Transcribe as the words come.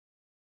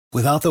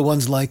Without the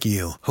ones like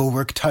you, who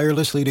work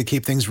tirelessly to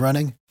keep things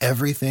running,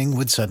 everything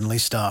would suddenly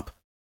stop.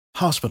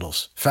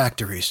 Hospitals,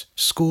 factories,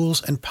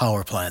 schools, and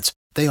power plants,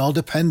 they all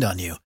depend on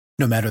you.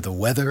 No matter the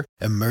weather,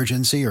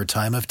 emergency, or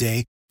time of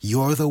day,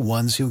 you're the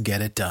ones who get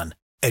it done.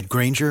 At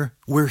Grainger,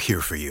 we're here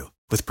for you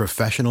with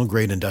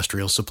professional-grade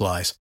industrial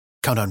supplies.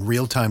 Count on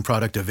real-time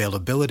product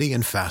availability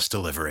and fast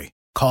delivery.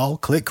 Call,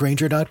 click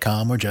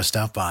Grainger.com, or just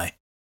stop by.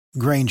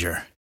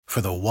 Grainger, for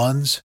the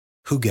ones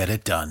who get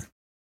it done.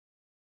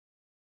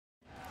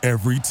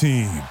 Every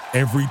team,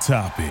 every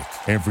topic,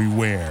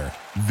 everywhere.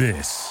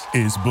 This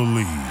is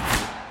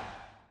Believe.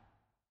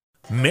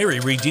 Mary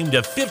redeemed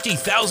a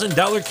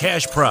 $50,000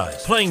 cash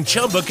prize playing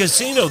Chumba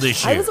Casino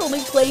this year. I was only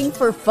playing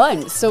for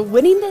fun, so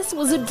winning this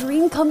was a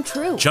dream come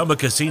true. Chumba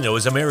Casino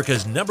is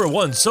America's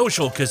 #1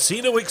 social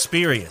casino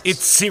experience.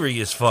 It's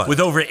serious fun. With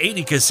over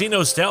 80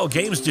 casino-style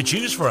games to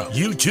choose from,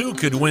 you too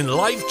could win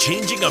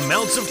life-changing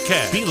amounts of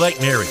cash. Be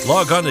like Mary.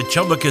 Log on to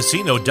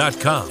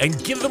ChumbaCasino.com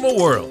and give them a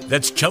whirl.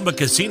 That's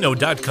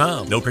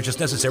ChumbaCasino.com. No purchase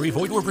necessary.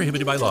 Void where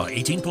prohibited by law.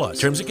 18+.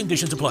 Terms and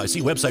conditions apply. See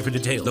website for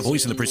details. The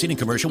voice in the preceding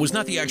commercial was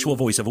not the actual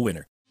voice of a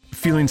winner.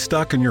 Feeling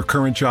stuck in your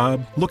current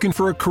job? Looking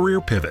for a career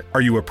pivot?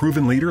 Are you a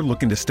proven leader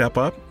looking to step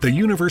up? The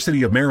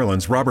University of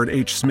Maryland's Robert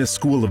H. Smith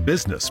School of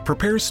Business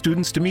prepares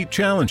students to meet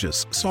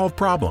challenges, solve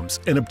problems,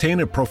 and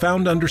obtain a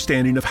profound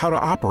understanding of how to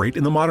operate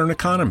in the modern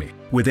economy.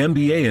 With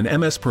MBA and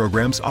MS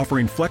programs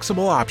offering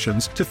flexible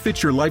options to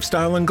fit your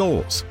lifestyle and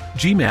goals.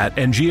 GMAT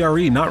and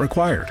GRE not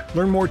required.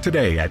 Learn more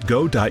today at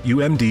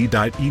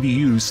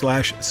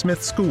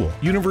go.umd.edu/Smith School.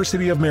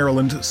 University of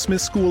Maryland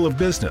Smith School of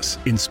Business.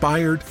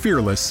 Inspired,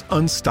 fearless,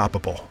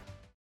 unstoppable.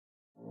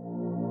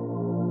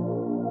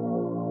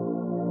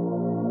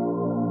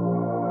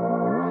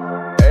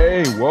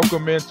 Hey,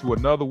 welcome into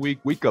another week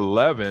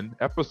 11,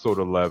 episode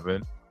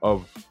 11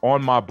 of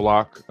On My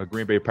Block, a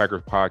Green Bay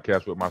Packers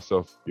podcast with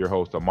myself, your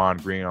host, Amon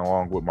Green,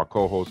 along with my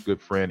co-host,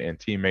 good friend, and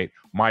teammate,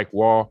 Mike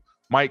Wall.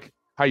 Mike,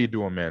 how you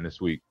doing, man,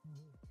 this week?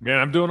 Man,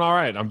 I'm doing all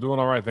right.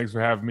 Thanks for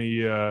having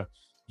me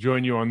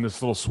join you on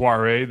this little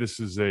soiree. This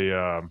is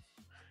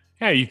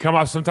you come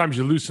out, sometimes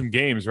you lose some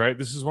games, right?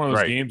 This is one of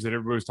those games that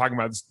everybody's talking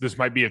about. This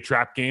might be a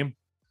trap game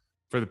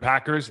for the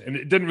Packers, and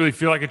it didn't really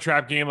feel like a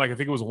trap game. Like, I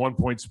think it was a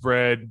 1-point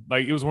spread.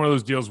 Like, it was one of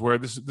those deals where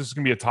this is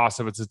going to be a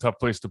toss-up. It's a tough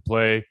place to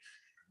play.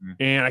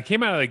 And I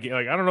came out of the game,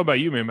 like, I don't know about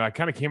you, man, but I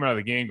kind of came out of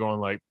the game going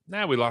like,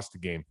 we lost the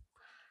game.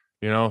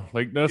 You know,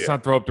 like, let's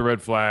not throw up the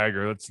red flag,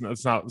 or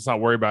let's not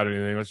worry about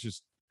anything. Let's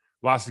just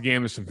lost the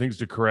game. There's some things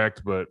to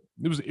correct, but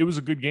it was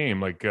a good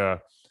game. Like,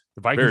 the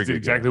Vikings did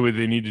exactly what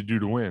they needed to do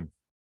to win.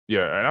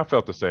 Yeah, and I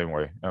felt the same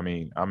way. I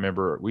mean, I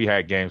remember we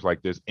had games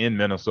like this in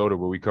Minnesota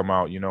where we come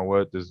out, you know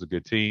what, this is a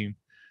good team.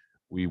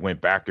 We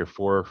went back and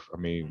forth. I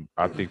mean,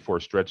 I think for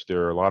a stretch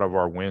there, a lot of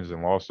our wins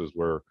and losses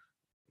were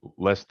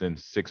less than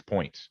 6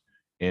 points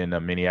in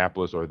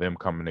Minneapolis, or them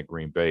coming to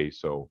Green Bay.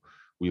 So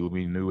we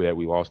knew that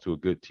we lost to a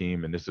good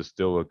team, and this is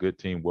still a good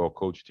team,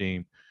 well-coached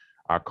team.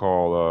 I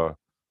call,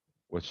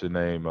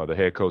 the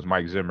head coach,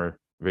 Mike Zimmer.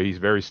 He's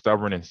very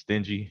stubborn and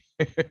stingy.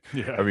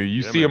 I mean,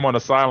 you see him on the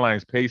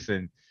sidelines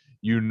pacing,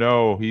 you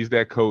know he's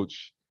that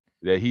coach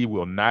that he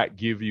will not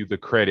give you the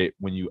credit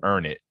when you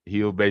earn it.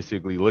 He'll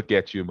basically look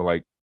at you and be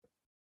like,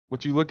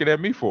 what you looking at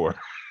me for?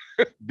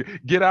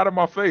 Get out of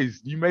my face.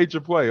 You made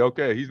your play.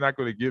 Okay, he's not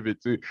going to give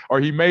it to, or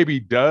he maybe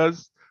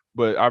does,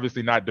 but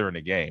obviously not during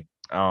the game.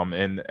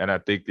 And I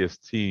think this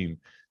team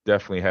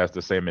definitely has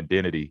the same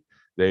identity.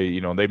 They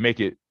make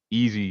it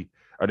easy,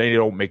 or they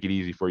don't make it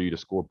easy for you to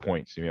score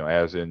points.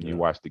 As in you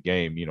watch the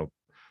game.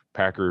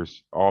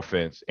 Packers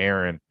offense,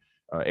 Aaron,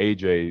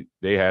 AJ,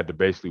 they had to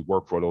basically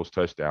work for those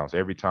touchdowns.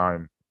 Every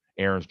time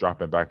Aaron's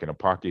dropping back in the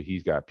pocket,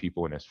 he's got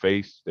people in his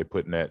face. They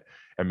putting that.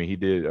 I mean, he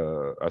did.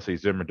 I say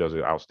Zimmer does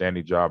an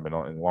outstanding job, and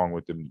along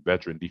with the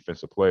veteran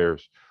defensive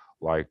players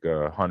like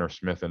Hunter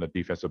Smith in the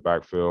defensive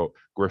backfield,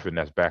 Griffin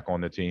that's back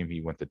on the team. He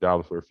went to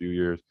Dallas for a few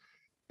years.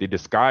 They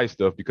disguise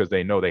stuff because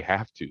they know they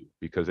have to,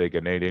 because they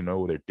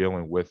know they're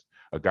dealing with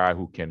a guy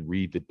who can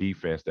read the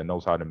defense, that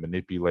knows how to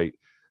manipulate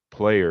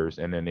players,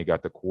 and then they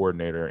got the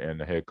coordinator and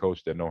the head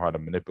coach that know how to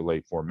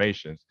manipulate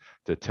formations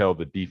to tell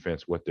the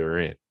defense what they're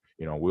in.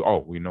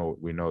 We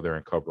know they're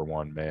in cover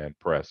one man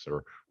press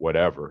or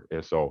whatever.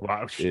 And so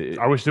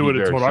I wish they would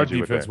have told our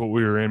defense what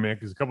we were in, man,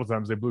 because a couple of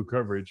times they blew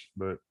coverage.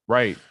 But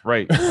right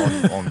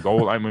on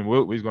goal. I mean,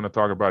 we're going to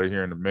talk about it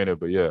here in a minute,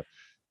 but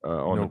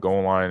on the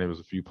goal line, there was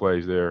a few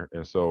plays there,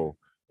 and so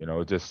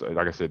just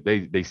like I said,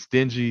 they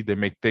stingy. They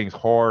make things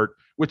hard,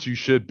 which you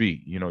should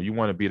be. You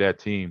want to be that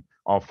team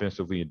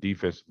offensively and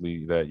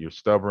defensively, that you're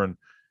stubborn.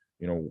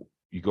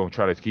 You're going to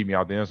try to keep me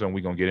out the end zone,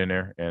 we're going to get in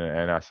there.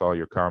 And I saw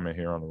your comment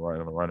here on the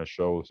run of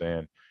show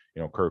saying,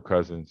 Kirk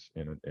Cousins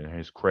and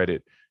his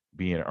credit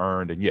being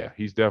earned. And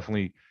he's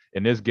definitely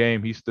in this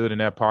game. He stood in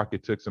that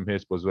pocket, took some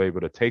hits, was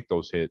able to take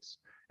those hits,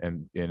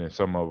 and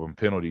some of them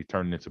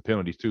turning into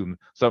penalties too.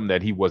 Something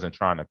that he wasn't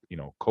trying to,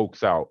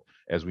 coax out,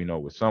 as we know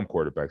with some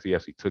quarterbacks. He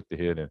actually took the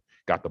hit and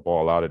got the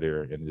ball out of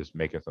there and just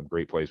making some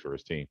great plays for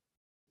his team.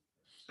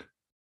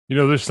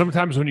 There's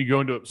sometimes when you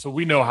go into it, so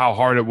we know how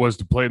hard it was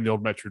to play in the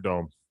old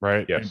Metrodome,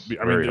 right? Yes, and,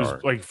 I mean, there's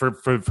hard. like for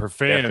fans,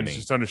 Deafening.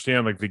 just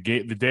understand, like the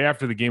day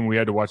after the game, we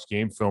had to watch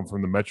game film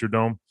from the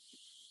Metrodome.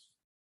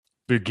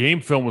 The game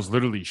film was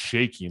literally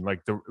shaking,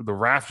 like the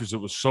rafters. It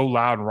was so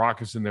loud and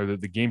raucous in there that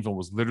the game film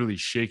was literally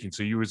shaking.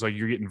 So you're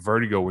getting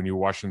vertigo when you're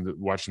watching the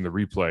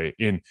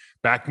replay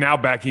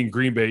back in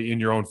Green Bay in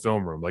your own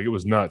film room. Like, it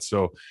was nuts.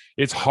 So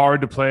it's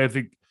hard to play.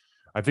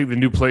 I think the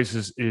new place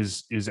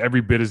is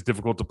every bit as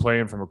difficult to play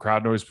in from a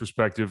crowd noise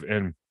perspective.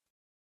 And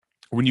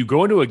when you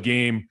go into a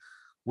game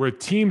where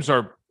teams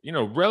are,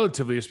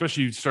 relatively,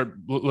 especially you start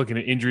looking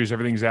at injuries,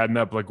 everything's adding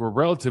up. Like, we're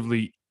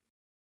relatively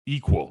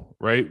equal,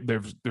 right?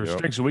 There's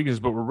strengths and weaknesses,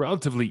 but we're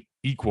relatively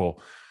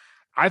equal.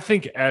 I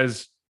think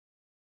as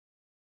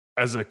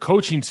a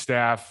coaching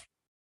staff,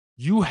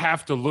 you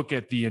have to look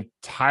at the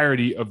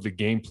entirety of the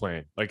game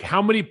plan. Like,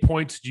 how many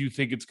points do you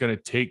think it's going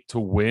to take to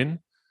win?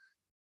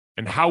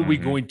 And how are we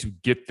going to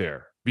get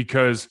there?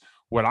 Because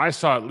what I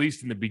saw, at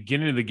least in the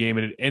beginning of the game,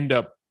 and it ended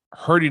up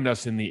hurting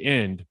us in the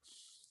end,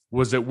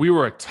 was that we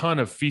were a ton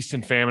of feast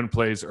and famine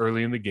plays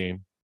early in the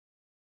game.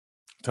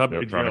 A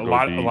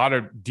lot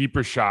of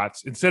deeper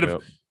shots instead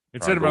of,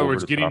 in other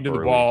words, getting to the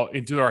ball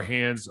into our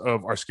hands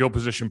of our skill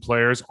position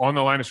players on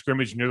the line of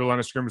scrimmage, near the line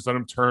of scrimmage, let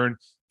them turn,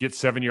 get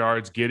 7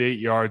 yards, get 8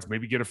 yards,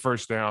 maybe get a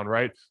first down,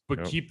 right?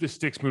 But keep the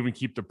sticks moving,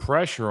 keep the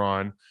pressure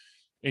on,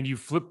 and you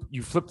flip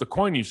the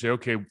coin. And you say,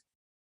 okay,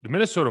 the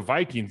Minnesota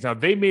Vikings, now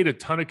they made a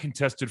ton of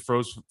contested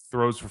throws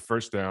for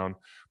first down,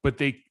 but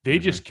they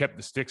just kept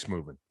the sticks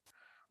moving,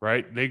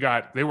 right?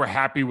 They were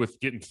happy with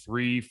getting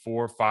 3,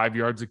 4, 5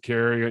 yards of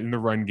carry in the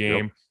run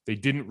game. Yep. They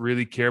didn't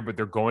really care, but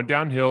they're going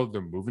downhill.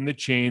 They're moving the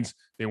chains.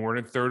 They weren't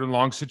in third and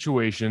long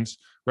situations,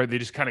 right? They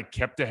just kind of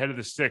kept ahead of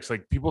the sticks.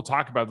 Like, people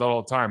talk about that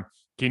all the time.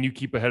 Can you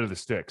keep ahead of the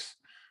sticks?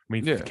 I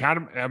mean,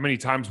 count how many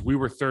times we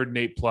were 3rd and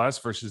 8 plus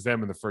versus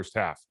them in the first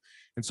half.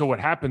 And so what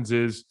happens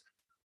is,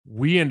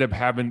 we end up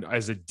having,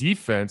 as a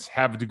defense,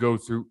 having to go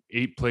through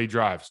 8-play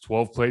drives,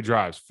 12-play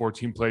drives,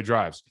 14-play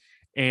drives.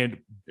 And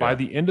by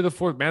the end of the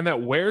fourth, man, that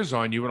wears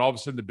on you. And all of a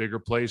sudden the bigger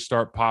plays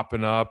start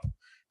popping up,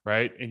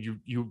 right? And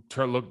you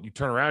turn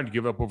around, you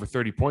give up over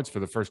 30 points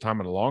for the first time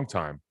in a long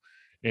time.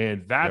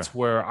 And that's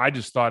where I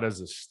just thought let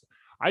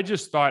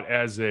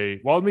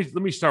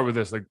me start with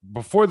this. Like,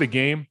 before the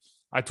game,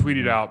 I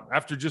tweeted out,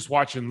 after just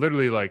watching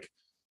literally, like,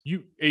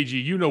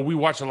 we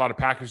watch a lot of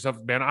Packers stuff,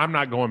 man. I'm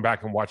not going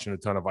back and watching a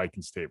ton of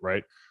Vikings tape,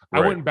 right? I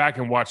went back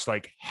and watched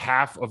like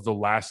half of the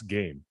last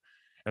game,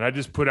 and I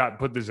just put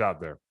this out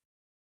there.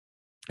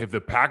 If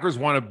the Packers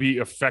want to be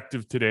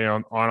effective today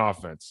on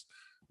offense,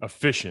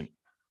 efficient,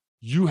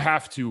 you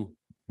have to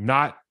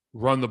not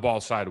run the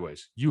ball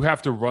sideways. You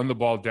have to run the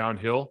ball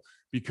downhill,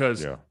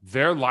 because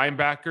their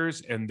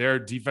linebackers and their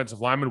defensive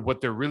linemen, what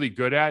they're really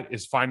good at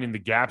is finding the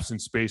gaps in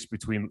space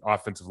between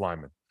offensive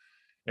linemen.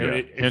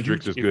 And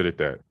Hendricks is good at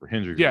that.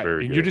 Hendricks is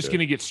very good. You're just going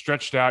to get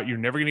stretched out. You're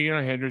never going to get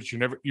on Hendricks. You're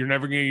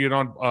never going to get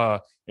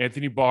on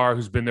Anthony Barr,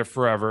 who's been there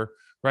forever,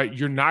 right?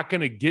 You're not going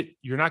to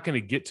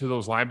get to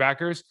those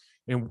linebackers.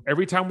 And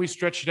every time we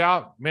stretch it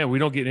out, man, we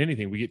don't get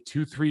anything. We get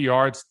 2-3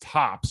 yards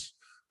tops.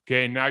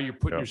 Okay, and now you're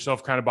putting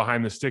yourself kind of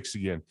behind the sticks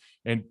again.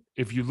 And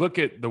if you look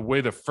at the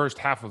way the first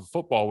half of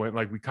football went,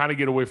 like, we kind of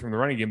get away from the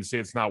running game to say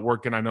it's not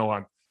working.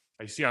 I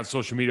see on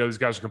social media, these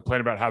guys are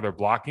complaining about how they're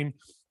blocking.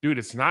 Dude,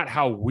 it's not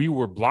how we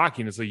were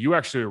blocking. It's like, you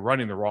actually are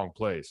running the wrong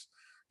plays.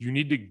 You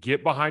need to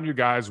get behind your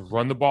guys,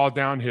 run the ball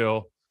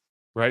downhill,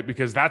 right?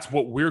 Because that's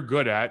what we're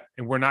good at,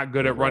 and we're not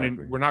good at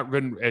running. We're not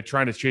good at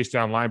trying to chase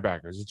down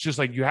linebackers. It's just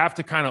like, you have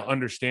to kind of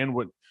understand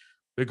what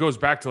it goes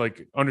back to,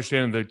 like,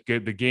 understanding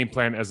the game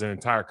plan as an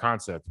entire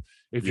concept.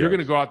 If you're going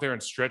to go out there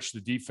and stretch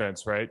the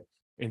defense, right,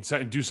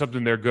 and do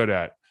something they're good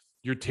at,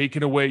 you're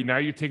taking away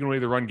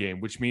the run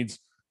game, which means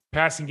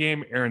passing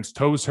game, Aaron's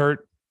toes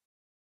hurt.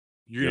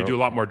 You're going to do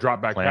a lot more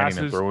drop back passes.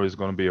 And throw is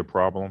going to be a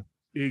problem.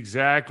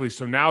 Exactly.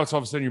 So now it's all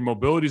of a sudden your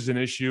mobility is an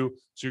issue.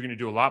 So you're going to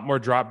do a lot more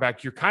drop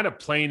back. You're kind of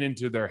playing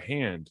into their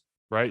hand,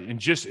 right?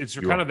 And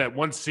kind of that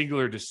one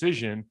singular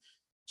decision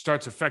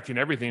starts affecting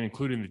everything,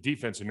 including the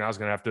defense. And now it's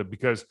going to have to,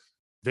 because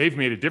they've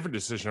made a different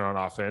decision on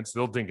offense.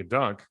 They'll dink and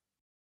dunk,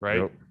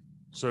 right? Yep.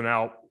 So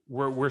now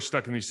we're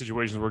stuck in these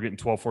situations where we're getting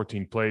 12,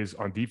 14 plays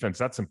on defense.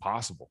 That's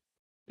impossible.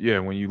 Yeah,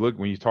 when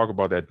you talk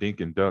about that dink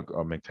and dunk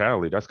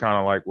mentality, that's kind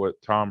of like what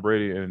Tom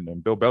Brady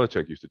and Bill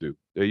Belichick used to do.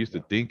 They used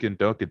to dink and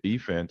dunk a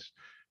defense,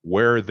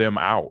 wear them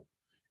out.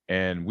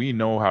 And we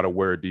know how to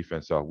wear a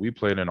defense out. We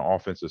played in an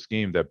offensive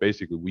scheme that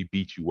basically we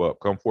beat you up.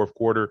 Come fourth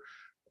quarter,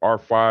 our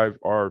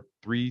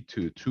 3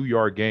 to 2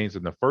 yard gains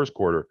in the first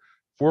quarter.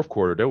 Fourth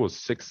quarter, there was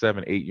 6,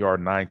 7, 8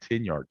 yard, 9,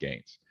 10 yard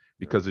gains,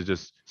 because it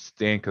just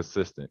staying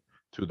consistent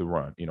to the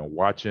run.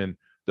 Watching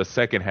the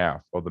second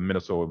half of the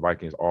Minnesota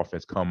Vikings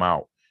offense come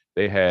out.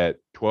 They had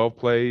 12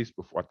 plays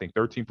before, I think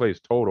 13 plays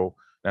total.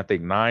 And I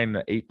think 9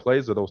 to 8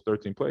 plays of those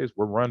 13 plays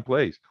were run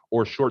plays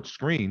or short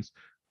screens,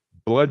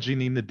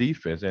 bludgeoning the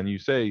defense. And you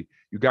say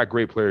you got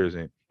great players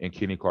in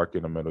Kenny Clark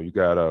in the middle. You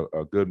got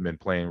a Goodman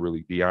playing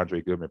really,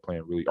 DeAndre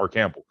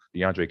Campbell,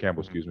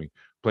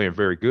 playing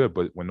very good.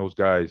 But when those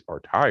guys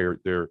are tired,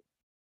 they're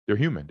they're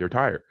human. They're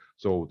tired.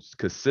 So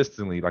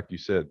consistently, like you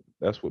said,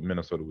 that's what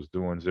Minnesota was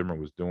doing. Zimmer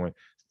was doing,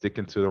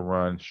 sticking to the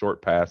run,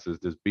 short passes,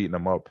 just beating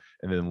them up.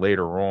 And then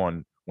later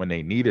on, when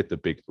they needed the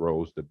big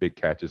throws, the big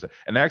catches,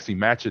 and actually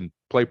matching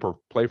play for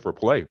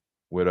play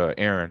with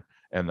Aaron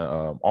and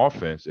the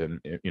offense,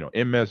 and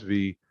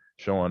MSV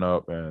showing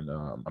up, and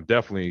I'm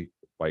definitely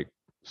like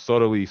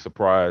subtly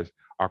surprised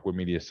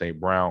Aquamenia St.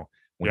 Brown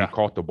when he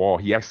caught the ball.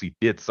 He actually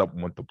did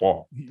something with the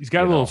ball. He's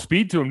got a little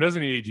speed to him,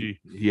 doesn't he, AG?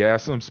 He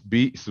has some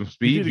speed.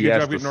 He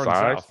has the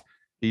size.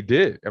 He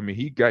did. I mean,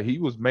 he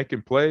was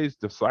making plays,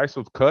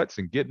 decisive cuts,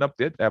 and getting up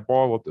that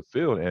ball up the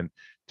field. And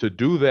to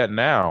do that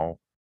now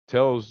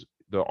tells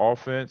the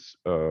offense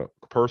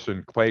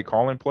person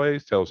calling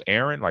plays, tells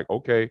Aaron, like,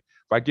 okay,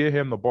 if I give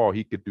him the ball,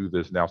 he could do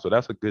this now. So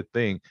that's a good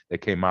thing that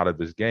came out of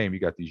this game. You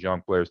got these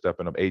young players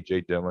stepping up.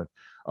 AJ Dillon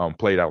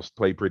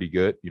played pretty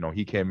good.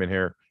 He came in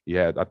here. He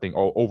had, I think,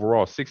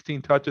 overall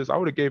 16 touches. I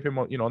would have gave him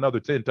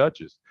another 10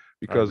 touches,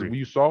 because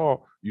you saw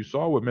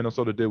what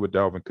Minnesota did with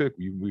Dalvin Cook.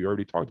 We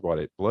already talked about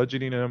it,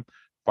 bludgeoning him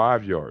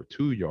 5-yard,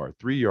 2-yard,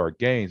 3-yard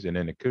gains, and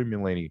then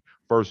accumulating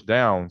first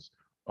downs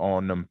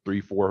on them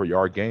 3-4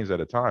 yard gains at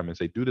a time. And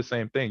say, do the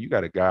same thing. You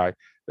got a guy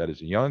that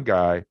is a young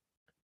guy,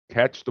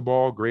 catch the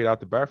ball great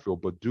out the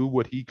backfield, but do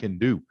what he can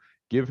do.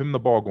 Give him the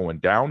ball going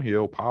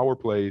downhill, power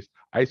plays,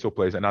 ISO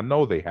plays, and I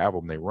know they have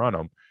them. They run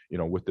them,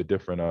 with the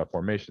different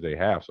formations they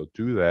have. So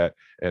do that,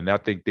 and I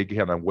think they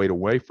kind of wait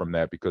away from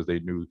that because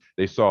they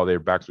saw their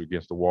backs were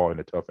against the wall in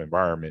a tough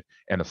environment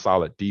and a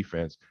solid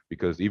defense.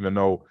 Because even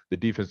though the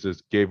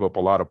defenses gave up a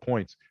lot of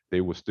points,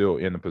 they were still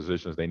in the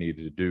positions they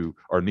needed to do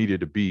or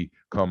needed to be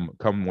come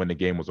when the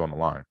game was on the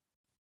line.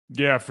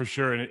 Yeah, for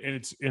sure,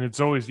 and it's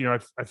always I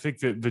think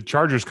that the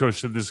Chargers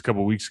coach said this a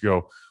couple of weeks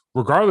ago.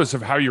 Regardless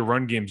of how your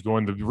run game's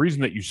going, the reason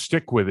that you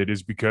stick with it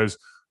is because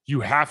you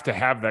have to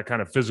have that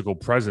kind of physical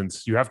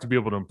presence. You have to be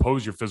able to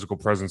impose your physical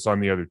presence on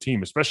the other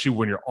team, especially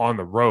when you're on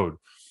the road.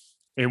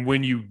 And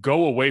when you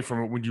go away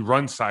from it, when you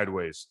run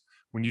sideways,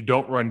 when you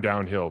don't run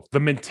downhill,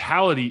 the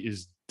mentality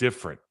is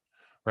different,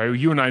 right?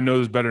 You and I know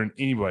this better than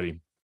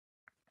anybody.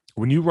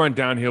 When you run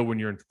downhill, when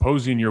you're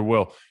imposing your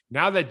will,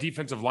 now that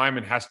defensive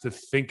lineman has to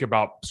think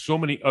about so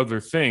many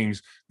other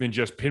things than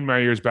just pin my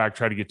ears back,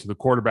 try to get to the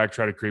quarterback,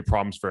 try to create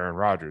problems for Aaron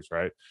Rodgers,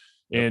 right?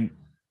 And,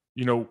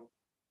 I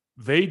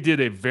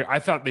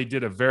thought they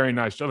did a very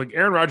nice job. Like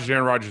Aaron Rodgers,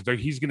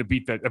 he's going to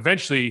beat that.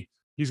 Eventually,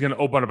 he's going to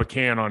open up a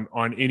can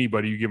on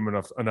anybody. You give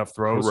him enough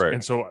throws. Correct.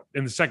 And so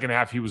in the second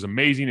half, he was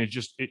amazing.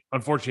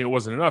 Unfortunately, it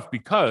wasn't enough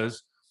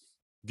because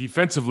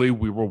defensively,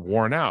 we were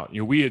worn out.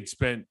 We had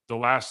spent the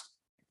last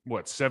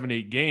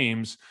 7-8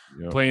 games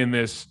playing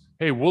this,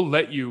 hey, we'll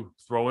let you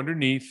throw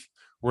underneath.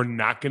 We're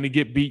not going to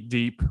get beat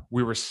deep.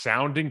 We were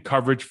sound in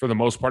coverage for the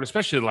most part,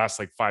 especially the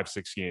last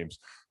 5-6 games.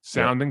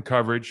 Sound in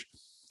coverage.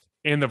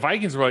 And the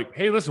Vikings were like,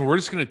 hey, listen, we're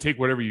just going to take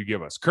whatever you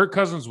give us. Kirk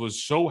Cousins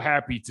was so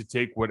happy to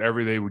take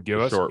whatever they would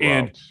give us.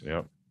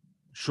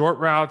 Short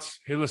routes.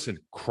 Hey, listen,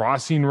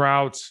 crossing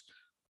routes.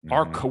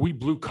 We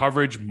blew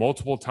coverage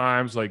multiple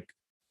times. Like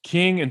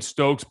King and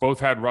Stokes both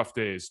had rough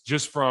days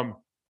just from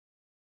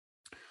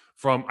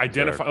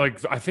identify,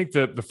 I think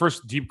the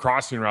first deep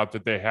crossing route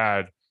that they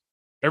had,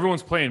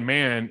 everyone's playing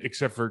man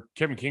except for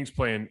Kevin King's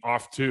playing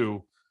off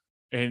too,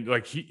 and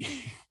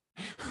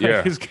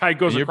his guy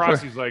goes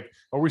across. He's like,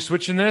 "Are we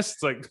switching this?"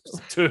 It's like,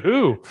 to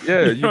who?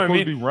 Yeah, you're supposed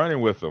to be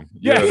running with him.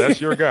 Yeah,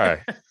 that's your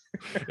guy.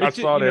 I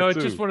saw that too.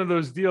 It's just one of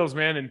those deals,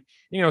 man.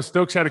 And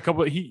Stokes had a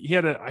couple. He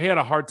had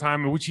a hard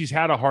time, in which he's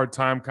had a hard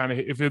time. Kind of,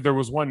 if there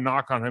was one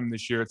knock on him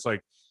this year, it's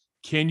like,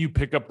 can you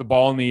pick up the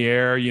ball in the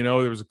air?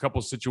 There was a couple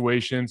of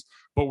situations,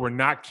 but we're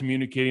not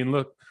communicating.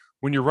 Look,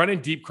 when you're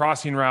running deep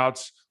crossing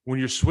routes, when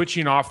you're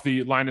switching off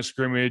the line of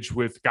scrimmage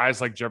with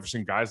guys like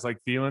Jefferson, guys like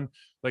Thielen,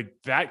 like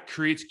that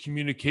creates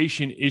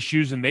communication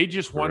issues, and they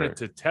just wanted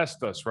to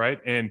test us, right?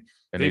 And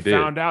they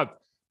found out.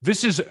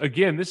 This is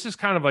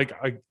kind of like,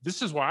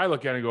 this is why I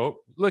look at it and go,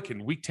 look,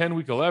 in week 10,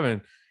 week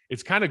 11,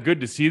 it's kind of good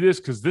to see this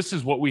because this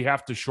is what we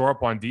have to shore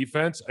up on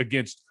defense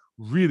against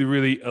really,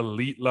 really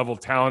elite level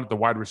talent at the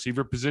wide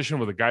receiver position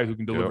with a guy who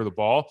can deliver the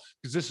ball,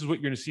 because this is what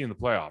you're going to see in the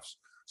playoffs.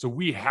 So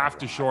we have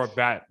to shore up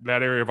that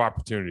area of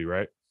opportunity,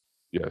 right?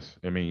 Yes.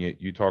 I mean,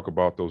 you talk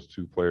about those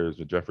two players,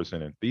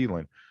 Jefferson and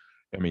Thielen.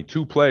 I mean,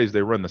 2 plays,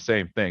 they run the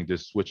same thing,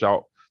 just switch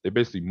out. They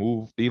basically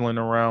move Thielen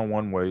around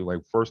one way.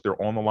 Like first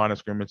they're on the line of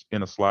scrimmage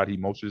in a slot. He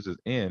motions his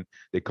in.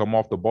 They come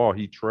off the ball.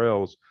 He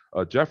trails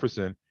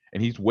Jefferson,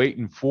 and he's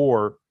waiting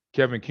for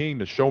Kevin King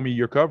to show me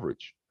your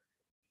coverage.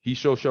 He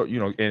show,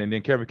 and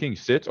then Kevin King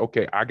sits.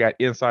 Okay, I got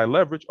inside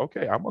leverage.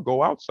 Okay, I'm gonna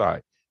go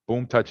outside.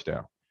 Boom,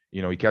 touchdown.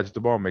 He catches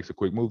the ball, makes a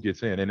quick move,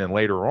 gets in, and then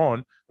later on,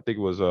 I think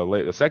it was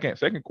the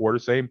second quarter,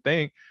 same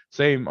thing,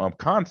 same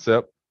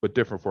concept, but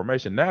different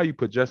formation. Now you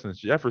put Justin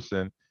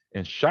Jefferson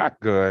in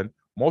shotgun,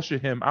 motion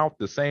him out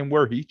the same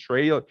where he's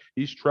trailing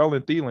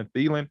Thielen.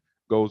 Thielen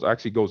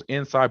goes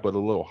inside, but a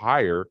little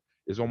higher.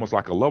 It's almost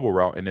like a level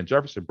route, and then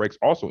Jefferson breaks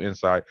also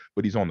inside,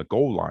 but he's on the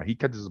goal line. He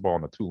catches the ball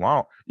on the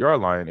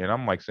 2-yard line, and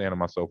I'm like saying to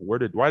myself, why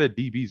the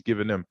DBs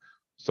giving them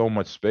so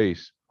much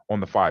space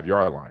on the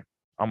 5-yard line?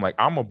 I'm like,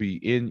 I'm gonna be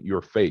in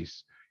your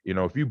face. You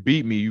know, if you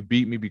beat me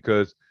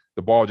because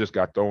the ball just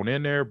got thrown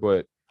in there,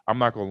 but I'm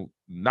not going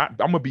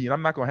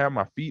to have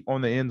my feet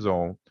on the end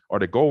zone or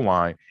the goal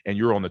line and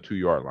you're on the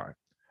 2-yard line.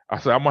 I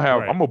said, I'm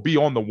going to be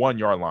on the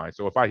 1-yard line.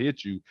 So if I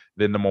hit you,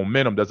 then the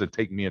momentum doesn't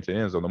take me into the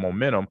end zone. The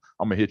momentum,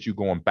 I'm going to hit you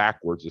going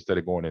backwards instead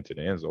of going into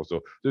the end zone. So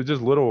there's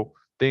just little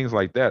things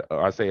like that.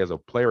 I say as a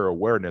player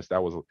awareness,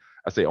 I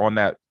say on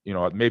that, you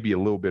know, maybe a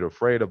little bit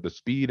afraid of the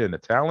speed and the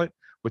talent,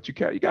 but you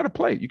got to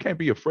play. You can't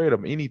be afraid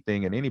of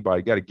anything and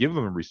anybody. You got to give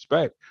them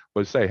respect,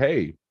 but say,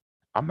 hey,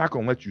 I'm not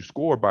going to let you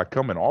score by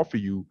coming off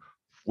of you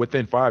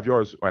within 5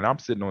 yards. And I'm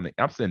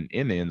sitting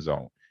in the end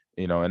zone,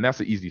 you know, and that's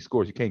an easy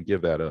score. You can't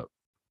give that up.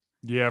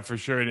 Yeah, for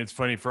sure. And it's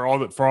funny for all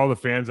the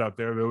fans out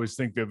there, they always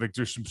think that like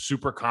there's some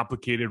super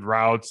complicated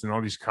routes and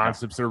all these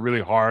concepts that are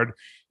really hard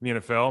in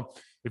the NFL.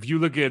 If you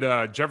look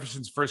at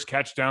Jefferson's first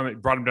catch down,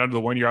 that brought him down to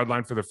the 1-yard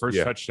line for the first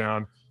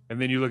touchdown. And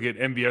then you look at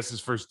MVS's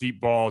first deep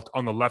ball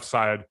on the left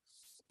side.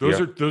 Those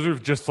are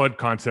just flood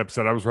concepts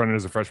that I was running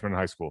as a freshman in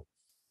high school.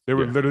 They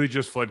were literally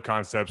just flood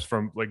concepts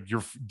from like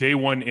your day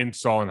one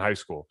install in high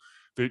school.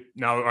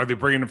 Now, are they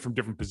bringing them from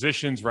different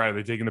positions, right? Are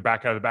they taking the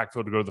back out of the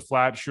backfield to go to the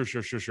flat?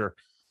 Sure.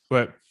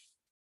 But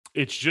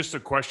it's just a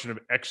question of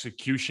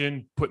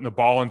execution, putting the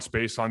ball in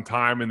space on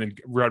time, and then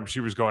wide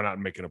receivers going out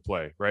and making a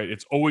play, right?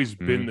 It's always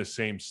been the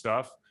same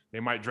stuff. They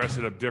might dress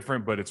it up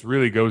different, but it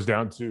really goes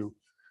down to,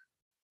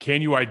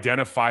 can you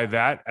identify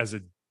that as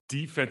a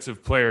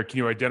defensive player? Can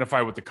you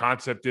identify what the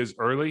concept is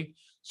early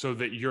so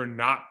that you're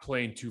not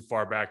playing too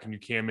far back and you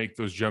can make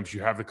those jumps?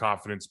 You have the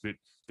confidence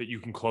that you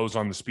can close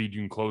on the speed,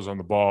 you can close on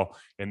the ball,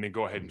 and then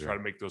go ahead and try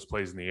to make those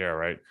plays in the air,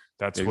 right?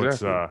 That's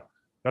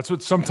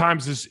what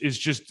sometimes is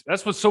just,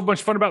 that's what's so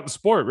much fun about the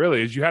sport,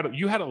 really, is you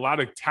had a lot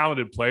of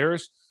talented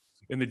players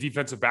in the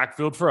defensive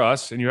backfield for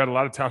us, and you had a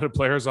lot of talented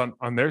players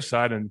on their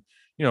side. And,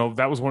 you know,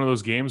 that was one of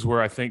those games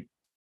where I think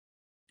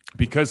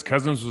because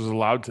Cousins was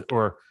allowed to,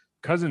 or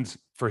Cousins,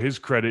 for his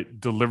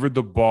credit, delivered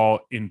the ball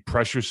in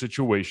pressure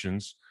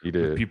situations. He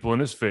did. With people in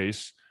his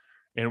face.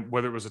 And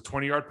whether it was a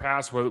 20-yard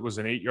pass, whether it was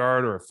an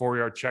 8-yard or a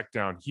 4-yard check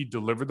down, he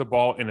delivered the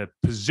ball in a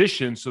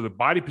position. So the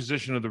body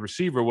position of the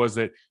receiver was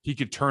that he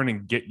could turn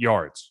and get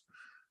yards.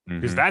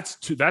 Because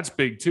that's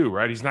big too,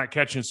 right? He's not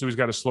catching, so he's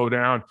got to slow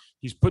down.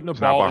 He's putting the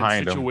ball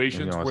in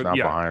situations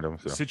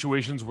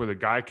situations where the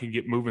guy can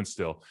get moving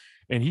still.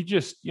 And he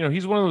just, you know,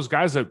 he's one of those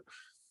guys that,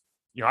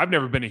 you know, I've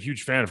never been a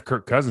huge fan of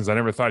Kirk Cousins. I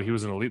never thought he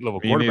was an elite level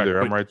quarterback. Me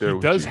neither. I'm right there. He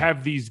does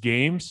have these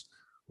games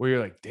where you're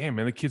like, damn,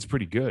 man, the kid's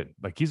pretty good.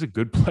 Like, he's a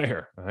good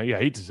player. I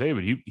hate to say it,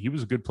 but he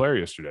was a good player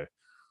yesterday.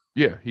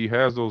 Yeah, he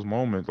has those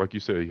moments, like you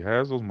said, he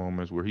has those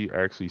moments where he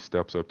actually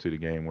steps up to the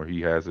game, where he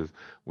has his,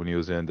 when he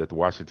was in the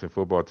Washington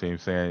football team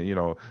saying, you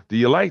know, do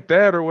you like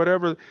that or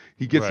whatever?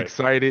 He gets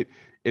excited,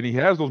 and he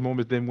has those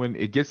moments then when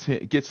it gets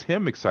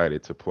him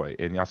excited to play.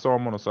 And I saw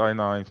him on the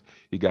sidelines.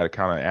 He got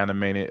kind of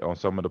animated on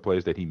some of the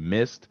plays that he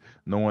missed,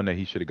 knowing that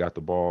he should have got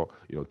the ball,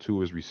 you know,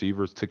 to his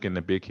receivers, took in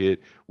the big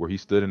hit where he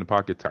stood in the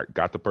pocket,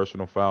 got the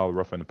personal foul,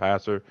 roughing the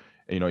passer.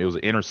 And, you know, it was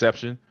an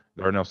interception.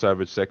 Darnell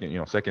Savage,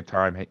 second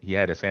time he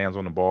had his hands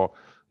on the ball.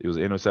 It was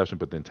an interception,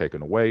 but then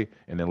taken away.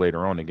 And then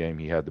later on in the game,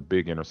 he had the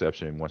big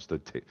interception once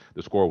the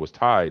score was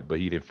tied, but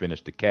he didn't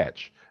finish the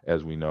catch.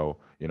 As we know,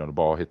 you know, the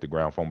ball hit the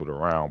ground, fumbled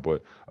around.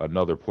 But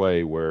another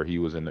play where he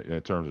was in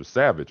terms of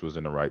Savage was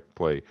in the right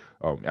play,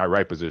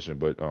 right position,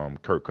 but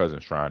Kirk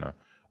Cousins trying to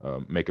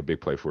make a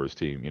big play for his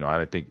team. You know,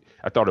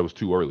 I thought it was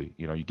too early.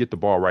 You know, you get the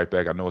ball right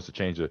back. I know it's a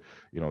change of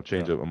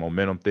a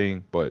momentum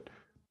thing, but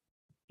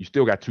you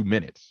still got 2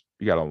 minutes.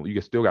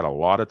 You still got a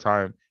lot of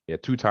time. You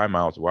had 2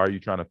 timeouts. Why are you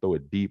trying to throw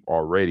it deep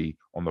already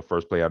on the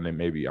first play? And then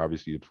maybe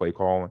obviously the play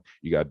calling.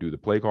 You got to do the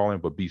play calling,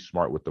 but be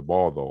smart with the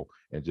ball though,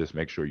 and just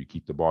make sure you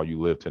keep the ball. You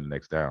live to the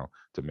next down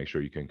to make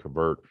sure you can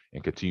convert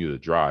and continue to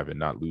drive and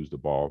not lose the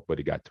ball.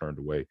 But it got turned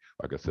away,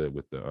 like I said,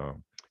 with the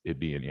it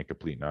being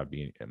incomplete, not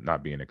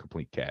being a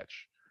complete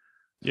catch.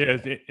 Yeah,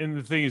 and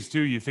the thing is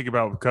too, you think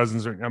about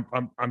Cousins.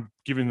 I'm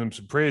giving them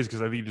some praise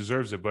because I think he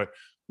deserves it, but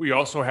we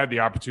also had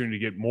the opportunity to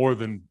get more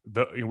than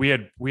we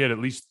had at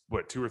least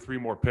 2 or 3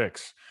 more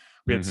picks.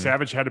 We had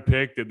Savage had a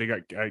pick that they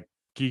got.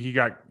 Kiki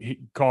got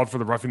called for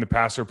the roughing the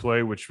passer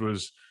play, which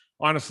was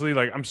honestly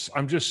like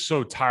I'm just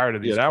so tired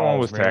of these. Yeah, that calls, one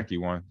was man. tacky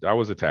one. That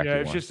was a tacky one.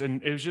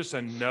 It was just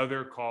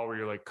another call where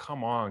you're like,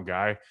 come on,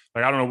 guy.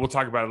 Like, I don't know. We'll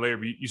talk about it later.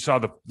 But you saw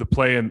the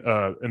play in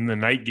the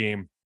night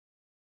game,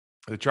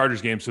 the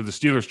Chargers game. So the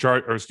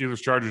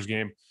Steelers Chargers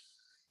game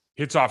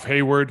hits off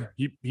Hayward.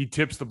 He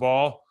tips the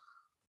ball.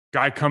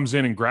 Guy comes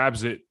in and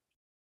grabs it.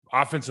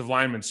 Offensive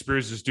lineman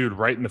spears this dude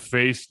right in the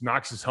face,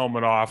 knocks his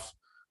helmet off.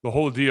 The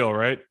whole deal,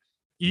 right?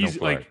 Easy,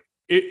 no, like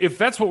if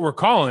that's what we're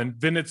calling,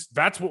 then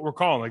that's what we're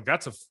calling. Like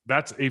that's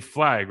a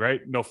flag,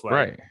 right? No flag,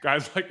 right?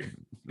 Guys like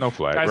no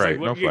flag, guys right?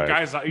 Like, no flag.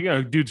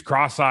 Guys, dude's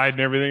cross-eyed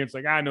and everything. It's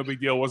like no big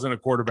deal. Wasn't a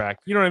quarterback.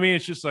 You know what I mean?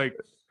 It's just like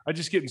I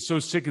just getting so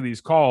sick of these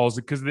calls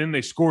because then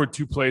they scored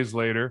 2 plays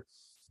later,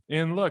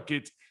 and look,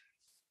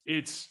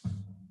 it's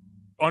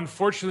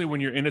unfortunately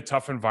when you're in a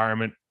tough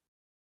environment.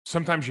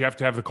 Sometimes you have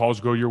to have the calls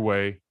go your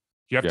way.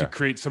 You have to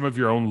create some of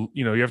your own,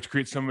 you have to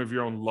create some of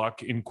your own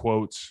luck in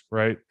quotes,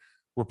 right?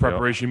 where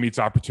preparation meets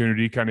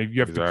opportunity. Kind of,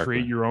 you have to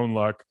create your own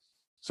luck.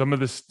 Some of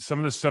this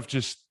stuff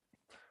just,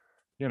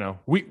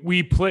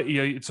 we play.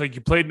 It's like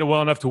you played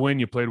well enough to win,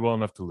 you played well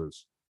enough to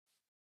lose.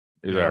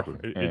 Exactly.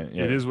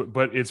 It is,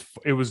 but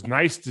it was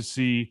nice to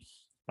see.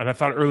 And I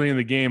thought early in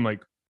the game,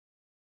 like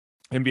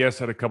MBS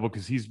had a couple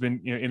because he's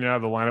been in and out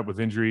of the lineup with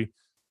injury,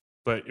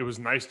 but it was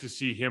nice to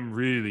see him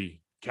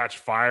really catch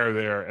fire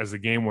there as the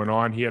game went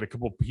on. He had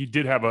he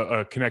did have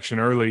a connection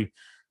early,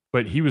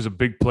 but he was a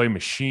big play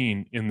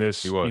machine in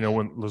this.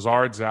 When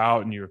Lazard's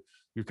out and you're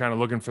kind of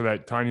looking for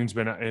that. Tanyan's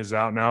is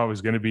out now.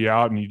 He's going to be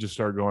out, and you just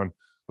start going,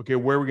 okay,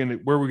 where are we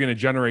going to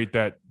generate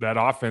that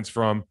offense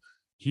from?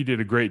 He did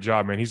a great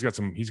job, man. He's got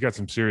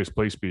some serious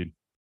play speed.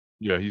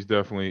 Yeah, he's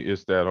definitely.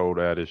 It's that old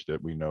adage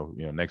that we know,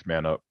 next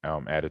man up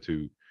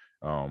attitude.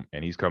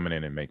 And he's coming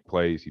in and make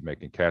plays. He's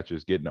making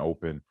catches, getting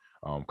open.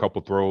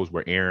 Couple throws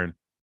where Aaron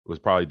was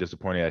probably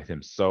disappointed at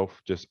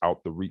himself, just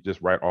out the reach,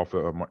 just right off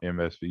of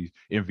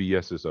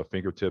MVS's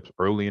fingertips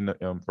early in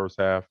the first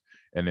half,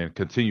 and then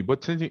continue.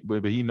 But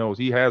he knows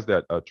he has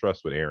that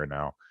trust with Aaron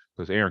now,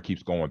 because Aaron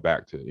keeps going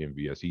back to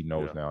MVS. He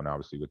knows now, and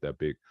obviously with that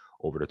big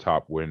over the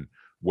top win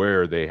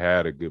where they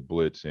had a good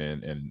blitz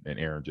and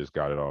Aaron just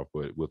got it off.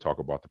 But we'll talk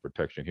about the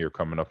protection here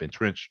coming up in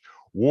trench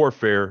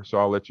warfare. So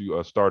I'll let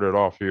you start it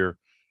off here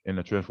in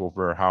the trench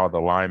warfare, how the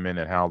linemen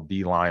and how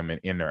D linemen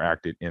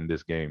interacted in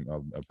this game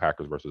of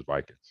Packers versus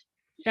Vikings.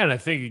 Yeah, and I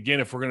think, again,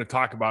 if we're going to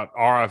talk about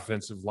our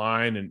offensive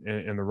line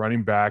and the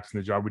running backs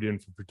and the job we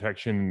did for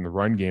protection and the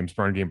run game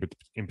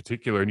in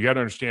particular, and you got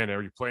to understand,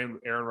 you're playing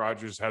Aaron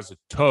Rodgers has a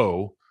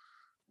toe,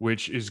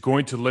 which is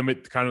going to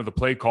limit kind of the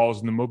play calls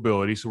and the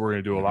mobility. So we're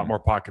going to do a lot more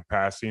pocket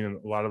passing and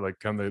a lot of like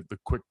kind of the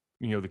quick,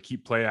 the key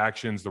play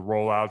actions, the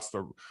rollouts,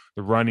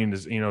 the running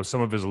is,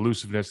 some of his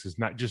elusiveness is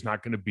not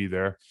going to be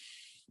there.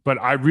 But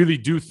I really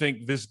do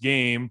think this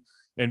game,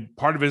 and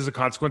part of it is a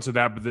consequence of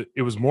that, but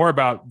it was more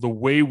about the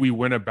way we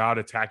went about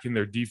attacking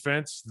their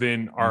defense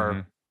than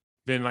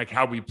than like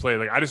how we play.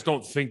 Like, I just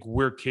don't think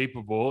we're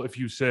capable. If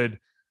you said,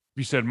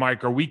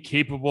 Mike, are we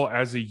capable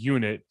as a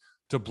unit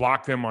to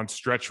block them on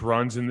stretch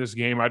runs in this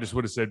game? I just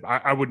would have said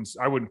I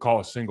wouldn't call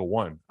a single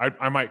one.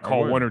 I might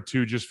call one or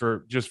two just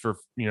for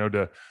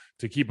to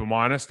keep them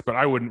honest, but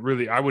I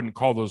wouldn't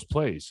call those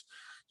plays.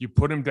 You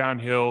put him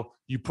downhill,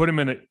 you put him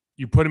in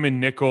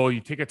nickel, you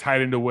take a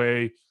tight end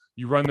away,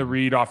 you run the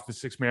read off the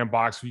 6-man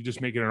box, you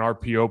just make it an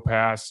RPO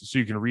pass so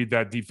you can read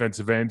that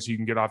defensive end so you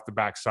can get off the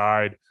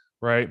backside,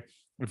 right?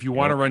 If you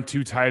want to run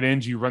 2 tight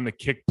ends, you run the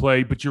kick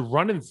play, but you're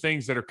running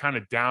things that are kind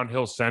of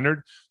downhill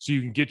centered so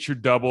you can get your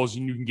doubles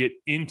and you can get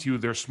into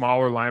their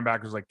smaller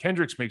linebackers. Like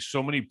Kendricks makes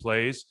so many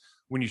plays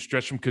when you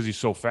stretch him because he's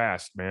so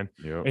fast, man.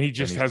 Yep. And he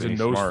just has a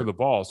nose for the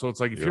ball. So it's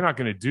like, if you're not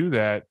going to do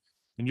that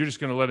and you're just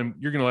going to let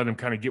him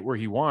kind of get where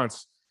he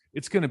wants,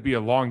 it's going to be a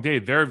long day.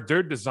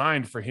 They're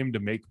designed for him to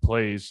make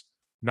plays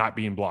not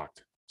being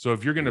blocked. So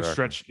if you're going to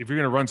stretch, if you're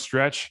going to run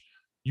stretch,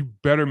 you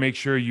better make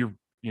sure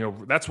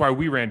that's why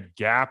we ran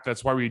gap.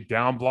 That's why we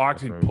down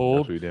blocked and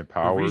pulled.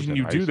 The reason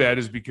you do that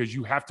is because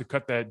you have to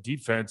cut that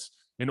defense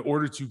in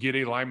order to get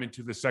a lineman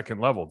to the second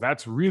level.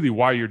 That's really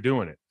why you're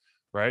doing it,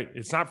 right?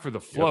 It's not for the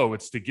flow. Yep.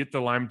 It's to get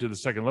the lineman to the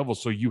second level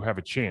so you have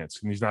a chance,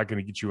 and he's not going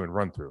to get you in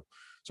run through.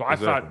 So I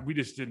thought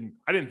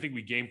I didn't think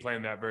we game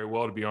planned that very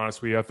well, to be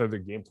honest with you. I thought the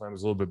game plan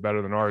was a little bit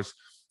better than ours,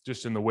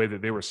 just in the way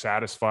that they were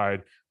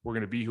satisfied. We're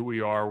going to be who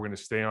we are. We're going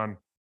to stay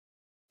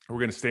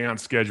on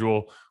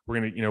schedule.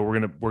 We're going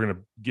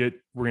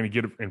to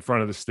get in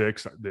front of the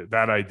sticks.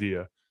 That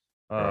idea.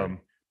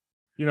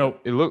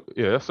 It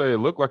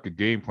looked like a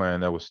game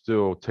plan that was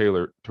still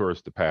tailored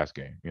towards the pass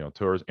game,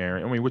 towards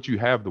Aaron. I mean, what you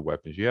have the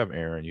weapons, you have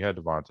Aaron, you have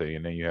Devontae,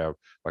 and then you have,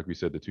 like we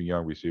said, the 2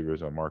 young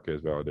receivers,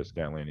 Marquez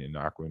Valdes-Scantling and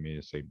Aquaman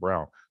and St.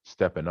 Brown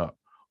stepping up.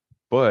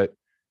 But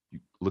you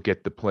look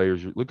at the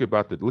players, look at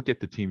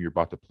the team you're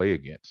about to play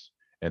against,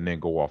 and then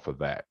go off of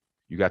that.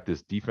 You got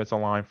this defensive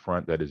line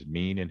front that is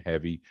mean and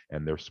heavy,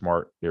 and they're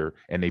smart.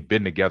 And they've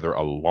been together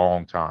a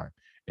long time.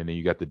 And then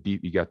you got the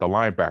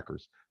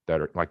linebackers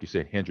that are, like you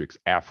said, Hendricks,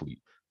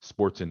 athlete,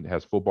 sports and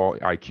has football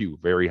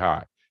IQ very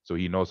high. So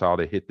he knows how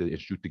to hit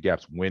and shoot the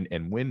gaps, when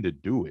to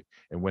do it,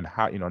 and when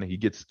he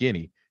gets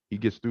skinny, he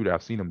gets through that.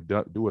 I've seen him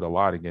do it a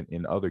lot again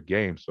in other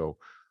games. So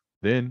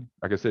then,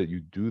 like I said, you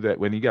do that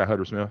when you got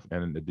Hunter Smith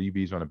and the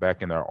DBs on the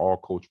back end are all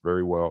coached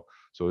very well.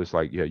 So it's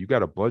like, you got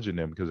to bludgeon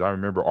them, because I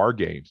remember our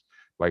games,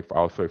 like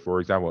I'll say, for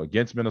example,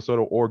 against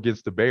Minnesota or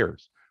against the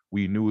Bears,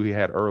 we knew we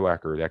had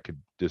Urlacher that could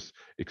just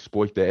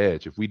exploit the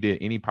edge. If we did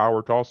any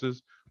power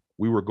tosses,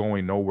 we were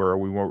going nowhere.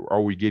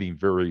 We getting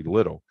very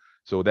little.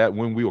 So that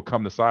when we would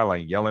come to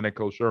sideline yelling at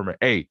Coach Sherman,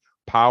 hey,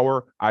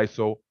 power,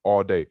 ISO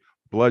all day,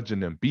 bludgeon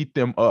them, beat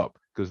them up.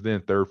 Because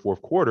then third,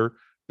 fourth quarter,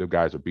 the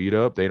guys are beat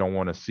up. They don't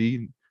want to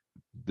see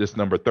this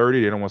number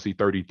 30. They don't want to see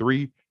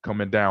 33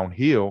 coming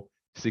downhill,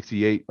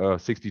 68,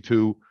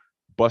 62,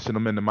 busting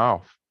them in the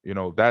mouth.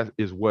 That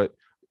is what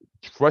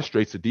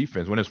frustrates the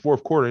defense. When it's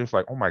fourth quarter, it's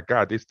like, oh my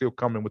God, they still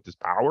coming with this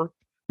power.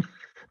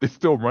 They're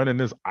still running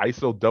this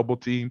ISO double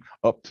team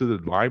up to the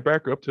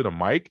linebacker, up to the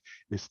mic.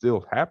 It's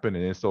still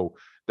happening. And so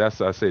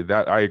I say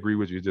that I agree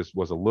with you. It just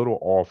was a little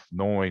off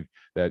knowing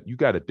that you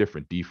got a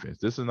different defense.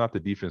 This is not the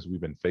defense we've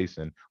been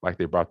facing like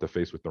they brought to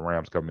face with the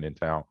Rams coming in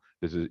town.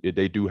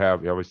 They do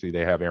have, obviously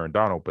they have Aaron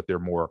Donald, but they're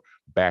more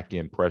back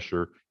end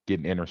pressure,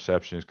 getting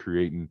interceptions,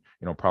 creating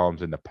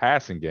problems in the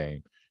passing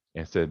game.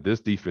 And said this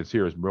defense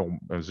here is real.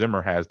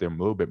 Zimmer has them a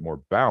little bit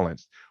more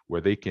balanced where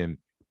they can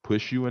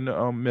push you in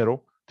the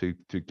middle to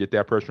get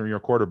that pressure on your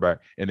quarterback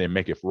and then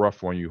make it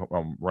rough when you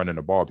running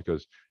the ball,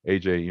 because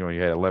AJ, he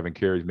had 11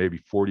 carries, maybe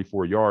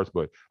 44 yards,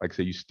 but like I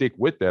said, you stick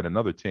with that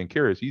another 10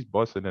 carries, he's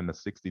busting in the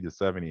 60 to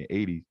 70,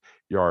 80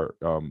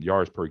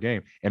 yards per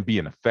game and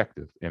being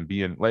effective and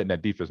letting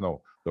that defense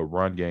know the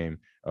run game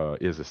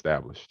is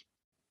established.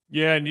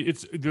 Yeah, and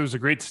there was a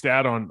great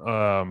stat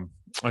on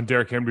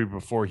Derrick Henry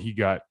before he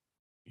got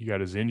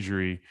his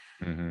injury,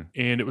 and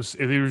they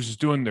were just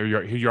doing their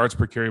yards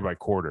per carry by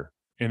quarter,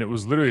 and it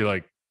was literally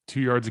like 2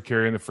 yards a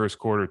carry in the first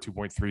quarter,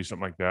 2.3,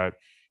 something like that.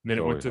 And then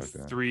it went to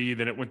 3,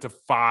 then it went to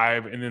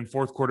 5, and then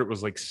fourth quarter it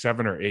was like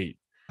 7 or 8.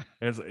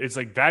 And it's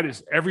like that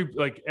is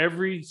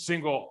every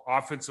single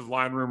offensive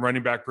line room,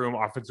 running back room,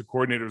 offensive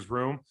coordinator's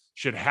room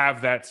should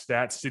have that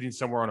stat sitting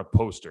somewhere on a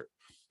poster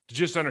to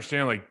just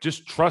understand, like,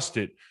 just trust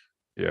it.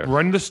 Yeah.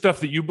 Run the stuff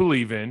that you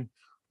believe in.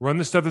 Run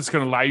the stuff that's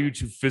going to allow you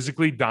to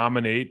physically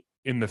dominate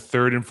in the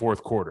third and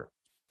fourth quarter,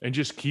 and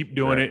just keep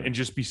doing it and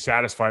just be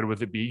satisfied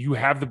with it. You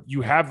have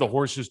the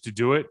horses to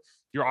do it.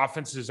 Your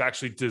offense is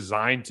actually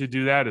designed to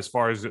do that as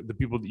far as the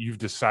people that you've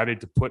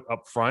decided to put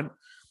up front.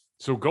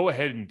 So go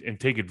ahead and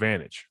take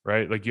advantage,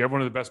 right? Like, you have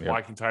one of the best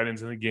blocking tight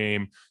ends in the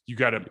game. You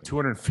got a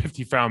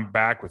 250-pound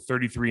back with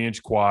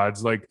 33-inch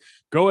quads. Like,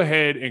 go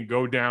ahead and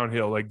go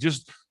downhill. Like,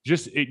 just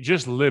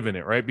live in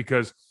it, right?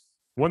 Because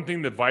one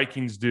thing the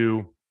Vikings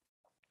do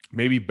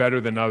maybe better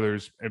than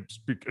others,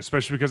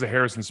 especially because of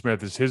Harrison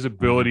Smith, is his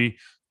ability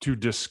to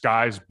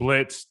disguise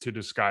blitz, to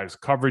disguise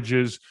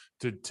coverages,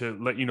 to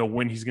let you know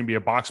when he's going to be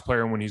a box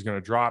player and when he's going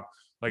to drop.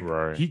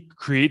 Like, he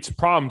creates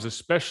problems,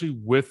 especially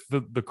with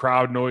the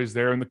crowd noise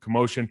there and the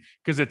commotion,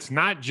 because it's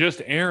not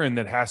just Aaron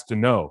that has to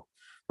know,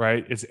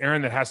 right? It's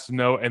Aaron that has to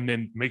know, and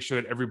then make sure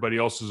that everybody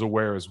else is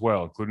aware as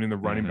well, including the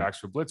running backs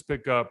for blitz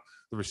pickup,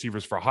 the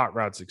receivers for hot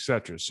routes,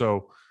 etc.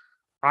 So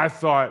I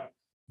thought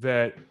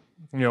that,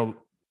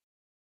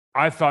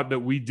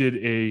 we did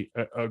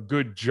a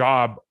good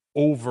job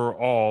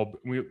overall.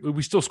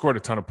 We still scored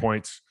a ton of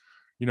points.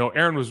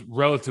 Aaron was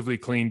relatively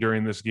clean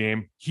during this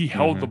game. He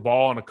held the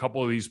ball on a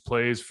couple of these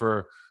plays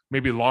for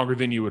maybe longer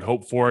than you would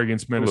hope for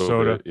against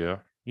Minnesota.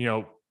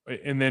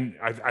 And then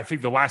I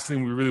think the last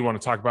thing we really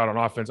want to talk about on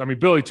offense, I mean,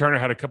 Billy Turner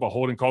had a couple of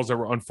holding calls that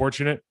were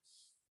unfortunate.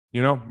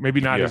 Maybe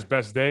not his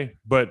best day,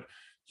 but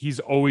he's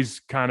always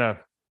kind of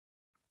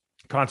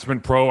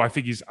consummate pro. I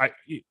think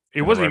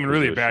it wasn't even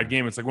really a bad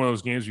game. It's like one of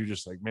those games where you're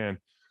just like, man,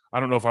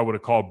 I don't know if I would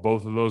have called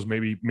both of those.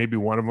 Maybe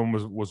one of them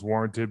was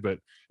warranted, but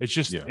it's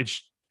just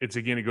it's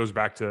again, it goes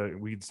back to,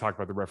 we can talk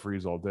about the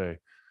referees all day,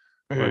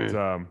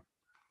 but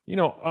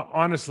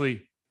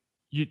honestly,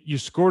 you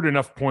scored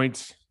enough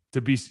points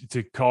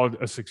to call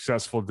it a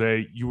successful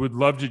day. You would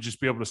love to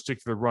just be able to stick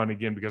to the run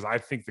again, because I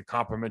think the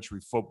complementary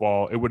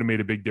football, it would have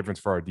made a big difference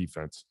for our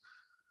defense.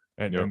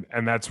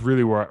 And that's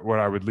really where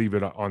I would leave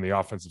it on the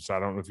offensive side. I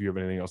don't know if you have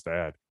anything else to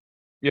add.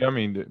 Yeah, I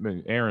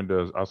mean, Aaron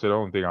does. I'll say the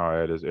only thing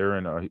I'll add is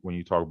Aaron, when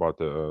you talk about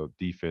the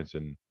defense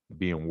and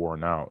being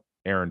worn out,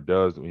 Aaron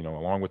does,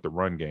 along with the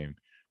run game,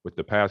 with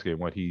the pass game,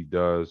 what he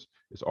does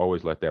is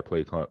always let that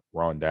play clock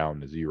run down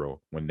to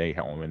 0 when they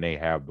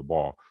have the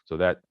ball. So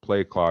that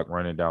play clock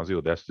running down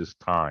 0, that's just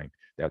time.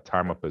 That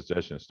time of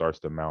possession starts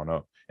to mount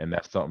up, and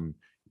that's something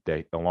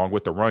that, along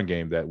with the run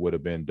game, that would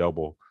have been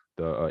double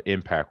the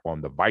impact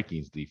on the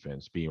Vikings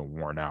defense being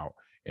worn out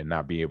and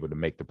not being able to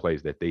make the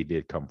plays that they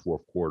did come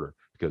fourth quarter,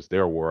 because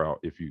they're wore out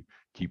if you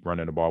keep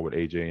running the ball with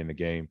AJ in the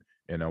game.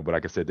 But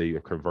like I said, they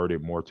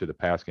converted more to the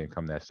pass game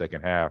come that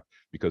second half,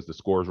 because the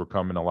scores were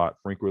coming a lot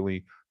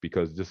frequently,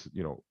 because just,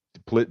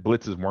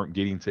 blitzes weren't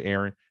getting to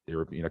Aaron. They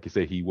were, like I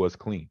said, he was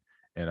clean.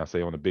 And I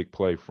say on the big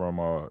play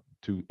from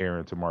to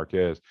Aaron to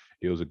Marquez,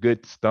 it was a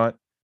good stunt.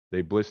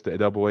 They blitzed the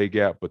double-A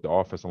gap, but the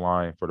offensive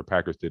line for the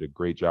Packers did a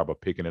great job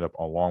of picking it up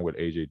along with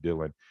A.J.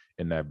 Dillon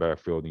in that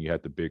backfield. And you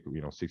had the big,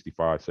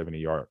 65,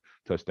 70-yard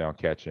touchdown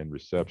catch and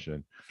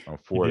reception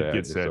for that.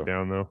 He did get sat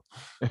down, though.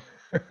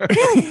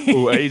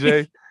 Who,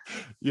 A.J.?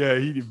 Yeah,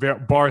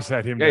 Bars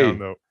had him down,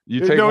 though.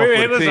 You take one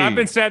for the team. I've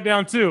been sat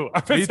down, too.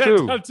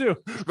 Down, too.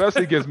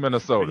 Especially against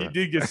Minnesota. He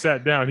did get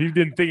sat down. He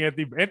didn't think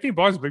Anthony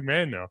Barr's a big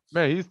man now.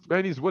 Man,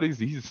 he's what is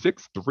he? He's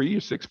 6'3" or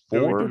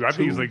 6'4"? I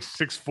think he's like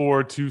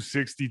 6'4",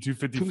 260,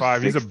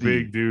 255. He's a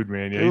big dude,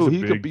 man. Yeah, dude,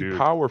 he could be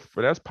dude.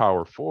 That's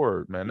power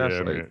forward, man.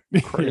 That's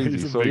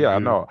crazy. So I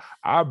know.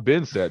 I've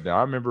been sat down.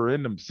 I remember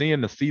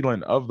seeing the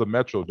ceiling of the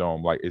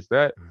Metrodome. Like, is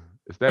that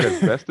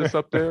asbestos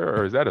up there,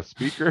 or is that a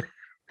speaker?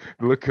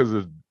 Look, because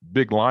a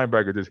big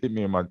linebacker just hit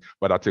me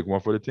but I took one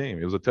for the team.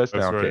 It was a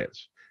touchdown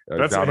catch.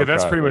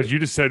 That's pretty much, you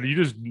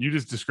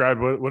just described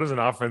what does an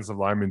offensive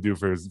lineman do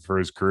for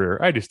his career.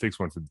 I just takes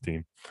one for the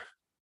team.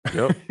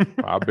 Yep.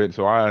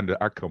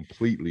 I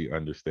completely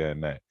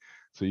understand that.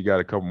 So you got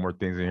a couple more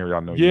things in here. I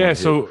know. Yeah.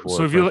 So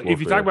if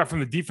you talk about from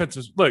the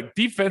defensive, look,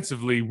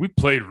 defensively, we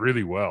played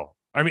really well.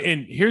 I mean,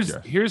 and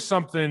here's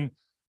something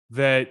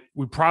that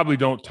we probably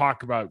don't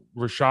talk about: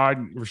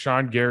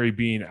 Rashawn Gary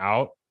being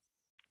out.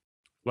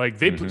 Like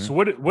so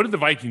what did the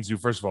Vikings do?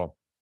 First of all,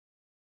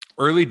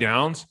 early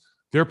downs,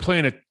 they're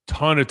playing a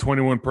ton of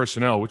 21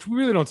 personnel, which we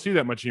really don't see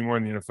that much anymore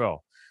in the NFL,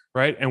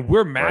 right? And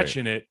we're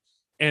matching it.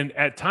 And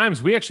at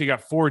times, we actually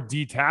got 4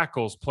 D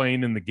tackles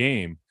playing in the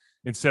game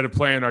instead of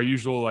playing our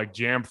usual like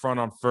jam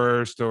front on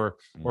first, or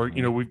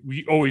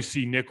we always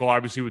see nickel,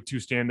 obviously with 2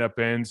 stand-up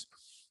ends.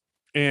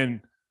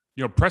 And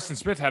Preston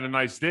Smith had a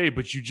nice day,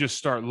 but you just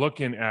start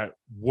looking at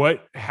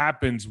what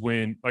happens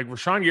when, like,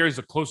 Rashawn Gary is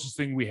the closest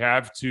thing we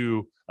have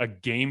to a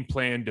game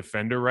plan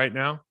defender right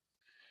now.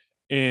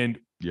 And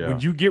when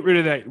you get rid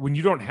of that, when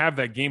you don't have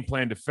that game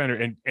plan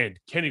defender, and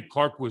Kenny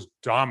Clark was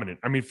dominant.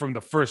 I mean, from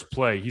the first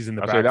play, he's in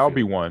the backfield.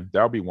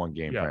 That'll be one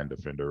game plan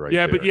defender, right?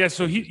 Yeah, there. But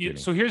so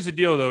here's the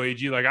deal, though,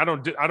 AG. Like, I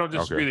don't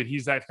disagree that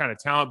he's that kind of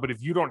talent, but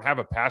if you don't have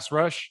a pass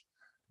rush,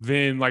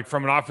 then, like,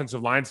 from an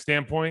offensive line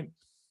standpoint,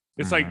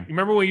 it's like,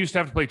 remember when we used to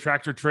have to play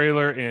tractor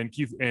trailer and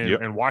Keith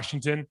and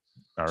Washington?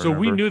 So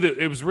we knew that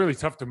it was really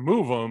tough to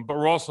move them, but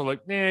we're also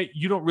like,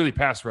 you don't really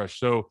pass rush,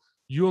 so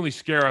you only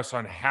scare us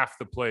on half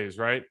the plays,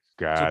 right?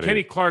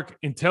 Kenny Clark,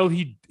 until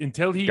he gets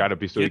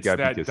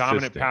that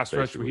dominant pass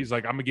rush where he's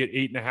like, I'm gonna get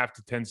 8.5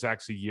 to 10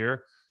 sacks a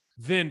year.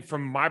 Then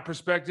from my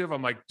perspective,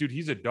 I'm like, dude,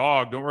 he's a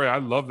dog. Don't worry, I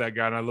love that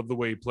guy and I love the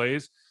way he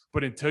plays.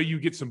 But until you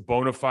get some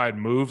bona fide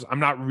moves, I'm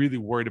not really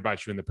worried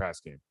about you in the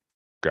pass game.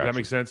 Does that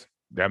make sense?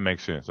 That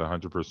makes sense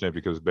 100%,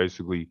 because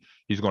basically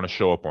he's going to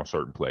show up on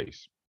certain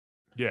plays.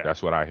 Yeah,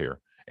 that's what I hear.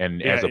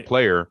 And as a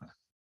player,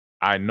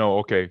 I know,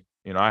 okay,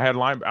 I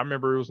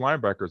remember it was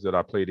linebackers that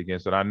I played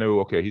against that I knew,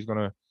 okay, he's going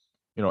to,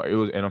 it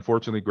was, and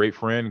unfortunately, great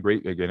friend,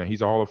 again,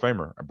 he's a Hall of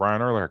Famer,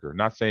 Brian Urlacher.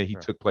 Not saying he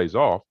took plays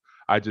off.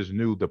 I just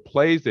knew the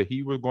plays that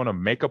he was going to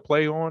make a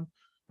play on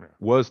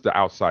was the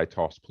outside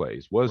toss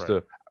plays,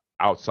 the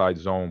outside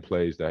zone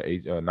plays, that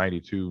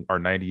 92 or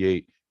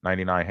 98,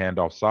 99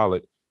 handoff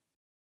solid.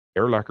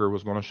 Urlacher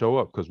was going to show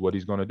up, because what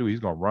he's going to do, he's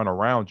going to run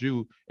around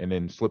you and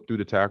then slip through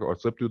the tackle or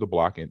slip through the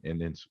block and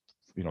then,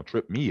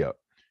 trip me up,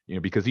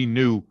 because he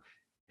knew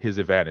his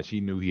advantage.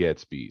 He knew he had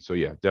speed. So,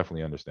 yeah,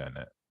 definitely understand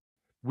that.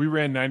 We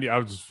ran 90. I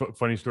was just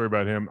funny story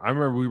about him. I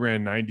remember we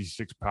ran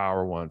 96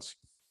 power once.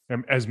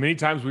 And as many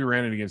times we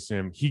ran it against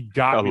him, he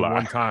got me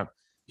one time.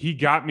 He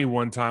got me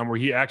one time where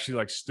he actually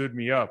like stood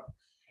me up.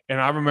 And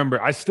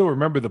I still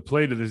remember the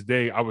play to this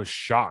day. I was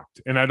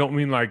shocked. And I don't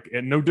mean like,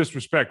 and no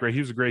disrespect, right?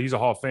 He's a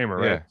Hall of Famer,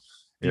 right?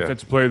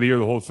 Defensive player of the year,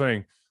 the whole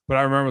thing. But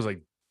I remember I was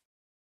like,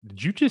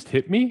 did you just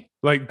hit me?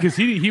 Like, because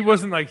he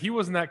wasn't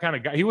that kind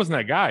of guy. He wasn't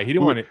that guy. He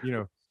didn't want it,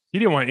 he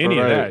didn't want any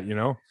of that,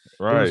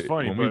 Right. It was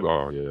funny.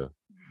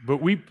 But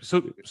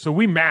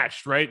we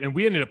matched, right? And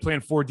we ended up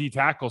playing 4D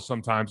tackles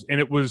sometimes. And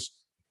it was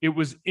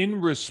in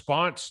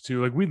response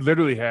to, like, we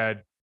literally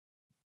had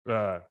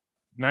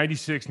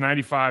 96,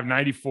 95,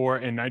 94,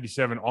 and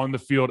 97 on the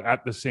field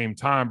at the same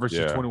time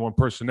versus 21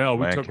 personnel.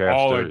 We took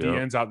all our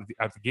DNs out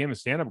at the game of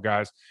stand-up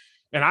guys.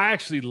 And I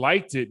actually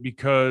liked it,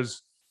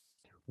 because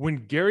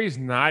when Gary's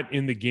not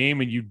in the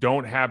game and you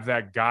don't have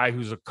that guy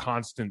who's a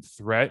constant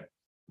threat,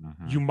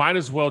 you might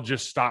as well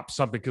just stop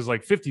something, because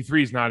like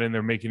 53 is not in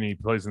there making any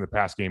plays in the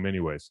pass game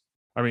anyways.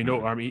 I mean,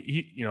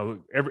 he,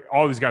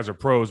 all these guys are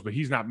pros, but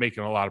he's not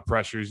making a lot of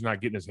pressure. He's not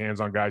getting his hands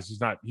on guys.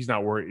 He's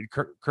not worried.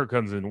 Kirk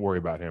Cousins didn't worry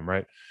about him,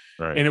 right?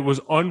 And it was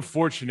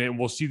unfortunate, and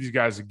we'll see these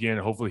guys again.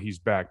 Hopefully he's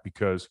back,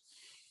 because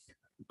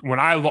when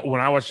I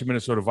watch the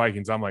Minnesota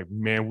Vikings, I'm like,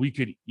 man, we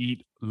could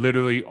eat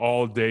literally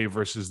all day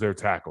versus their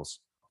tackles.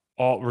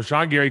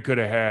 Rashawn Gary could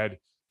have had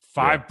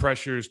 5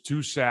 pressures,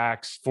 2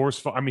 sacks,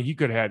 he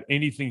could have had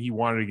anything he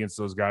wanted against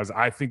those guys.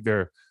 I think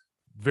they're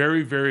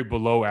very, very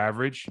below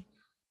average.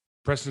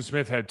 Preston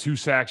Smith had 2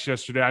 sacks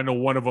yesterday. I know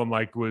one of them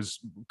was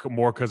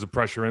more because of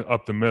pressure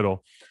up the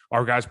middle.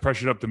 Our guys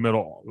pressured up the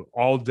middle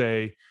all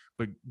day.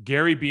 But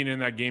Gary being in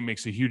that game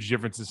makes a huge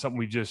difference. It's something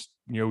we just,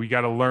 we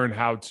got to learn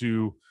how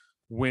to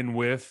win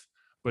with.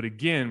 But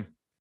again,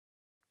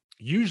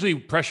 usually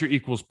pressure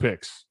equals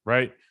picks,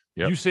 right?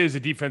 Yep. You say as a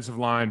defensive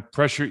line,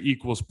 pressure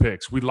equals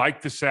picks. We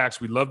like the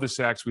sacks. We love the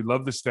sacks. We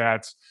love the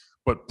stats.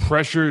 But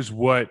pressure is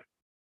what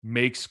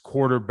makes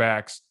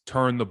quarterbacks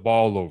turn the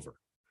ball over.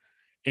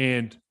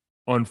 And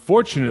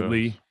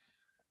unfortunately,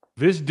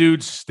 this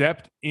dude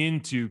stepped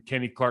into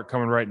Kenny Clark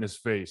coming right in his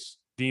face.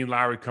 Dean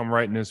Lowry come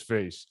right in his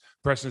face.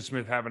 Preston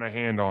Smith having a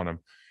hand on him.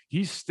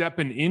 He's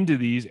stepping into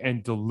these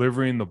and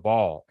delivering the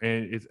ball.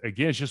 And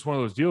it's just one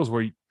of those deals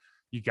where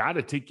you got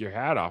to take your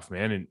hat off,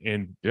 man.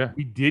 And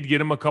we did get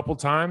him a couple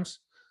times.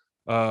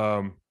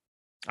 I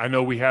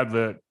know we had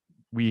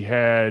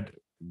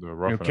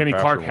Kenny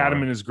Clark had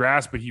him in his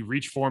grasp, but he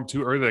reached for him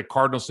too early. The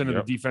Cardinals sent him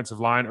the defensive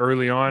line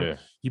early on. Yeah.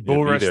 He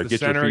bull rushed the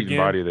center again.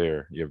 Body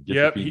there.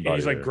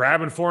 He's like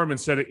grabbing for him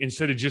instead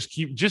of just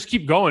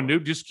keep going,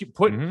 dude. Just keep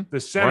putting the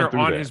center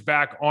on his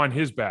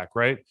back,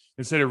 right?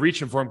 Instead of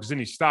reaching for him, because then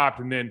he stopped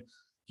and then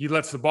he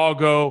lets the ball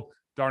go.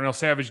 Darnell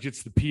Savage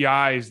gets the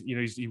PIs. You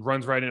know, he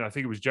runs right in. I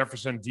think it was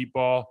Jefferson deep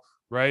ball,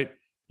 right?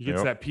 He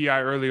gets that PI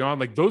early on.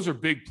 Like, those are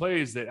big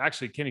plays that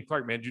actually Kenny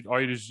Clark, man,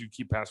 all you do is you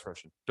keep pass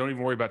rushing. Don't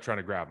even worry about trying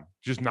to grab him.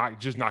 Just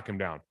knock him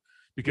down.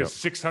 Because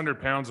 600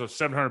 pounds or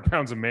 700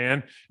 pounds of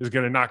man is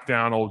going to knock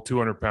down old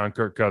 200-pound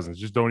Kirk Cousins.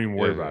 Just don't even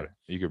worry about it.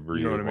 You could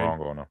breathe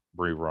wrong on him.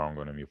 Breathe wrong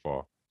on him, you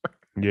fall.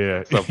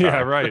 Yeah. Yeah,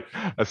 right.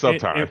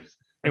 Sometimes.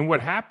 And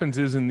what happens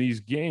is in these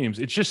games,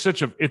 it's just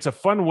it's a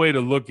fun way to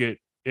look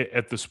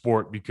at the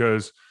sport,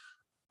 because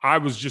I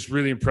was just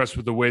really impressed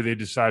with the way they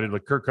decided,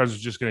 like, Kirk Cousins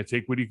was just going to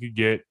take what he could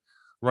get.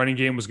 Running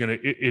game was going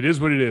to, it is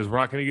what it is. We're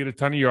not going to get a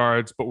ton of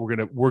yards, but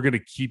we're going to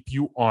keep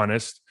you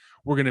honest.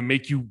 We're going to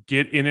make you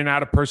get in and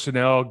out of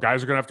personnel.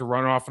 Guys are going to have to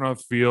run off and on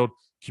the field.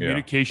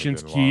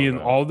 Communication's key, and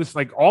all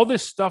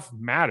this stuff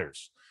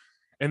matters.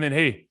 And then,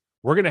 hey,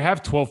 we're going to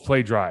have 12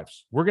 play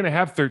drives. We're going to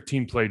have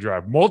 13 play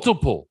drive,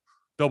 multiple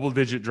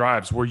double-digit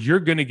drives where you're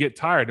going to get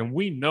tired. And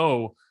we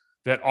know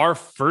that our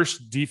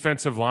first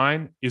defensive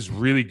line is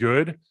really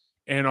good,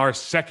 and our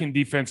second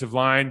defensive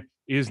line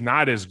is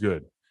not as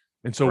good.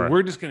 And so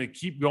we're just going to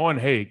keep going.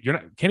 Hey,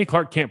 Kenny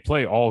Clark can't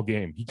play all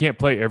game. He can't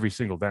play every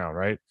single down,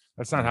 right?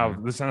 That's not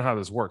how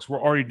this works.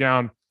 We're already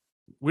down.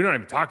 We're not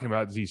even talking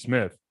about Z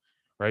Smith,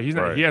 right? He's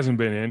not. He hasn't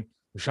been in.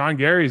 Rashawn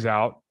Gary's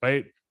out,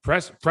 right?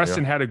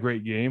 Preston had a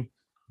great game.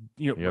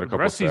 You know, the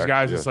rest of these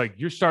guys, it's like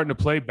you're starting to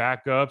play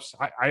backups.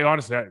 I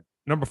honestly,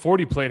 number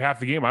 40 played half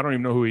the game. I don't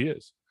even know who he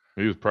is.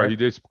 He was probably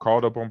just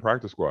called up on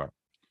practice squad.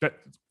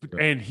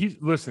 And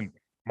listen,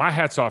 my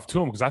hat's off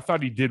to him, because I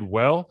thought he did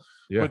well.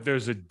 Yeah. But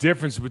there's a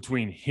difference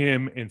between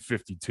him and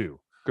 52.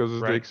 Because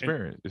it's the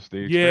experience. It's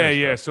the experience.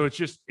 Yeah. So it's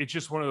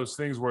just one of those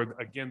things where,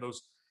 again,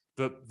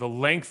 the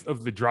length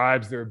of the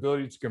drives, their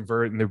ability to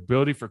convert, and the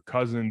ability for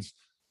Cousins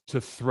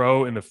to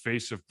throw in the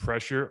face of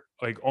pressure,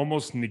 like,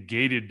 almost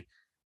negated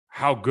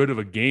how good of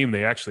a game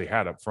they actually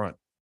had up front.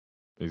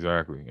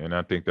 Exactly. And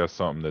I think that's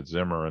something that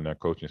Zimmer and that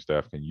coaching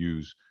staff can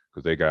use,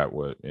 because they got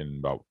in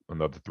about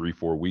another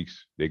 3-4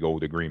 weeks, they go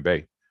to Green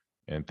Bay.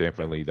 And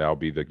definitely that'll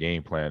be the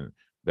game plan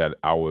that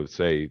I would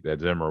say that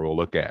Zimmer will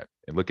look at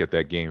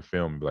that game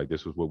film and be like,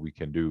 this is what we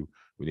can do.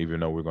 And even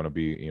though we're going to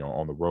be,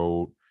 on the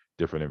road,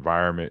 different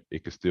environment,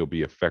 it could still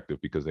be effective,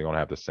 because they're going to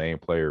have the same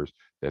players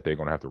that they're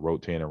going to have to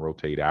rotate in and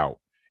rotate out.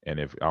 And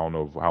if I don't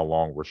know how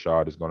long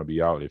Rashad is going to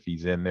be out, if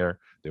he's in there,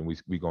 then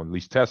we're going to at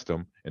least test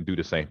him and do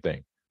the same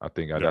thing. I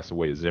think that's the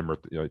way Zimmer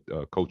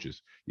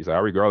coaches. He's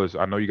like, regardless,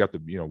 I know you got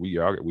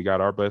we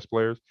got our best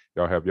players.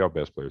 Y'all have your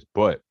best players,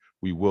 but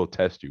we will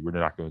test you. We're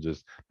not going to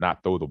just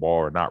not throw the ball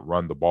or not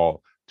run the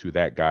ball to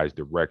that guy's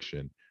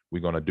direction.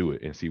 We're going to do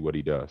it and see what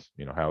he does.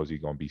 How is he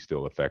going to be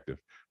still effective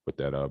with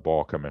that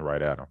ball coming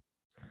right at him?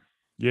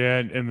 Yeah,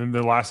 and then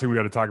the last thing we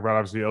got to talk about,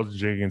 obviously, Elgton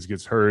Jenkins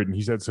gets hurt, and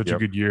he's had such a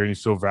good year, and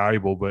he's so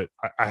valuable. But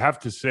I have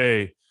to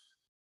say,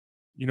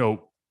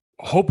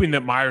 hoping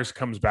that Myers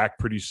comes back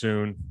pretty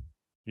soon,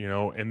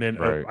 and then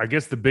I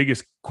guess the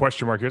biggest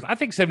question mark is, I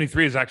think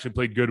 73 has actually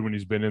played good when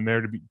he's been in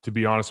there, to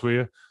be honest with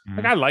you. Mm-hmm.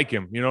 Like, I like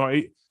him.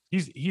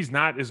 He's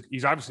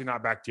obviously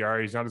not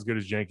Bakhtiari. He's not as good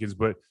as Jenkins,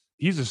 but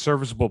he's a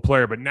serviceable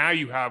player. But now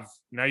you kind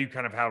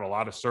of have a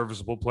lot of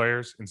serviceable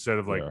players instead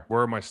of like,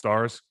 where are my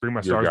stars? Bring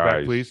my stars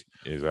back, please.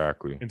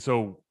 Exactly. And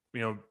so,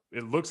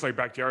 it looks like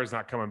Bakhtiari is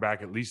not coming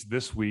back at least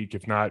this week,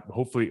 if not,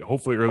 hopefully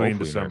early in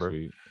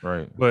December.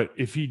 Right. But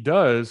if he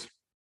does,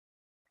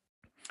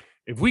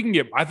 if we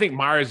can I think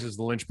Myers is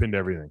the linchpin to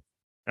everything.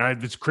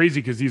 And it's crazy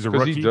because he's a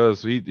rookie.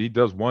 He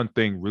does one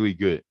thing really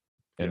good,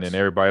 and then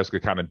everybody else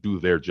could kind of do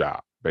their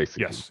job,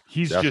 basically. Yes.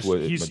 That's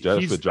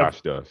what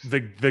Josh does.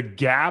 The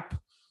gap,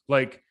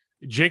 like,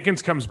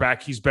 Jenkins comes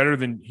back, he's better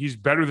than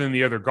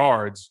the other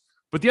guards,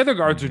 but the other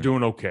guards are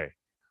doing okay,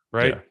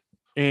 right? Yeah.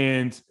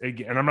 And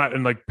again, I'm not,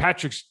 and like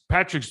Patrick's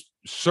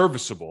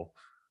serviceable,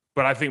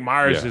 but I think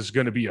Myers is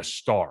going to be a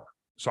star.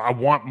 So I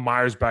want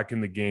Myers back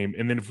in the game.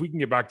 And then if we can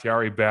get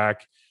Bakhtiari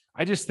back,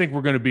 I just think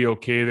we're going to be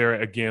okay there.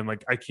 Again,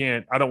 like, I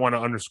don't want to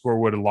underscore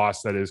what a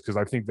loss that is, because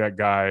I think that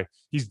guy,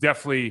 he's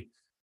definitely,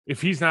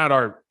 if he's not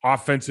our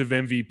offensive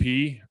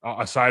MVP,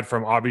 aside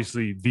from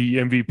obviously the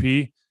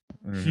MVP,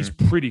 he's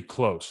pretty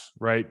close,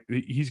 right?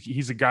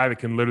 He's a guy that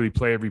can literally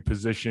play every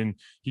position.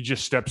 He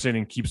just steps in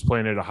and keeps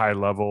playing at a high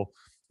level.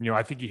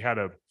 I think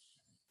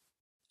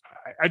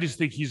I just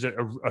think he's a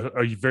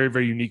very,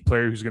 very unique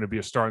player who's going to be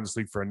a star in this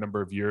league for a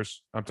number of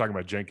years. I'm talking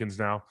about Jenkins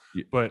now,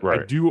 but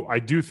I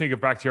do think if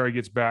Bakhtiari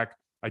gets back,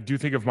 I do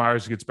think if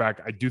Myers gets back,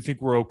 I do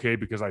think we're okay,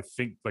 because I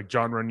think like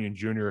John Runyon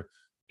Jr.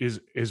 has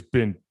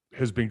been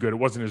good. It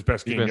wasn't his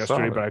best game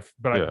yesterday,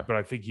 but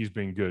I think he's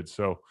been good.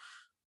 So,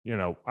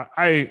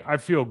 I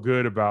feel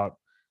good about.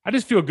 I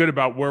just feel good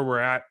about where we're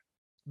at.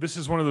 This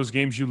is one of those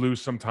games you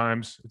lose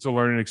sometimes. It's a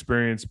learning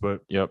experience, but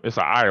it's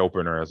an eye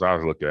opener as I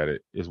look at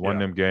it. It's one of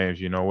them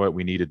games. You know what?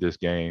 We needed this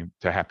game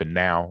to happen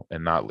now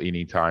and not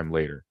any time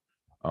later.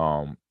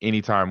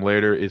 Anytime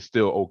later, it's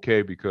still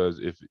okay, because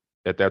if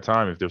at that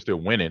time, if they're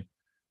still winning,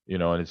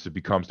 and it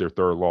becomes their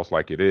third loss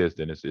like it is,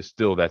 then it's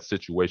still that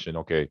situation.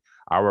 Okay,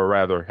 I would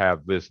rather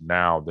have this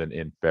now than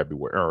in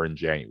February or in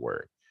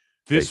January.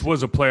 This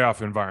was a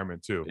playoff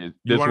environment too.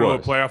 You want to know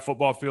what playoff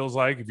football feels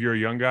like? If you're a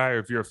young guy or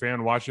if you're a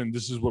fan watching,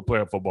 this is what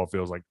playoff football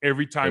feels like.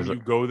 Every time you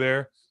go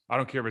there, I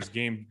don't care if it's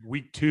game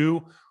week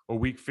 2 or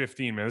week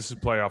 15, man. This is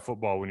playoff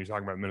football when you're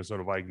talking about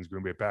Minnesota Vikings,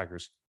 Green Bay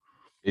Packers.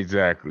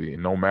 Exactly.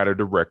 And no matter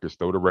the records,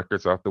 throw the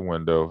records out the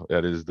window.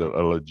 That is a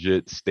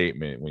legit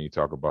statement when you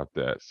talk about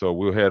that. So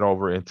we'll head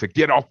over and to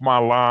get off my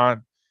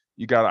line.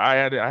 I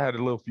had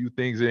a little few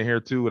things in here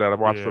too that I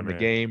watched from the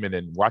game and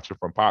then watching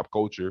from pop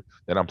culture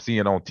that I'm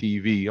seeing on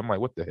TV. I'm like,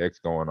 what the heck's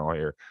going on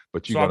here?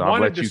 But I'll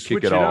let you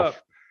kick it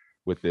off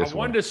with this. I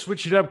wanted to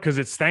switch it up because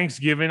it's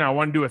Thanksgiving. I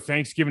want to do a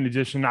Thanksgiving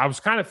edition. I was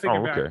kind of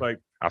thinking back, like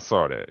I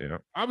saw that.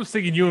 I was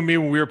thinking you and me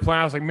when we were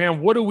playing. I was like,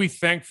 man, what are we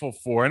thankful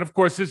for? And of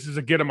course, this is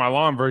a get on my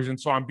lawn version,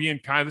 so I'm being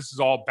kind. This is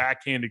all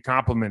backhanded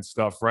compliment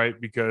stuff, right?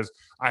 Because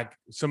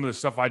some of the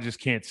stuff I just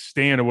can't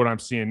stand of what I'm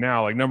seeing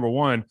now. Like number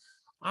one,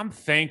 I'm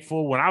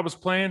thankful when I was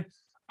playing.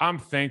 I'm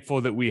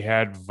thankful that we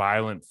had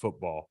violent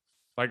football.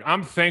 Like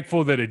I'm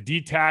thankful that a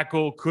D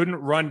tackle couldn't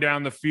run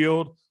down the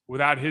field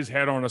without his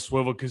head on a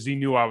swivel because he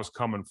knew I was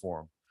coming for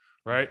him,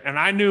 right? And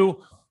I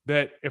knew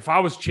that if I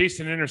was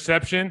chasing an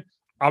interception,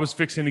 I was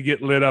fixing to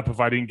get lit up if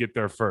I didn't get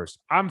there first.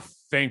 I'm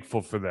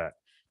thankful for that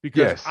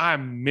because I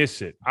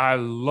miss it. I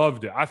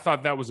loved it. I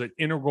thought that was an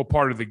integral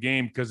part of the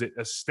game because it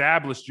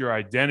established your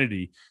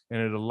identity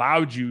and it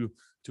allowed you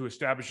to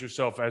establish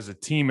yourself as a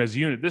team, as a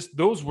unit.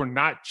 Those were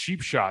not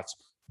cheap shots.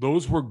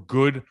 Those were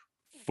good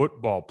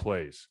football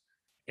plays.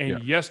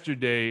 And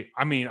yesterday,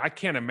 I mean, I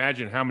can't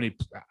imagine how many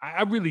 –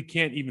 I really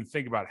can't even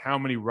think about how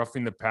many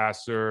roughing the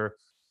passer,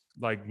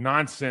 like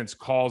nonsense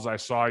calls I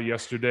saw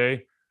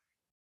yesterday.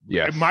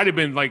 Yeah, it might have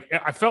been like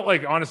 – I felt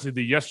like, honestly,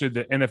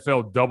 yesterday the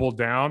NFL doubled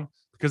down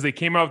because they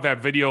came out with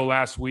that video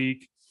last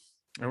week.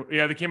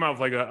 Yeah, they came out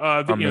with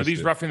like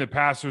these roughing the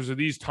passers or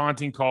these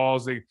taunting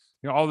calls,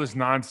 all this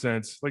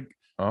nonsense. Like,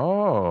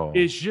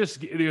 it's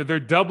just they're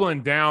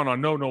doubling down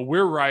on no,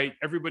 we're right.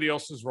 Everybody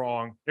else is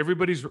wrong.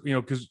 Everybody's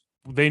because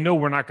they know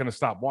we're not going to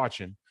stop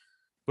watching.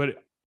 But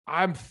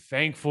I'm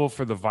thankful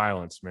for the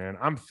violence, man.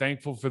 I'm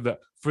thankful for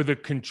the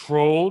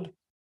controlled,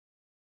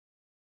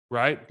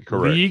 right?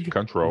 Correct.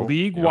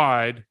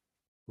 League-wide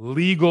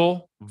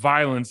legal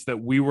violence that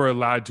we were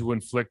allowed to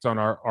inflict on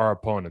our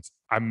opponents.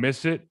 I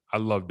miss it. I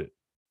loved it.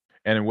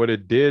 And what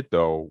it did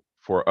though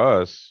for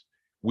us,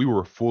 we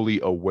were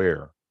fully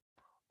aware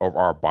of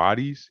our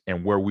bodies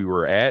and where we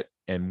were at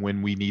and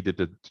when we needed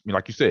to,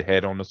 like you said,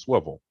 head on the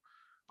swivel.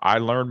 I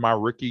learned my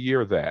rookie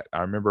year that.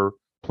 I remember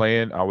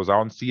playing, I was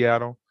out in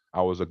Seattle.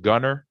 I was a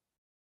gunner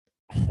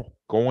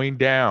going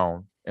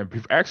down.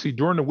 And actually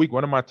during the week,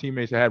 one of my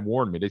teammates had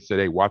warned me. They said,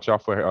 hey, watch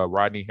out for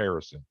Rodney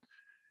Harrison.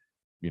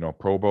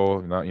 Pro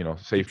Bowl,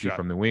 safety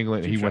from New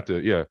England. He went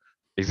to,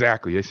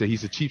 exactly. They said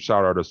he's a cheap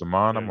shot artist,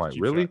 Amon. I'm like,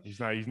 really? He's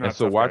not. And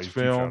so watch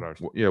film.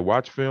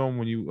 Watch film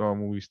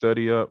when we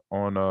study up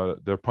on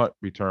their punt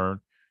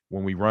return.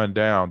 When we run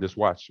down, just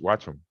watch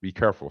them. Be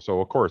careful. So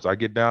of course, I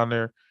get down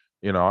there.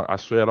 I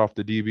shred off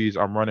the DBs.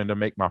 I'm running to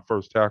make my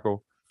first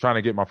tackle, trying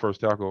to get my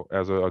first tackle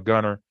as a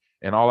gunner,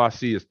 and all I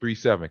see is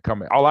 3-7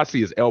 coming. All I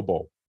see is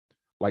elbow,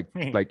 like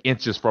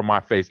inches from my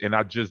face, and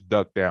I just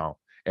duck down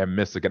and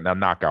miss a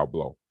knockout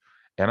blow.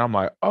 And I'm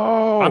like,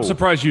 oh. I'm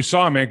surprised you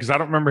saw him, man, because I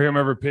don't remember him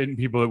ever pitting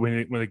people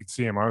when they could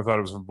see him. I thought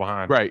it was from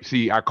behind. Right.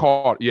 See, I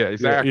caught. Yeah,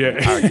 exactly.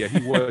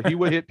 Yeah. He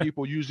would hit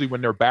people usually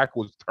when their back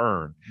was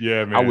turned.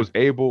 Yeah, man. I was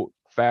able,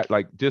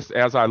 just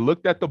as I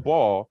looked at the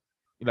ball,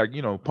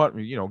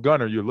 punt,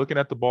 gunner, you're looking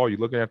at the ball, you're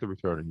looking at the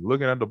returner, you're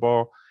looking at the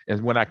ball.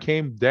 And when I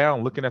came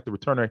down looking at the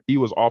returner, he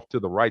was off to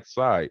the right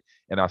side.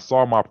 And I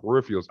saw my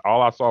peripherals.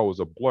 All I saw was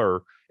a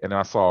blur. And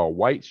I saw a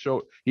white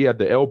shirt. He had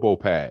the elbow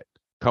pad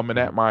coming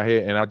at my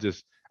head. And I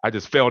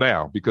just fell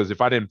down because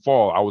if I didn't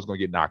fall, I was going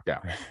to get knocked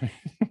out.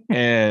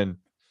 and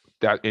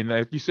like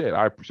you said,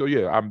 I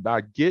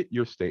get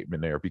your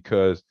statement there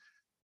because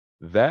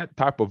that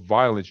type of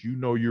violence,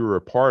 you're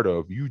a part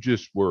of,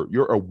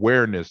 your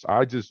awareness.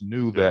 I just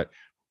knew that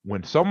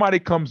when somebody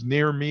comes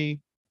near me,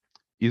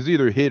 is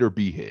either hit or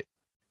be hit,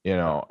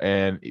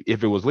 and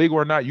if it was legal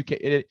or not, you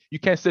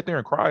can't sit there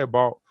and cry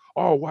about,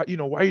 why you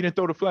didn't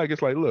throw the flag.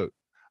 It's like, look,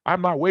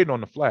 I'm not waiting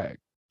on the flag.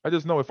 I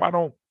just know if I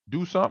don't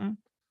do something,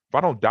 if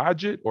I don't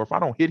dodge it or if I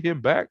don't hit him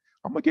back,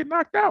 I'm going to get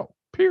knocked out,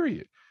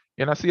 period.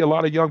 And I see a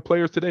lot of young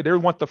players today, they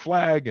want the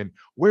flag. And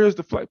where's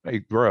the flag? Hey,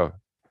 bro,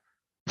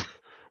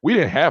 we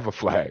didn't have a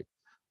flag.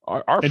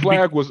 Our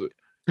flag was.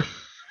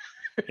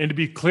 And to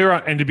be clear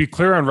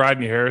on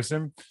Rodney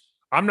Harrison,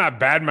 I'm not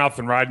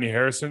bad-mouthing Rodney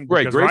Harrison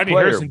because Rodney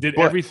Harrison did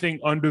everything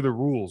under the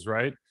rules,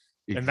 right?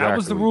 Exactly. And that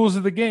was the rules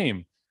of the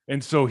game.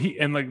 And so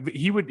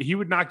he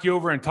would knock you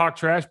over and talk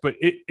trash. But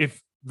if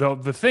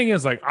the thing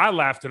is, like, I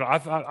laughed at it.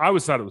 I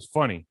always thought it was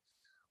funny.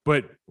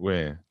 But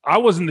I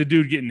wasn't the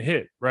dude getting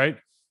hit, right?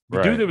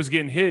 The dude that was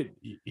getting hit,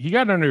 he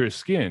got under his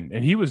skin,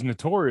 and he was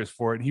notorious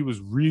for it. And he was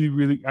really,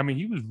 really,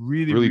 he was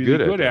really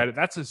good at it.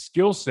 That's a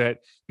skill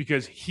set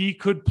because he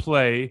could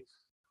play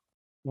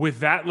with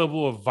that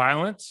level of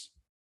violence,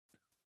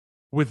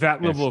 with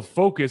that level of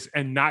focus,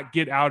 and not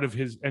get out of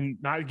his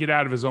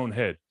own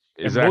head.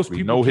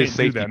 Exactly. Know his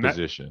safety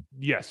position.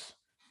 Yes.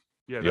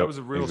 Yeah, that was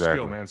a real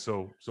skill, man.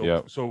 So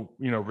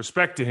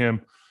respect to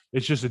him.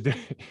 It's just a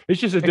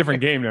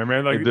different game there,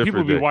 man. Like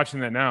people be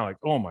watching that now, like,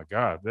 oh my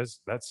God,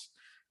 that's.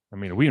 I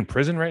mean, are we in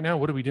prison right now?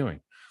 What are we doing?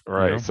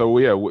 Right. So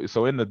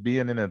in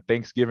the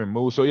Thanksgiving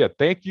mood. So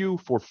thank you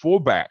for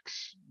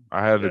fullbacks.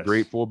 I had a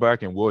great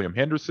fullback in William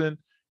Henderson.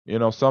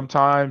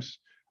 Sometimes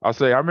I'll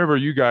say I remember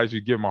you guys. You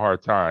give him a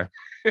hard time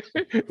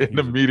in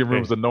the meeting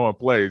rooms of no one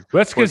plays.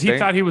 That's because he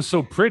thought he was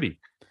so pretty.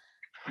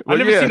 I've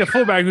never seen a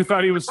fullback who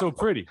thought he was so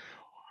pretty.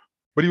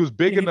 But he was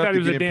big enough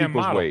to get in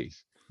people's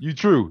ways. You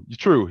true.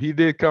 He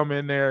did come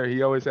in there.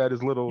 He always had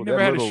his little,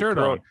 his shirt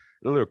on.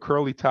 A little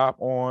curly top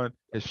on,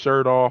 his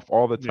shirt off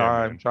all the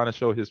time, trying to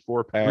show his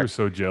 4-pack. We were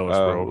so jealous,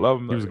 bro.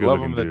 Love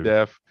him to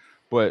death.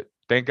 But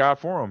thank God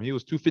for him. He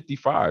was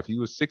 255. He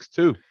was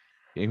 6'2".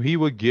 And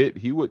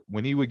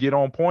when he would get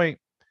on point,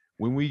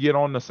 when we get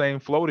on the same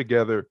flow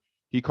together,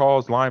 he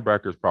caused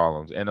linebackers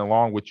problems. And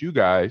along with you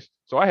guys,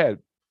 so I had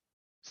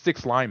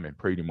 6 linemen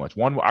pretty much.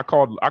 One I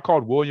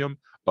called William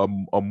a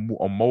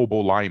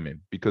mobile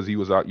lineman because he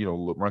was out,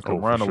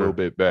 run a little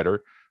bit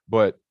better,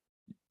 but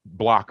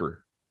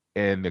blocker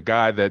and the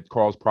guy that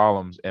caused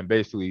problems. And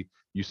basically,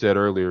 you said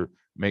earlier,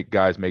 make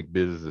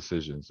business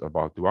decisions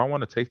about, do I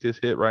want to take this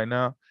hit right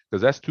now?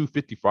 Because that's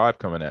 255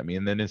 coming at me,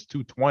 and then it's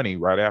 220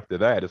 right after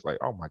that. It's like,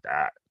 oh my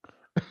God,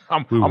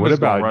 I'm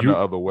just gonna run the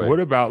other way. What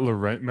about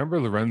remember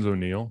Lorenzo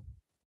Neal?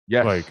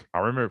 Yes, I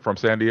remember from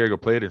San Diego.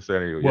 Played in San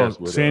Diego. Well, yes,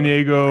 with, San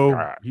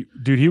Diego,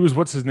 he was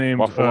what's his name?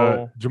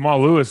 Buffalo.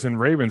 Jamal Lewis and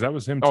Ravens. That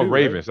was him too. Oh,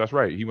 Ravens. Right? That's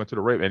right. He went to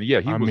the Ravens, and he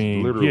was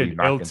literally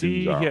knocking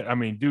dudes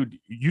out. Dude,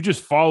 you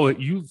just follow it.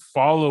 You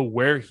follow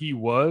where he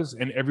was,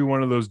 and every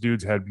one of those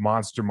dudes had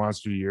monster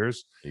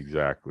years.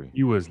 Exactly.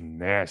 He was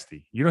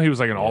nasty. He was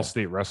like an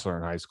all-state wrestler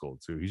in high school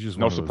too. He's just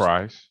no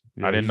surprise.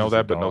 I didn't know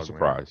that, but no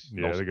surprise.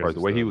 Yeah, no surprise.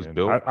 The way he was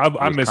built.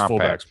 I miss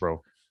fullbacks,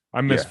 bro.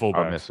 I miss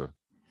fullbacks. I miss him.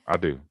 I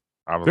do.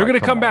 They're going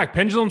to come back.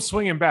 Pendulum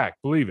swinging back.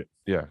 Believe it.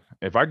 Yeah.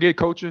 If I get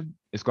coaching,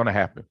 it's going to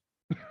happen.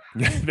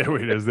 There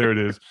it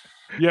is.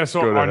 Yeah.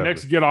 So our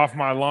next get off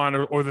my lawn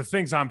or the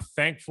things I'm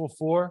thankful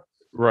for.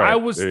 Right. I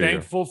was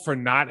thankful for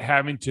not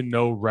having to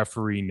know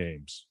referee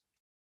names.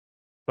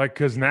 Like,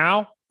 because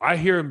now I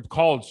hear him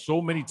called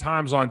so many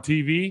times on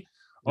TV.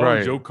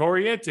 Oh, Joe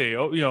Corriente.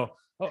 Oh,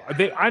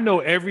 I know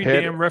every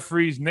damn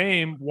referee's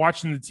name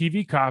watching the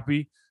TV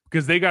copy.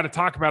 Because they got to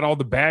talk about all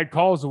the bad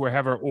calls that we're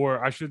having,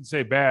 or I shouldn't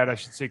say bad, I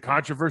should say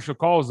controversial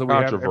calls that we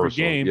have every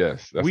game.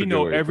 Yes, we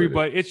know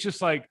everybody. It's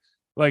just like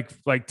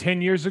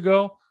 10 years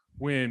ago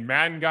when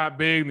Madden got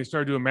big and they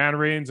started doing Madden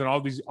ratings, and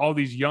all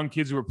these young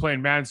kids who were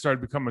playing Madden started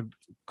becoming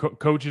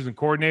coaches and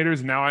coordinators.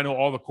 And now I know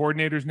all the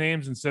coordinators'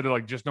 names instead of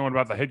like just knowing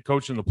about the head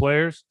coach and the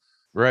players.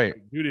 Right,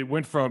 dude. It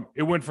went from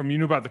you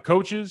knew about the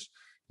coaches,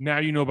 now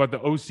you know about the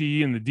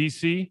OCE and the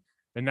DC,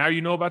 and now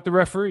you know about the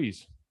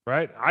referees.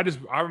 Right.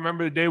 I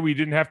remember the day we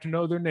didn't have to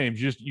know their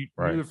names. You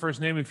knew the first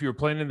name if you were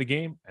playing in the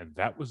game, and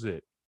that was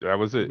it.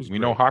 We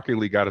know Hockey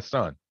Lee got a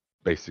son,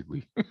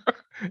 basically.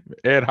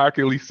 Ed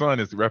Hockey Lee's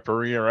son is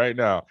refereeing right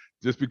now,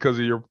 just because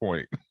of your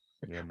point.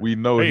 Yeah, we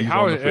know he's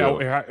on the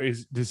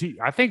field. Does he?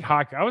 I think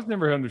Hockey. I was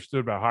never understood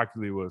about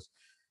Hockey Lee was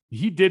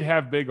he did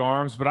have big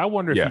arms, but I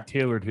wonder if he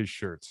tailored his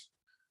shirts.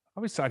 I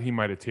always thought he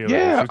might have tailored.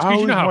 Yeah, I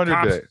always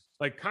wondered that.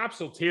 Like cops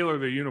will tailor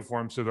their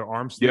uniforms so their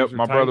arm sleeves. Yep,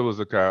 my brother was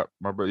a cop.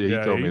 My brother, he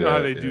told me that. You know how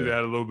they do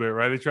that a little bit,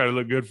 right? They try to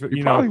look good for.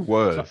 He probably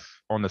was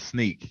on the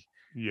sneak.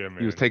 Yeah, man.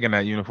 He was taking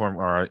that uniform.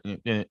 All right,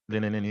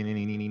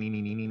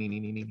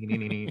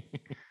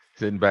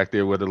 sitting back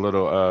there with a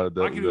little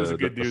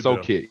the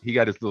soak kit. He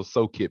got his little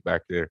soak kit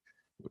back there.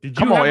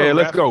 Come on, Ed,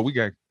 let's go.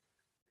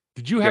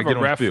 Did you have a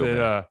ref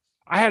that?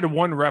 I had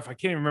one ref. I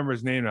can't even remember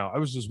his name now. I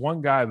was just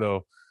one guy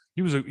though.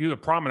 He was a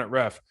prominent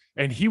ref,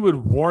 and he would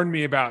warn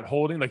me about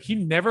holding. Like he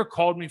never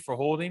called me for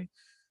holding,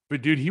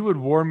 but dude, he would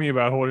warn me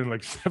about holding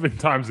like 7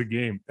 times a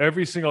game.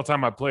 Every single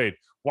time I played,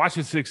 watch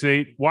it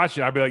 6-8, watch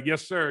it. I'd be like,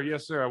 yes sir,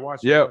 I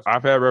watch it. Yeah,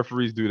 I've had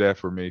referees do that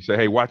for me. Say,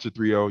 hey, watch it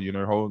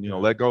 3-0. Hold,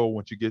 let go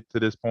once you get to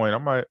this point.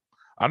 I'm like,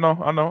 I know,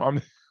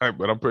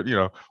 but I'm pretty,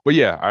 But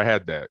yeah, I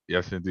had that.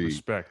 Yes, indeed.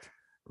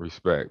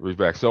 Respect.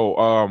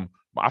 So,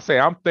 I say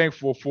I'm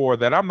thankful for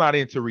that. I'm not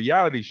into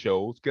reality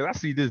shows because I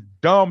see this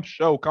dumb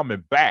show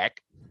coming back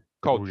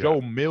called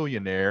Joe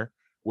Millionaire,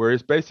 where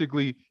it's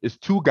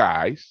 2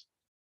 guys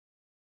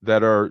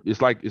that are it's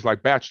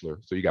like Bachelor.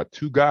 So you got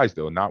 2 guys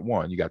though, not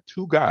one. You got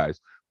 2 guys.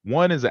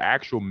 One is an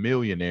actual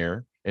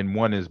millionaire and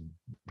one is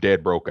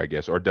dead broke, I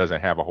guess, or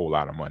doesn't have a whole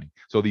lot of money.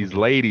 So these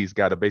ladies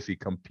got to basically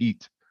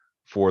compete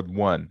for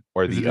one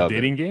or the other. Is it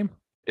a dating game?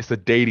 It's a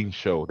dating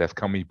show that's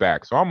coming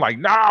back. So I'm like,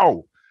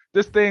 no,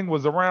 this thing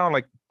was around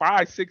like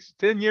 5, 6,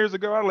 10 years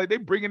ago. I'm like, they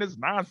bringing this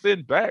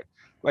nonsense back.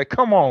 Like,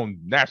 come on,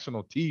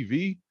 national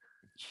TV,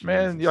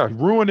 man. Yeah,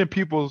 ruining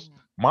people's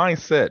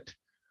mindset.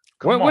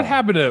 What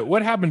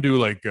happened to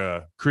like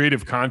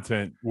creative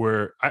content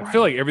where I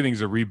feel like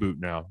everything's a reboot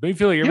now? Don't you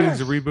feel like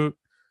everything's a reboot?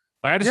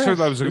 Like I just heard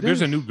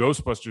there's a new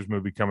Ghostbusters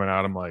movie coming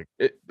out. I'm like,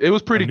 it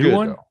was pretty good.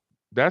 One? Though.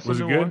 That's was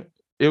a it new good? One.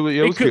 It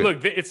was good.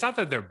 Look, it's not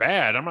that they're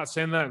bad. I'm not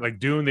saying that. Like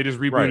Dune, they just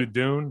rebooted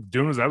Dune.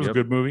 Dune was a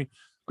good movie.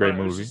 Great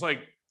movie. It's just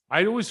like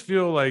I always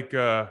feel like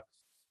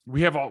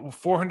we have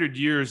 400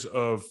 years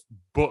of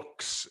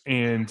books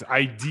and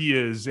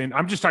ideas, and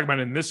I'm just talking about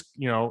in this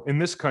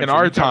country, in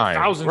our time,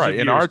 thousands right? of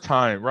years. In our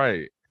time,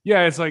 right?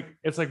 Yeah, it's like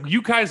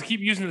you guys keep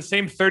using the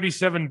same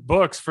 37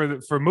 books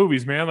for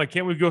movies, man. Like,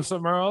 can't we go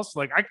somewhere else?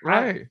 Like,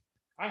 I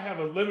have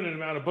a limited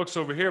amount of books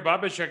over here, but I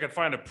bet you I could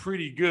find a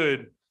pretty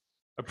good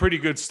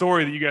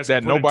story that you guys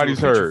that can put nobody's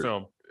into a feature heard.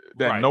 Film.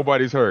 That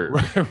nobody's heard.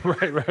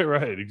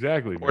 Right.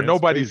 Exactly. Or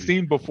nobody's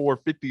seen before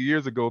 50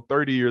 years ago,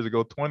 30 years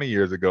ago, 20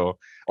 years ago,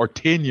 or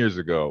 10 years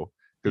ago.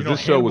 Because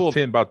this show was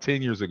about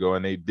 10 years ago,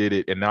 and they did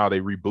it, and now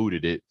they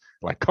rebooted it.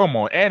 Like, come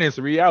on. And it's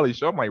a reality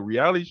show. I'm like,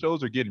 reality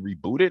shows are getting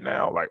rebooted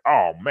now? Like,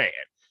 oh, man.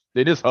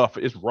 Then it's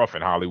rough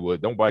in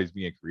Hollywood. Nobody's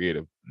being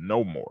creative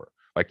no more.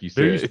 Like you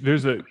said.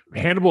 There's a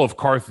Hannibal of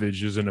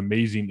Carthage is an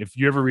amazing, if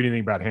you ever read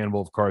anything about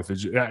Hannibal of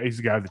Carthage, he's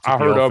the guy that I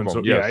heard of him.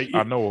 So, yes,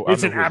 I know.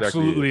 It's an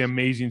absolutely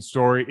amazing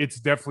story. It's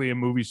definitely a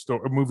movie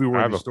story.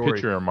 I have a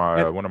picture in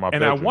my one of my.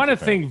 And I want to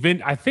think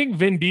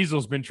Vin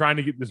Diesel's been trying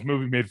to get this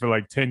movie made for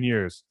like 10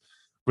 years,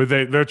 but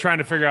they're trying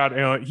to figure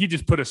out. He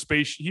just put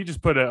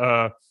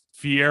a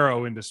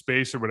Fiero into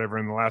space or whatever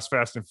in the last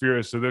Fast and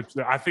Furious. So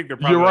I think they're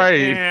probably. You're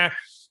right.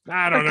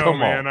 I don't know,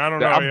 man. I don't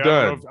know. I'm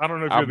done. I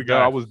don't know if you're the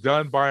guy. I was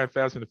done buying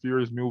Fast and the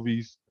Furious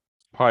movies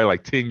probably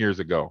like 10 years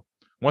ago.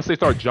 Once they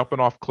start jumping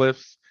off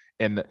cliffs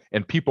and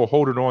people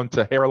holding on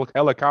to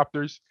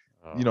helicopters,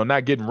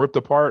 not getting ripped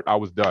apart, I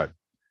was done.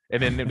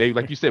 And then they,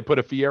 like you said, put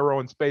a Fiero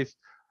in space.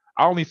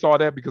 I only saw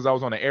that because I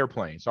was on an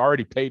airplane. So I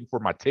already paid for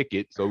my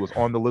ticket. So it was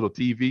on the little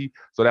TV.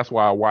 So that's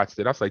why I watched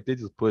it. I was like, they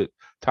just put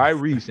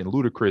Tyrese and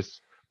Ludacris,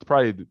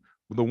 probably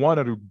the one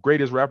of the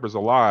greatest rappers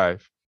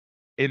alive,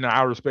 in the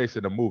outer space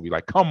in the movie.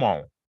 Like, come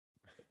on.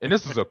 And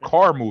this is a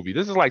car movie.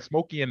 This is like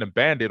Smokey and the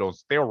Bandit on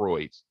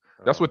steroids.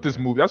 That's what this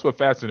movie, that's what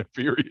Fast and the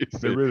Furious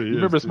is. It really is. You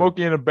remember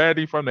Smokey and the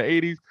Bandit from the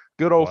 80s?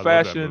 Good old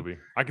fashioned.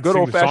 I can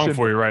sing the song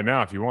for you right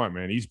now if you want,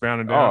 man.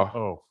 Eastbound and Down.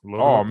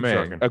 Oh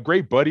man. A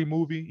great buddy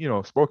movie.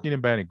 Smokey and the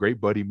Bandit,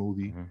 great buddy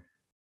movie. Mm-hmm.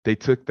 They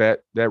took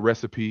that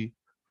recipe,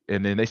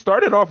 and then they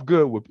started off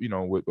good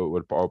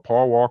with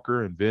Paul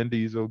Walker and Vin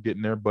Diesel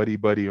getting their buddy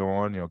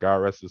on, God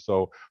rest his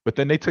soul. But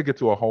then they took it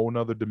to a whole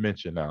nother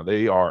dimension now.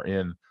 They are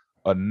in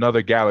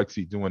another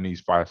galaxy doing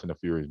these Fast and the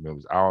Furious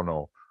movies. I don't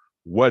know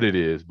what it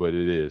is, but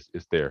it's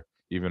there.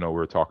 Even though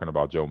we're talking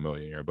about Joe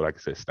Millionaire, but like I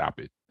said, stop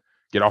it.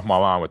 Get off my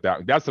line with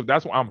that. That's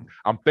what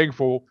I'm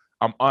thankful.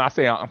 I'm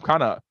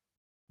kind of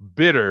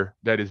bitter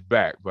that it's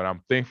back, but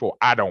I'm thankful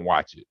I don't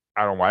watch it.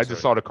 I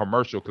just saw the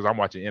commercial because I'm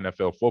watching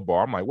NFL football.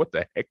 I'm like, what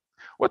the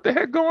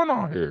heck going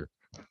on here?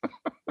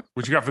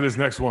 What you got for this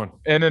next one?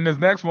 And then this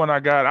next one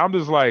I'm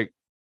just like,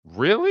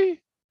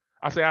 really?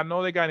 I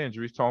know they got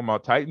injuries. Talking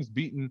about Texans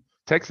beating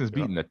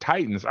the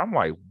Titans. I'm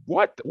like,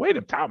 what? Wait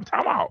a time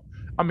out.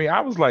 I mean,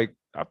 I was like,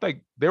 I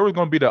think they were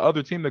going to be the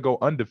other team to go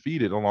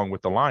undefeated along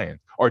with the Lions,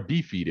 or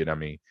defeated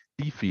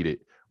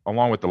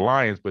along with the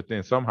Lions. But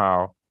then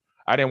somehow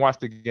I didn't watch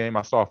the game.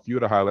 I saw a few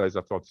of the highlights.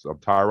 I thought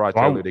Tyrod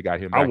Taylor, they got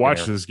him. I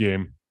watched this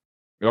game.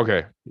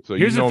 Okay. So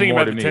here's the thing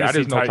about the Tennessee I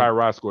just know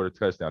Tyrod scored a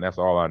touchdown. That's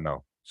all I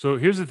know. So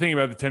here's the thing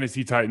about the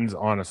Tennessee Titans,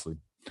 honestly.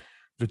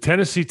 The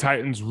Tennessee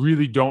Titans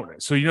really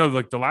don't. So,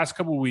 like the last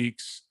couple of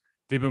weeks,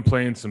 they've been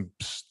playing some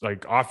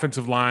like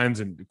offensive lines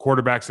and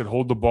quarterbacks that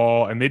hold the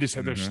ball, and they just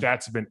have their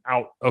stats have been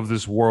out of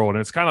this world.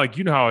 And it's kind of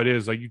like, how it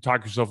is. Like, you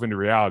talk yourself into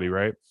reality,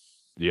 right?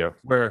 Yeah.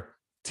 Where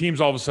teams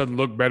all of a sudden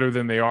look better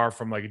than they are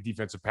from like a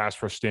defensive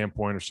pass rush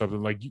standpoint or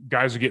something. Like,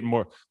 guys are getting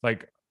more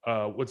like,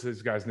 what's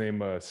this guy's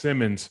name?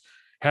 Simmons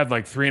had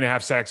like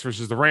 3.5 sacks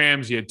versus the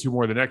Rams. He had 2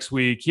 more the next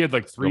week. He had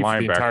like 3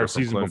 for the entire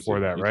season before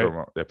that,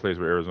 right? That plays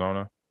for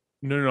Arizona.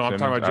 No. I'm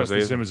talking about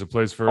Justin Simmons that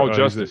plays for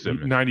Justice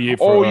Simmons. 98.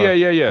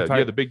 Yeah.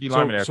 The big D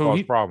lineman that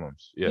caused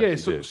problems. Yeah.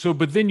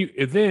 But then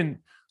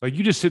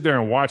you just sit there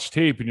and watch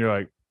tape and you're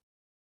like,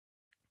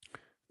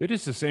 they're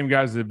just the same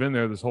guys that have been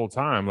there this whole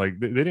time. Like,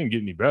 they didn't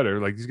get any better.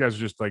 Like, these guys are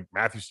just like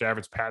Matthew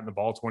Stafford's patting the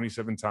ball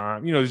 27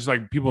 times. Just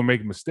like people are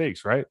making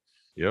mistakes, right?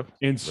 Yep.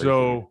 And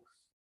so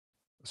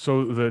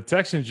the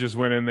Texans just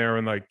went in there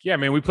and like, yeah,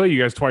 man, we play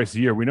you guys twice a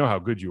year. We know how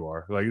good you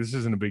are. Like, this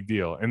isn't a big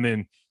deal. And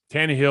then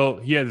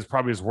Tannehill, he had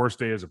probably his worst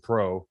day as a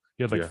pro.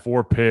 He had like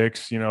 4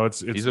 picks. He's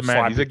a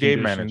man. He's a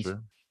game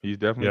manager. He's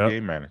definitely a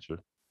game manager.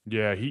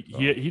 Yeah,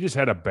 he just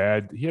had a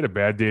bad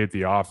day at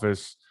the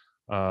office.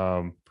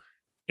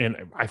 And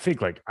I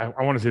think like I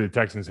want to say the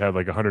Texans had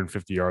like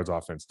 150 yards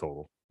offense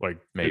total. Like,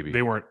 maybe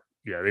they weren't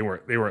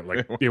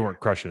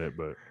crushing it,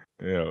 but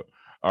yeah.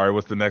 All right,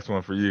 what's the next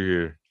one for you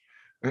here?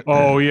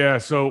 Oh yeah,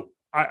 so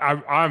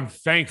I'm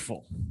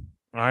thankful.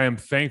 I am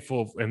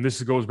thankful, and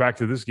this goes back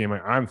to this game.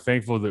 I'm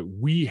thankful that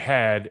we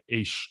had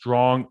a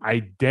strong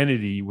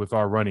identity with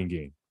our running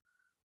game.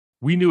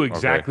 We knew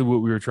exactly what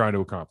we were trying to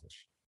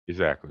accomplish.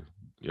 Exactly.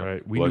 Yep.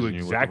 Right. We knew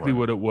exactly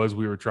what it was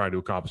we were trying to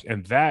accomplish.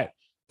 And that,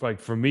 like,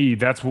 for me,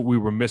 that's what we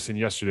were missing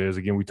yesterday. Is,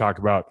 again, we talk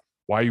about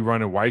why are you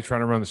running? Why are you trying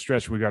to run the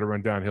stretch? We got to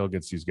run downhill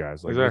against these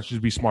guys. Like, let's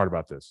just be smart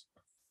about this.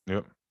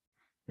 Yep.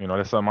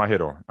 That's something I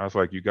hit on. I was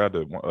like, you got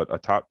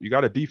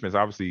a defense,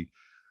 obviously,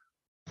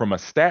 from a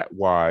stat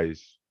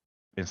wise.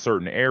 in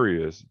certain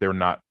areas, they're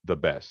not the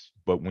best.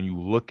 But when you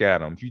look at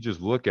them, if you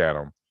just look at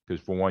them,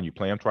 because for one, you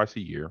play them twice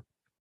a year,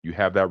 you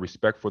have that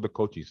respect for the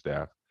coaching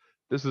staff.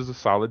 This is a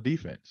solid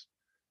defense.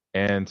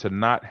 And to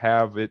not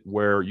have it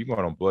where you're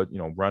going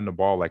to run the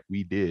ball like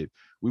we did,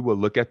 we will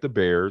look at the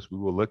Bears, we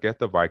will look at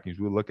the Vikings,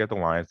 we will look at the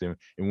Lions. And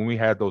when we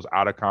had those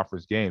out of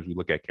conference games, we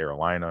look at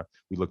Carolina,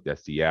 we looked at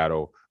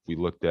Seattle, we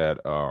looked at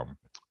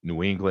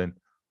New England.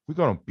 We're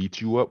going to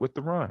beat you up with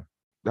the run.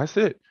 That's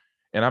it.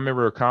 And I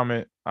remember a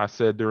comment I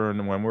said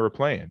during when we were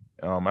playing.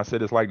 I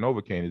said it's like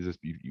Novocaine. It's just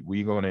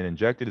we're going to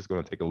inject it. It's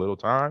going to take a little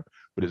time,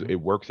 but it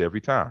works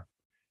every time.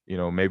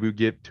 Maybe we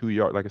get 2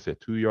 yards. Like I said,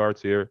 2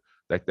 yards here.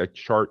 Like that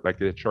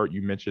chart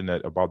you mentioned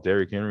that about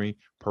Derrick Henry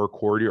per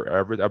quarter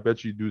average. I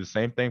bet you do the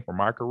same thing for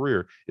my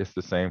career. It's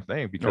the same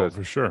thing because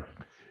for sure.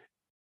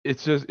 It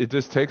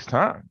just takes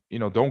time.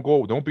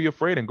 Don't be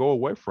afraid and go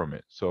away from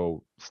it.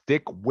 So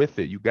stick with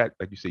it. You got,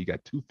 like you say, you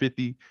got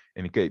 250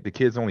 and the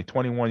kid's only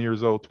 21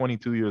 years old,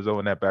 22 years old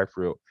in that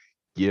backfield.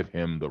 Give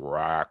him the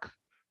rock.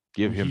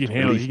 Give him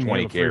at least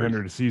 20 carries.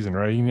 300 a season,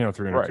 right? He can handle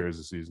 300 carries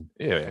a season.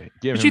 Yeah.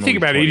 But you think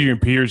about 20. Adrian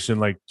Peterson,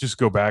 like just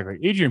go back. Like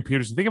Adrian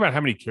Peterson, think about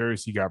how many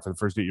carries he got for the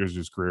first 8 years of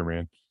his career,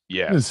 man.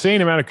 Yeah.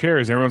 Insane amount of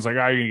carries. Everyone's like,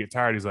 you're going to get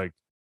tired. He's like,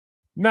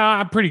 nah,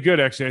 I'm pretty good,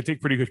 actually. I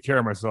take pretty good care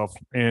of myself.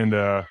 And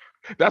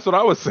that's what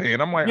I was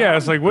saying. I'm like, yeah,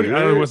 it's like, what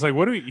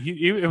do we,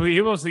 he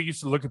almost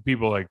used to look at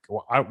people like,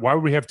 why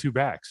would we have two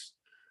backs?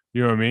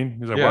 You know what I mean?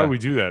 He's like, why do we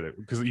do that?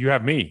 Because you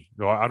have me.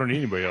 I don't need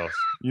anybody else.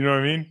 You know what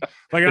I mean?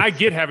 Like, I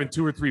get having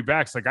 2 or 3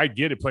 backs. Like, I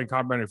get it playing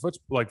complementary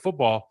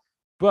football,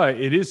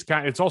 but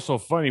it's also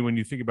funny when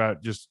you think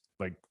about just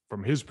like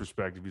from his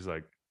perspective. He's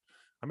like,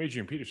 I'm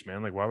Adrian Peterson,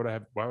 man. Like, why would I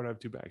have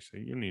 2 backs?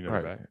 You don't need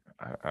another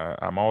back.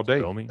 I'm all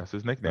day. That's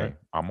his nickname. Right.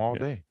 I'm all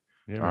day.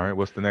 Yeah, all right.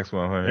 What's the next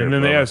one? And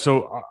then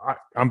so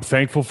I'm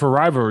thankful for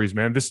rivalries,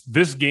 man.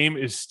 This game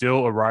is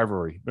still a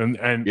rivalry,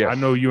 and yes. I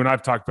know you and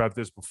I've talked about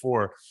this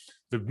before.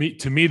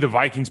 To me, the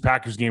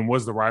Vikings-Packers game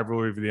was the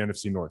rivalry for the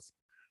NFC North.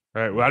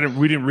 Right? Well,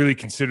 we didn't really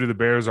consider the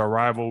Bears our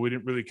rival. We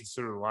didn't really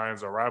consider the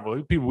Lions our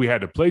rival. People we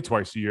had to play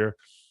twice a year.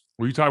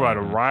 When you talk about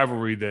a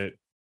rivalry that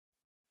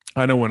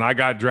I know when I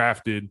got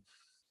drafted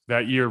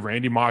that year,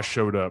 Randy Moss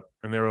showed up,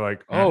 and they were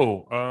like,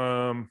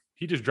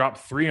 he just dropped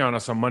 3 on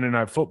us on Monday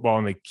Night Football,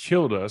 and they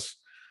killed us.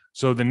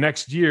 So the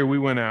next year we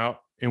went out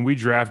and we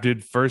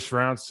drafted first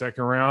round,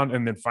 second round,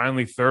 and then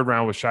finally third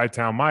round with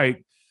Chi-Town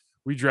Mike.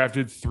 We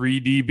drafted 3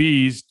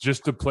 DBs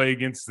just to play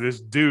against this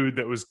dude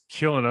that was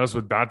killing us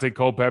with Dante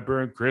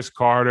Culpepper and Chris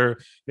Carter.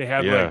 They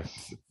had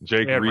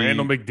Jake Reed,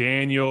 Randall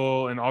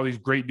McDaniel and all these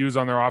great dudes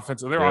on their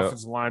offense. Their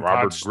offensive line,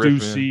 Todd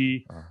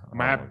Stussy,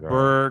 Matt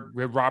Burke,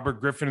 we had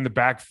Robert Griffin in the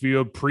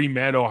backfield,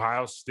 pre-med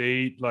Ohio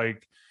State.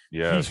 Like,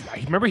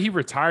 remember he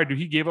retired, dude.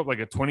 He gave up like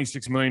a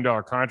 $26 million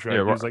contract.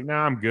 He was like,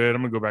 nah, I'm good.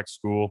 I'm going to go back to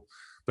school.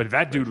 But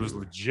that dude was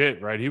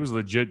legit, right? He was a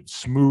legit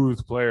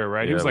smooth player,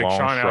 right? He was like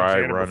Sean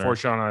Alexander before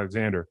Sean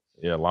Alexander.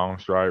 Yeah, long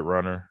stride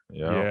runner.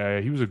 Yeah,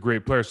 he was a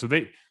great player. So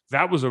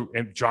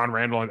and John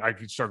Randall, and I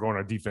could start going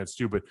on defense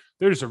too, but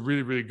they're just a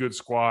really, really good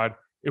squad.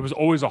 It was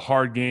always a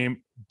hard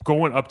game.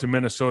 Going up to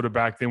Minnesota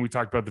back then, we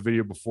talked about the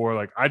video before.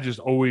 Like,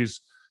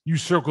 you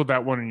circled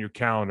that one in your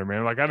calendar,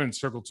 man. Like, I didn't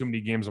circle too many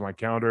games on my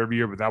calendar every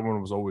year, but that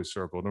one was always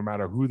circled, no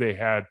matter who they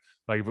had.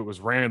 Like, if it was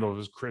Randall, if it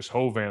was Chris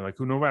Hovan, like,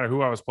 no matter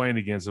who I was playing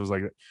against, it was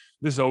like,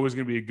 this is always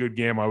going to be a good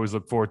game. I always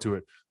look forward to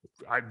it.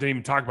 I didn't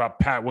even talk about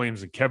Pat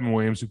Williams and Kevin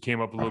Williams, who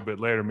came up a little bit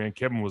later, man.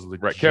 Kevin was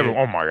legit. Right, Kevin,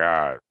 oh my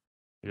God.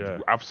 Yeah.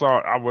 I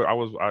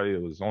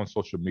was on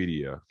social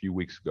media a few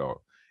weeks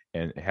ago,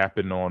 and it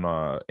happened on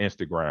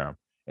Instagram.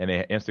 And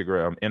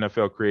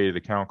NFL created an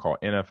account called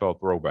NFL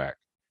Throwback.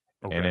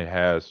 Okay. And it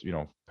has,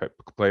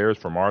 players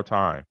from our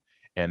time.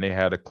 And they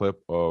had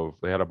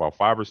about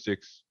 5 or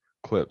 6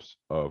 clips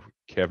of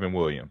Kevin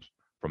Williams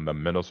from the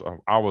Minnesota.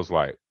 I was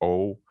like,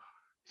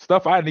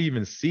 stuff I didn't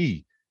even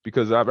see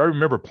because I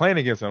remember playing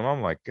against him.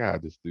 I'm like,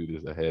 God, this dude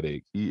is a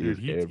headache.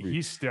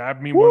 He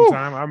stabbed me one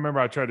time. I remember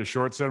I tried to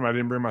short set him. I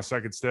didn't bring my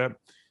second step.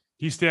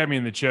 He stabbed me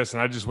in the chest,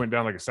 and I just went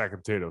down like a sack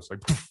of potatoes.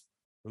 Like,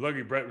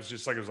 lucky Brett was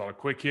just like, it was on a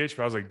quick hitch,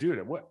 but I was like,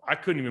 dude, what? I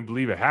couldn't even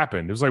believe it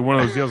happened. It was like one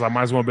of those deals. I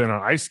might as well have been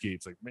on ice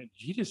skates. Like, man,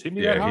 he just hit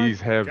me that hard? He's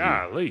heavy.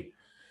 Golly.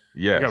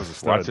 Yeah,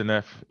 watching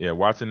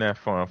that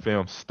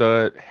film,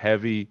 stud,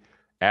 heavy,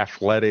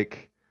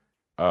 athletic,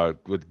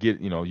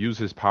 use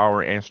his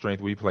power and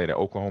strength. We played at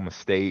Oklahoma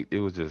State. It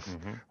was just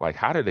like,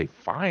 how did they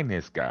find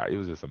this guy? It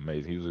was just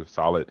amazing. He was a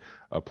solid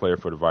player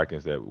for the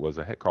Vikings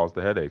that caused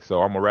the headache.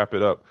 So I'm gonna wrap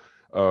up.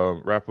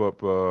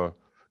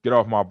 Get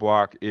off my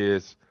block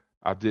is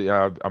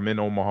I'm in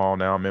Omaha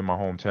now. I'm in my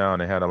hometown.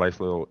 They had a nice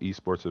little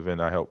esports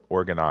event I helped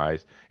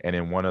organize, and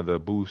in one of the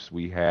booths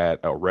we had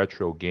a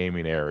retro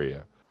gaming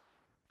area.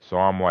 So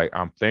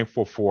I'm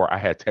thankful I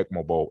had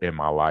Tecmo Bowl in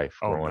my life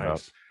growing up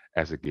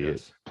as a kid.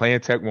 Yes. Playing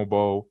Tecmo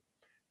Bowl,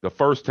 the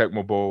first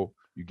Tecmo Bowl,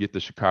 you get the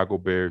Chicago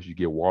Bears, you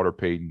get Walter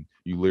Payton,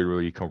 you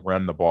literally can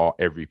run the ball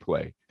every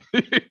play.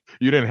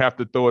 You didn't have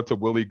to throw it to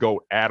Willie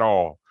Goat at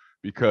all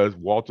because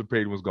Walter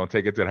Payton was going to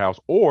take it to the house.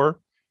 Or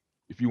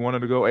if you wanted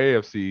to go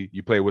AFC,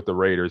 you play with the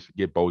Raiders,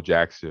 get Bo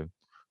Jackson.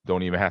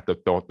 Don't even have to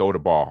throw the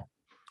ball.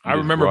 I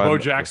remember Bo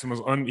Jackson was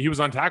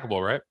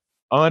untackable, right?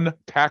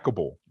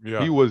 Untackable.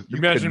 Yeah. He was.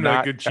 Imagine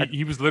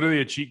he was literally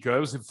a cheat code. It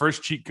was the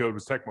first cheat code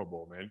was Tecmo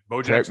Bowl, man.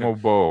 Bo Jackson.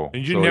 Tecmo Bowl.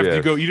 And you didn't have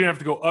to go. You didn't have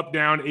to go up,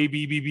 down, A,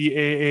 B, B, B,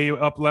 A,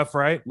 up, left,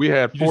 right. We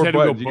had 4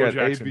 buttons. You got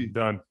Jackson, A, B.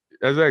 Done.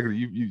 Exactly.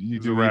 You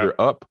do either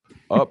up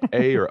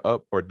A or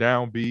up or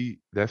down B.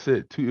 That's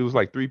it. It was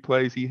like 3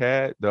 plays he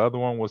had. The other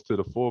one was to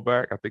the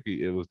fullback. I think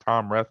it was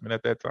Tom Rathman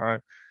at that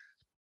time.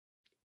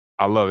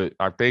 I love it.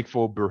 I'm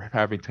thankful for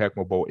having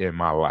Tecmo Bowl in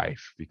my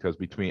life because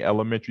between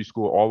elementary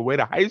school all the way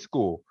to high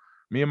school,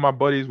 me and my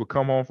buddies would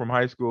come home from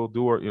high school,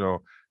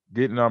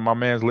 get in my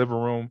man's living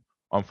room.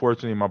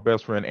 Unfortunately, my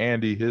best friend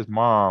Andy, his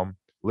mom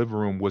living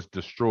room was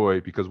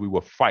destroyed because we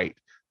would fight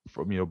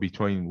from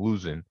between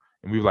losing.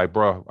 And we were like,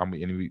 bro,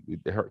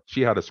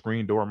 she had a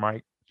screen door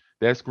mic.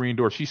 That screen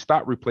door, she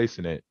stopped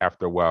replacing it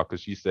after a while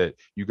because she said,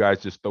 you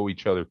guys just throw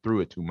each other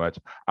through it too much.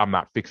 I'm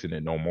not fixing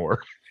it no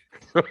more.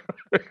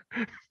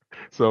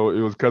 So it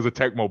was because of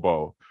Tecmo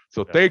Bowl.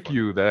 So thank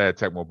you that I had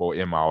Tecmo Bowl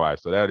in my life.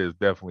 So that is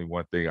definitely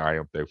one thing I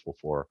am thankful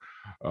for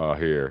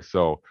here.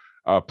 So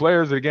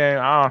players of the game,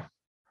 I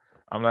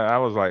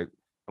was like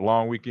a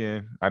long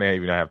weekend. I didn't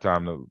even have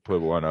time to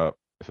put one up.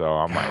 So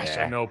I'm like,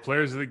 I know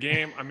players of the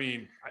game. I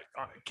mean,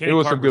 it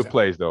was some good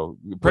plays though.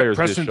 Players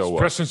did show up.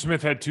 Preston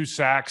Smith had 2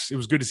 sacks. It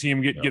was good to see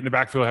him get in the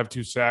backfield, have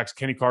 2 sacks.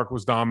 Kenny Clark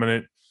was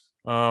dominant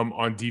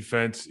on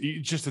defense.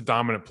 He's just a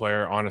dominant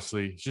player,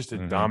 honestly. He's just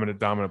a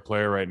dominant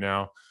player right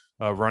now.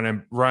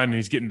 Run.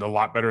 He's getting a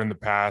lot better in the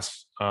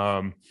pass.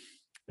 And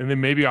then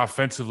maybe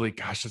offensively,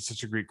 gosh, that's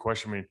such a great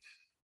question.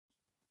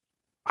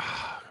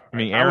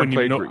 Aaron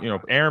played.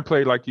 Aaron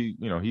played like he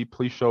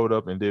showed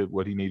up and did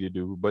what he needed to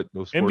do. But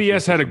those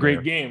MVS had a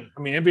great game.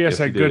 MVS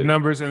had good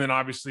numbers, and then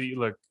obviously,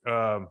 look,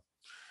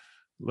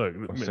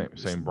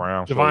 St.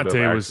 Brown.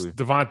 Devontae was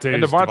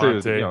Devontae.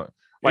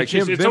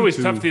 It's always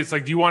tough. It's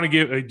like, do you want to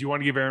give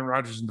Aaron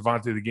Rodgers and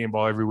Devontae the game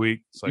ball every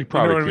week? It's like, you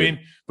know what I mean?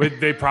 But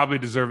they probably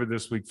deserve it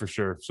this week for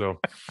sure. So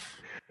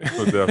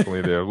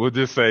definitely there. We'll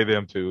just say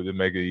them too to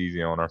make it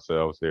easy on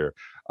ourselves here.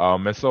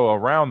 And so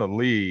around the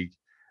league,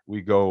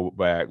 we go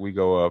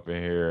up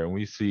in here and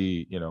we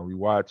see, we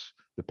watch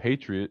the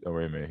Patriots. Oh,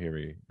 wait a minute.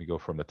 Here we go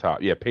from the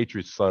top. Yeah,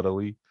 Patriots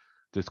subtly,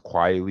 just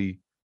quietly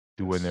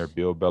doing their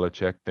Bill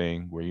Belichick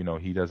thing where,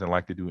 he doesn't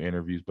like to do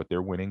interviews, but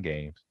they're winning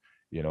games.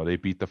 They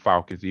beat the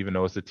Falcons, even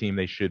though it's a team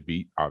they should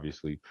beat,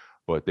 obviously.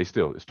 But it's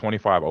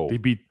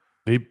 25-0.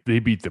 They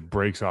beat the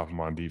brakes off them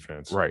on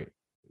defense. Right.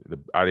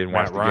 I didn't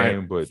watch the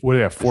game, but what do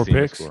they have? 4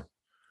 picks?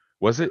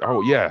 Was it?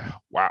 Oh yeah.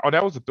 Wow.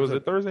 Oh, was a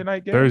Thursday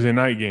night game. Thursday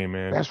night game,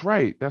 man. That's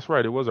right.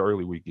 It was an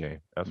early week game.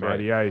 That's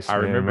Matty right. Ice. I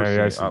remember Matty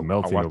Ice is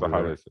melting over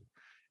there.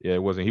 Yeah,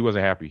 it wasn't. He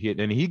wasn't happy.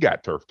 He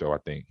got turf though. I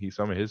think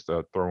some of his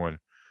throwing.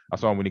 I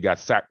saw him when he got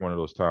sacked one of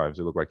those times.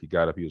 It looked like he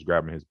got up. He was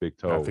grabbing his big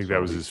toe. I think that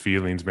was his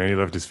feelings, man. He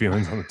left his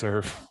feelings on the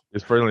turf.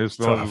 His feelings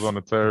was on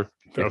the turf.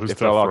 It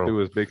fell out through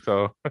his big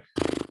toe.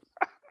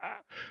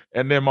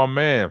 And then my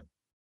man,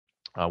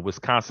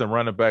 Wisconsin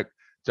running back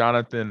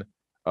Jonathan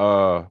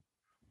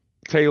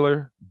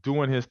Taylor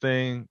doing his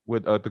thing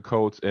with the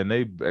Colts, and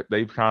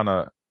they've kind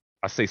of,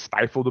 I say,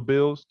 stifle the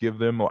Bills, give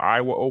them an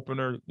Iowa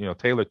opener.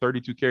 Taylor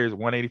 32 carries,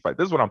 185.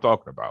 This is what I'm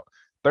talking about.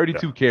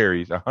 32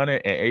 carries,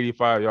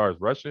 185 yards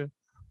rushing,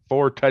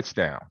 4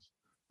 touchdowns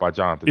by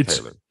Jonathan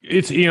Taylor.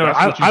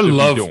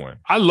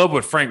 I love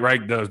what Frank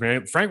Reich does,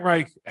 man. Frank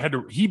Reich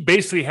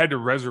basically had to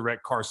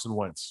resurrect Carson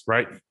Wentz,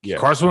 right? Yeah,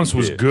 Carson Wentz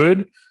was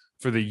good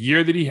for the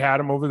year that he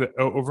had him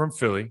over in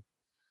Philly,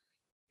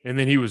 and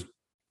then he was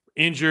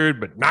injured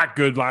but not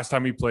good last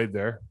time he played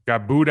there.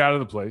 Got booed out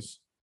of the place.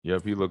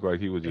 Yep, he looked like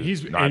he was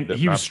just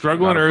he was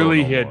struggling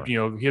early. He had he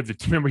had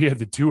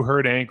the 2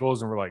 hurt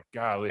ankles, and we're like,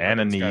 golly, and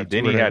a knee.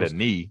 Then he had a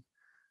knee.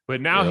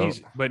 But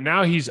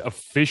now he's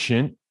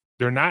efficient.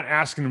 They're not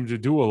asking him to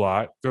do a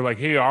lot. They're like,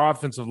 hey, our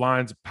offensive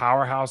line's a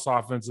powerhouse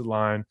offensive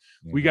line.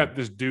 Mm-hmm. We got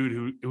this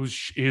dude who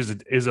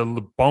is a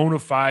bona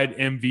fide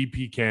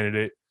MVP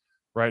candidate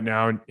right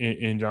now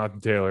in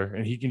Jonathan Taylor,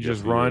 and he can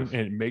just run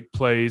and make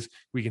plays.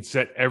 We can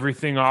set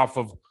everything off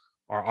of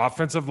our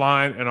offensive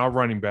line and our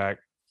running back,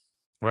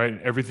 right?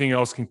 And everything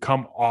else can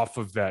come off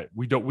of that.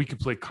 We can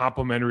play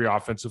complementary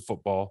offensive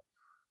football.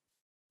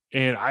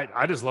 And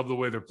I just love the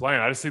way they're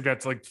playing. I just think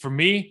that's, like, for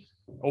me,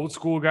 old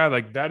school guy,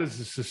 like, that is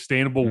a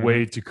sustainable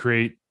way to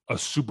create a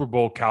Super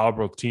Bowl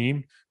caliber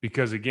team.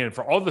 Because again,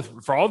 for all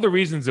the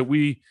reasons that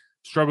we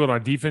struggled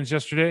on defense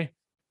yesterday,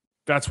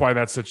 that's why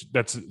that's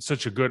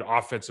such a good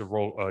offensive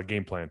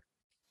game plan.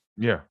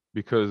 Yeah,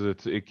 because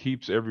it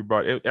keeps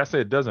everybody. I said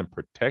it doesn't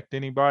protect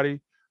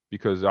anybody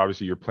because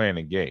obviously you're playing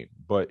a game,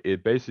 but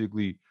it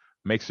basically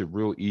makes it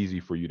real easy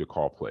for you to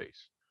call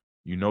plays.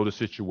 You know the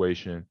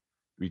situation,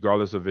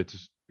 regardless of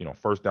it's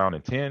first down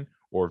and 10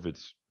 or if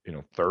it's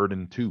 3rd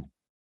and 2.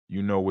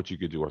 You know what you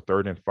could do, or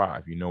 3rd and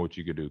 5. You know what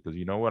you could do because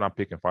you know what, I'm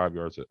picking 5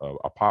 yards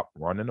a pop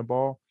running the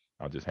ball.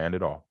 I'll just hand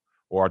it off.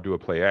 Or I'll do a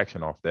play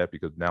action off that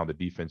because now the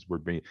defense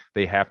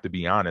they have to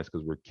be honest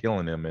because we're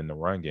killing them in the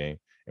run game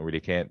and where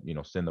they can't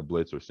send a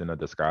blitz or send a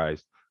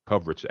disguised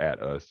coverage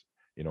at us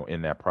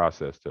in that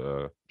process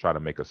to try to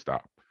make a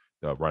stop.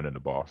 running the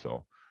ball.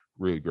 So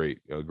really great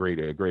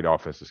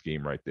offensive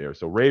scheme right there.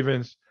 So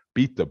Ravens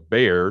beat the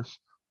Bears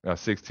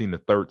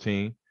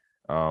 16-13.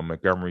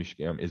 Montgomery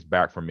is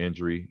back from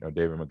injury.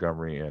 David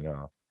Montgomery, and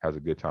has a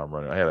good time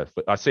running.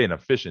 I say an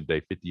efficient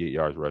day, 58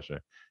 yards rushing.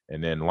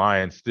 And then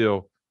Lions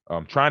still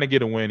trying to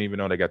get a win, even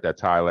though they got that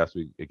tie last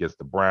week against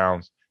the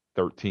Browns,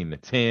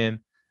 13-10.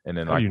 And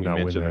then, like we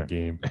mentioned, that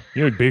game.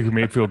 Baker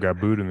Mayfield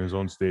got booed in his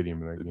own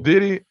stadium in that game.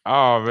 Did he?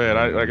 Oh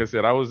man! Like I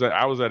said, I was at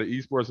an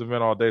esports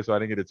event all day, so I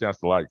didn't get a chance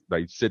to like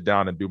sit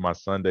down and do my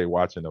Sunday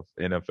watching the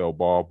NFL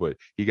ball. But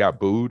he got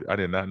booed. I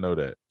did not know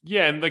that.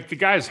 Yeah, and like the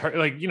guy's I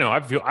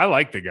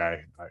like the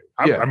guy.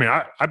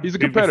 He's a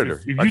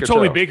competitor. If you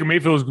told me Baker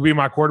Mayfield was going to be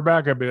my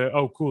quarterback, I'd be like,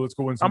 oh, cool, let's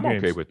go win some games. I'm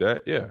okay with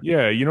that. Yeah.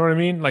 Yeah, you know what I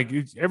mean? Like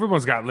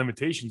everyone's got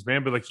limitations,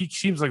 man. But like he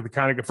seems like the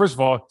kind of guy. First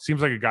of all,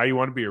 seems like a guy you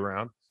want to be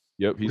around.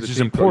 Yep, which is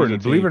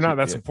important. Believe it or not,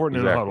 that's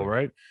important in a huddle,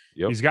 right?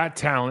 Yep. He's got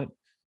talent.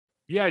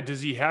 Yeah, does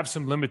he have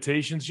some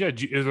limitations? Yeah,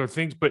 is there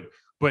things,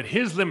 but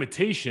his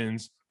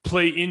limitations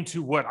play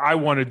into what I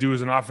want to do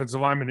as an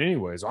offensive lineman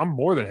anyways. I'm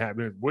more than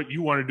happy with what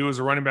you want to do as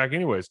a running back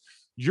anyways.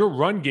 Your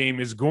run game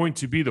is going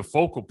to be the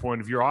focal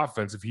point of your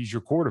offense if he's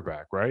your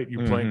quarterback, right?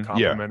 You're playing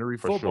complementary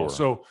football. Sure.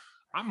 So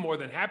I'm more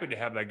than happy to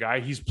have that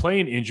guy. He's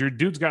playing injured.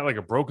 Dude's got like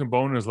a broken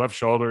bone in his left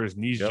shoulder. His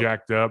knee's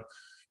jacked up.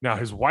 Now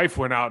his wife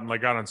went out and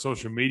like got on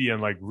social media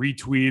and like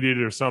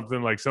retweeted or something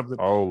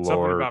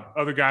about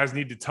other guys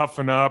need to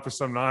toughen up or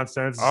some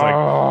nonsense. It's like,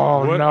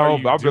 what are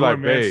you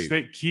doing,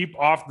 man? Keep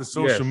off the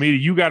social media.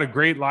 You got a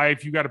great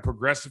life. You got a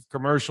progressive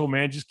commercial,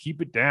 man. Just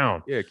keep it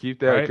down. Yeah, keep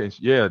that. Right?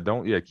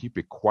 Yeah, keep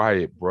it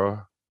quiet,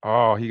 bro.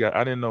 Oh, I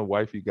didn't know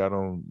wifey got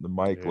on the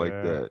mic like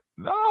that.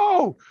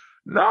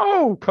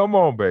 No, come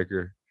on,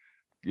 Baker.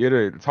 Get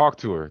her. Talk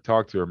to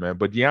her, man.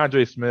 But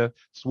DeAndre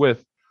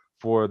Swift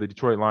for the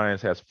Detroit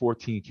Lions has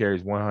 14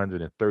 carries,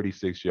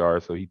 136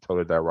 yards. So he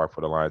toted that rock for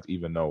the Lions,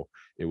 even though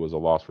it was a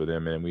loss for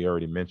them. And we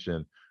already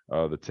mentioned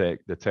the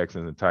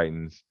Texans and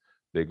Titans.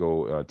 They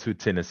go to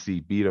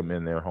Tennessee, beat them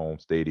in their home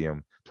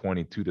stadium,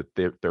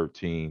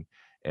 22-13.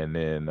 And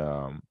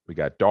then we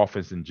got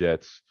Dolphins and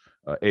Jets,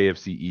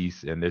 AFC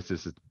East, and this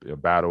is a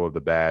battle of the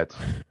bats.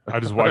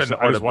 I just watched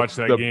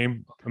that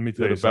game. Let me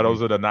tell you, the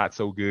battles of the not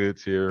so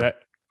goods here.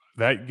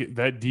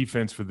 That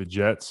defense for the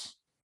Jets.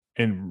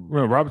 And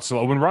when Robert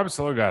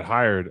Saleh got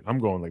hired, I'm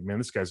going like, man,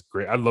 this guy's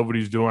great. I love what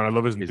he's doing. I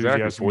love his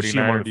enthusiasm.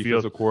 49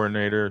 defensive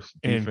coordinator,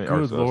 and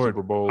good Lord,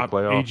 Super Bowl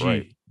playoff. AG,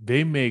 right?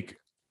 They make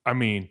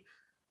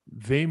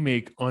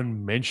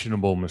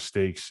unmentionable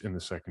mistakes in the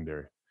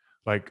secondary.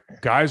 Like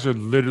guys are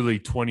literally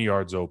 20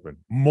 yards open,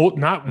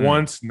 not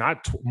once,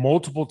 not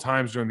multiple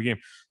times during the game.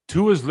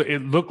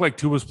 It looked like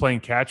Tua was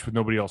playing catch with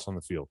nobody else on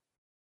the field.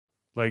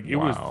 Like it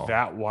was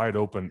that wide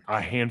open a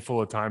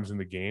handful of times in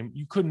the game.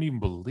 You couldn't even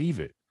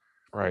believe it.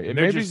 Right. And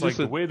they're just like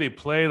the way they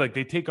play, like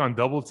they take on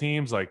double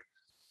teams, like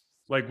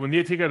when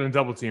they take out a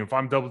double team, if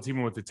I'm double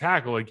teaming with the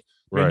tackle, like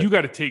man, you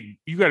got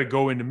to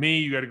go into me,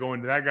 you got to go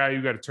into that guy,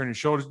 you got to turn your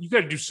shoulders, you got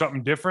to do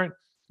something different.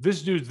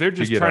 This dude, they're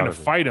just trying to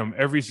fight him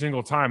every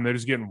single time. They're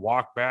just getting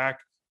walked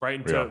back right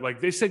into like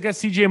they said, got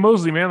CJ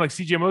Mosley, man. Like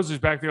CJ Mosley's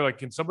back there, like,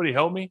 can somebody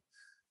help me?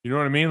 You know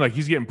what I mean? Like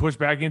he's getting pushed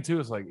back into.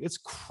 It's like it's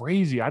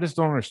crazy. I just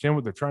don't understand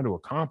what they're trying to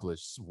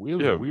accomplish. It's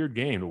a weird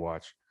game to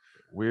watch.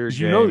 Weird.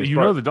 You know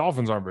the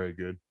Dolphins aren't very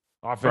good.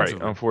 Offensively.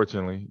 Right,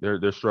 unfortunately,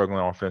 they're struggling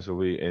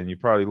offensively, and you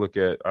probably look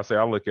at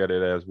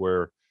it as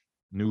where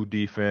new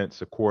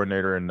defense, a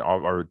coordinator, and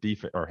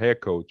or head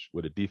coach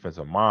with a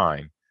defensive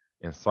mind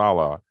in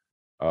Saleh,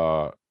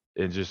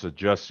 and just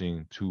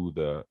adjusting to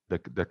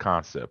the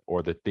concept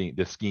or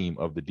the scheme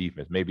of the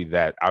defense. Maybe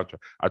that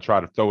I try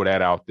to throw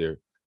that out there,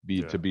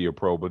 to be a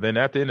pro, but then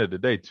at the end of the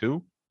day,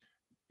 too,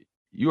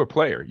 you're a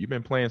player. You've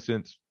been playing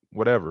since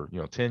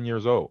 10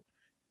 years old.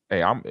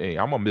 Hey, I'm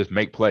gonna just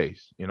make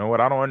plays. You know what?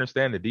 I don't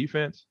understand the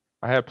defense.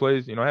 I had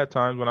plays, I had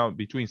times when I was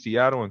between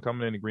Seattle and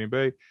coming into Green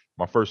Bay,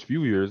 my first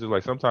few years, it's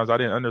like sometimes I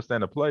didn't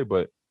understand the play,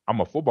 but I'm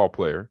a football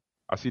player.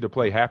 I see the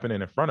play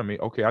happening in front of me.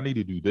 Okay, I need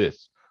to do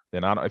this.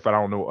 Then if I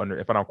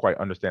don't quite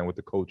understand what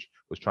the coach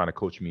was trying to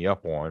coach me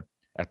up on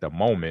at the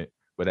moment,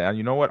 but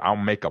you know what? I'll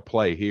make a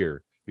play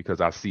here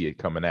because I see it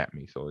coming at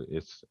me. So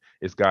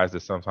it's guys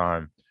that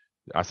sometimes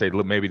I say,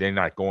 look, maybe they're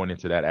not going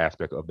into that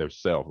aspect of their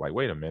self. Like,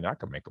 wait a minute, I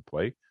can make a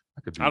play.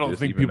 I don't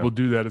think people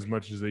do that as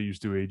much as they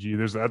used to. AG,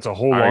 that's a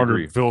whole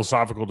longer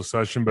philosophical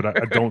discussion, but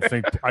I don't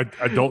think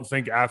I don't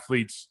think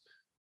athletes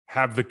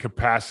have the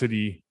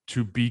capacity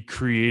to be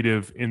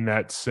creative in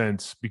that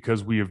sense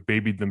because we have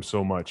babied them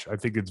so much. I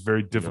think it's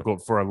very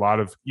difficult for a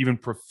lot of even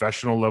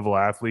professional level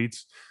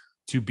athletes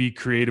to be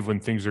creative when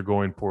things are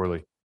going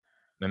poorly.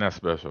 And that's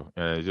special.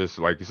 And it's just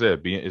like you said,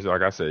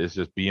 it's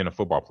just being a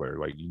football player.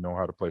 Like, you know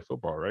how to play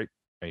football, right?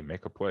 Hey,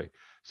 make a play.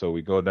 So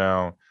we go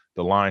down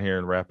the line here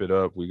and wrap it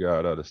up. We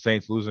got the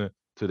Saints losing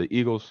to the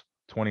Eagles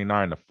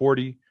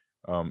 29-40.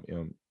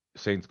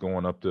 Saints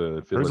going up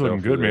to Philadelphia. Hurts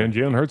looking good, man.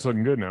 Jalen Hurts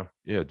looking good now.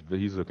 Yeah,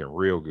 he's looking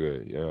real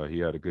good. He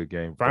had a good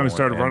game. Finally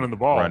started running the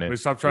ball. They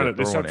stopped trying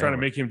to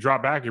make him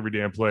drop back every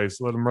damn play.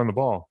 So let him run the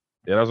ball.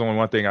 Yeah, that's only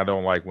one thing I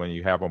don't like when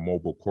you have a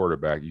mobile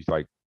quarterback. You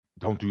like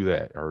don't do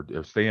that, or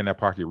stay in that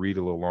pocket, read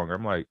a little longer.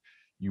 I'm like,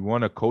 you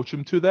want to coach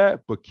him to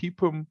that, but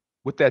keep him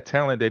with that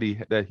talent that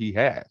he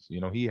has.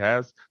 He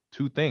has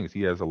two things.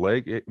 He has a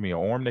leg, an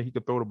arm that he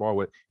could throw the ball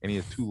with, and he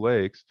has two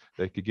legs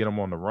that could get him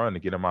on the run to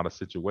get him out of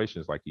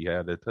situations like he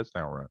had that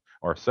touchdown run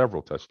or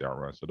several touchdown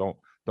runs. So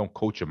don't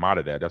coach him out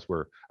of that. That's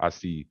where I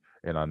see,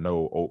 and I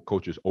know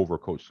coaches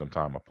overcoach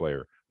sometimes a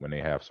player when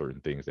they have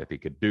certain things that they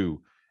could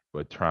do,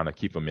 but trying to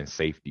keep them in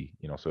safety.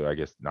 So I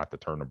guess not to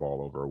turn the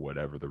ball over or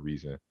whatever the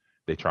reason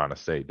they're trying to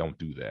say. Don't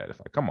do that. It's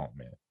like, come on,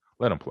 man,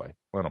 let him play.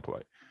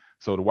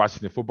 So the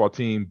Washington football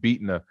team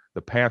beating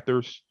the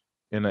Panthers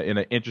in an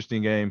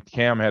interesting game.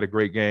 Cam had a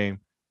great game,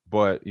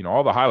 but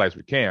all the highlights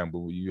with Cam. But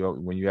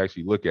when you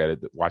actually look at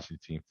it, the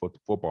Washington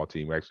football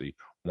team actually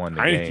won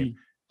the game.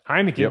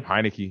 Heineke. Yep,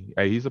 Heineke.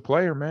 Hey, he's a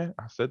player, man.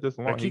 I said this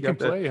long. He can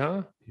play,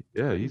 huh?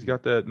 Yeah, he's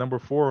got that number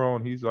 4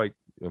 on. He's like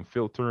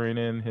filtering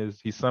in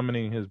he's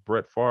summoning his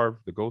Brett Favre,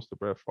 the ghost of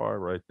Brett Favre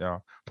right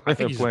now. I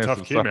think he's a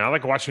tough kid, man. I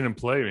like watching him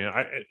play, man.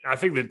 I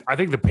think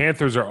the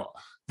Panthers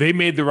they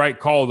made the right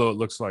call, though, it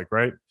looks like,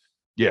 right?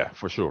 Yeah,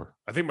 for sure.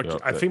 I think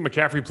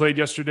McCaffrey played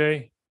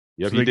yesterday.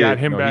 Yep, so he got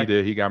him back. He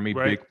did. He got me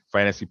big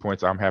fantasy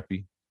points. I'm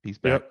happy he's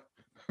back.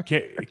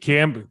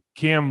 Yep.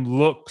 Cam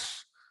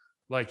looks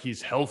like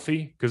he's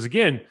healthy, because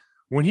again,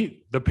 when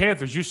the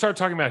Panthers, you start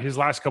talking about his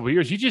last couple of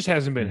years, he just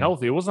hasn't been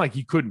healthy. It wasn't like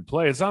he couldn't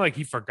play. It's not like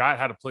he forgot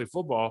how to play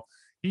football.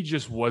 He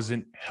just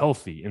wasn't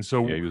healthy. And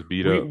so he was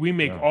beat up. We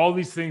make all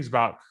these things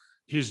about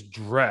his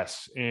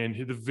dress and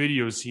the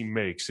videos he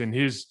makes and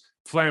his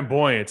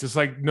flamboyance. It's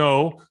like,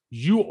 no,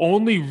 you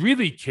only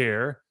really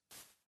care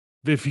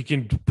if he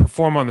can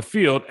perform on the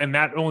field, and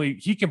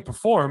he can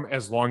perform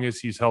as long as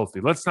he's healthy.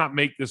 Let's not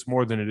make this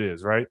more than it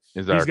is, right?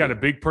 Exactly. He's got a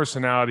big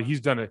personality. He's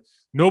done it.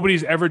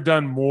 Nobody's ever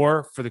done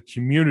more for the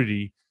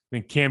community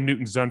than Cam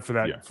Newton's done for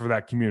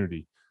that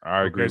community.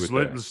 I agree with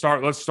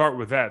that. Let's start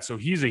with that. So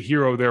he's a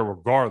hero there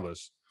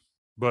regardless.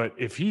 But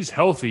if he's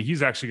healthy,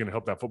 he's actually going to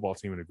help that football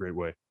team in a great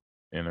way.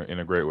 In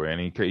a great way, and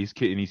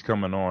he's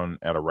coming on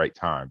at a right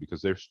time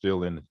because they're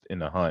still in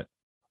the hunt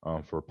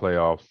for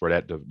playoffs for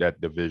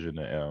that division,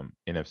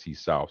 NFC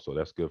South. So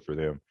that's good for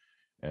them.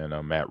 And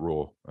Matt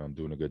Rule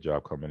doing a good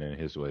job coming in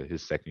his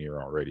second year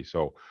already.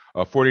 So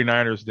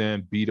 49ers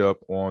then beat up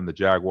on the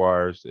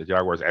Jaguars. The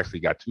Jaguars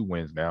actually got 2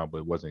 wins now, but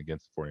it wasn't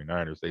against the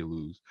 49ers. They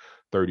lose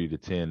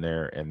 30-10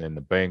 there. And then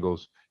the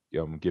Bengals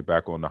get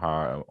back on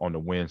the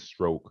win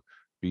stroke,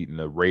 beating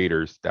the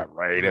Raiders. That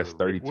Raiders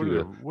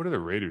 32. What are the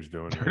Raiders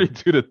doing?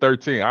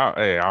 32-13.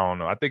 I don't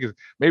know. I think it's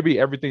maybe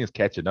everything is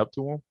catching up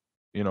to them.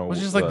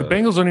 It's just like the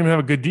Bengals don't even have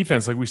a good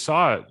defense. Like we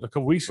saw it a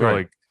couple weeks ago. Right.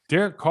 Like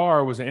Derek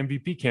Carr was an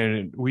MVP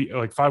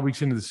candidate 5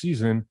 weeks into the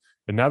season,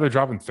 and now they're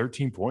dropping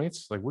 13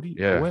 points. Like, what do you?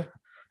 Yeah. What?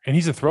 And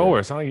he's a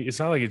thrower. Yeah. It's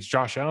not like it's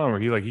Josh Allen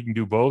where he can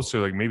do both. So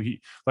like maybe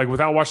he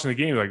without watching the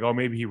game, like, oh,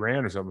 maybe he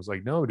ran or something. It's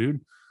like, no,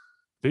 dude.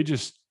 I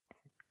just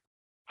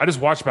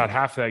watched about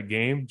half of that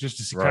game just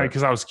to see kind of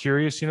because I was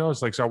curious,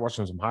 It's like start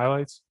watching some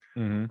highlights,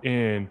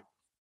 and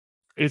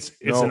it's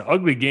an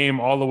ugly game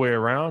all the way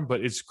around,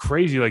 but it's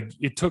crazy. Like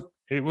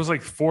it was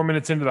like 4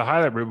 minutes into the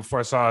highlight reel before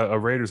I saw a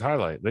Raiders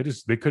highlight.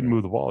 They couldn't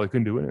move the ball. They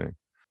couldn't do anything.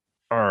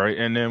 All right,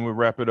 and then we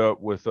wrap it up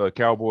with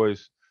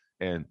Cowboys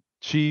and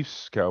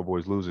Chiefs.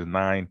 Cowboys losing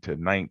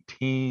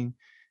 9-19,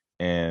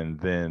 and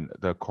then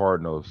the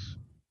Cardinals.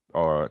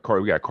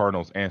 We got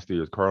Cardinals and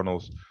Steelers.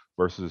 Cardinals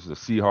versus the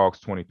Seahawks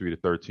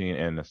 23-13,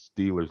 and the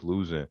Steelers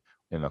losing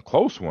in a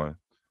close one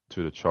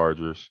to the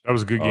Chargers. That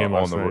was a good game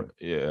last night.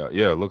 Yeah,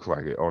 it looks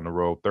like it on the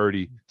road,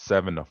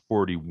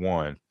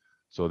 37-41.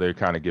 So they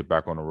kind of get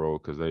back on the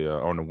road because they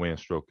on the win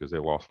stroke because they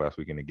lost last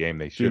week in the game.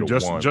 They should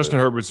have won. Justin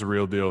Herbert's the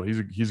real deal.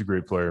 He's a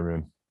great player,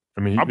 man.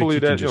 I mean, I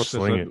believe that just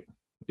sling it.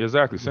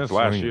 Exactly since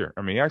last year.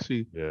 I mean,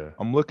 actually,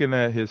 I'm looking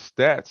at his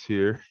stats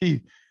here.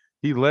 He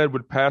led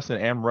with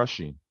passing and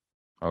rushing.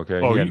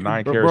 Okay, he had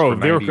 9 carries for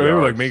 90 yards. They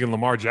were like making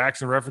Lamar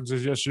Jackson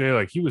references yesterday.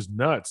 Like he was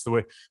nuts. The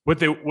way what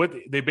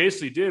they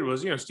basically did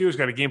was, Steelers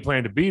got a game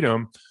plan to beat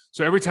him.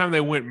 So every time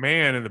they went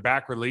man in the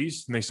back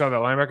release and they saw that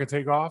linebacker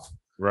take off,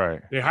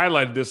 right? They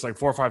highlighted this like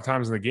 4 or 5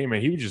 times in the game,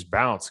 man. He would just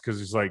bounce because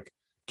it's like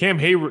Cam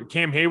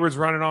Hayward's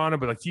running on him,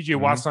 but like TJ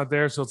Watt's not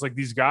there. So it's like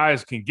these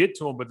guys can get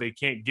to him, but they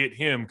can't get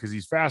him because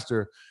he's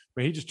faster.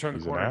 But he just turned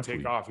the corner and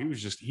take off.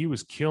 He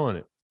was killing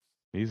it.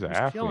 He's an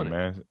athlete,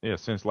 man. Yeah,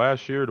 since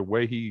last year, the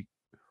way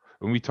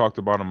when we talked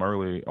about him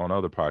early on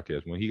other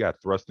podcasts, when he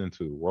got thrust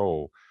into the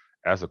role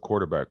as a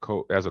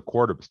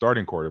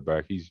starting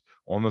quarterback, he's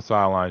on the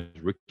sidelines,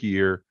 rookie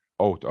year.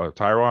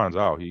 Tyron's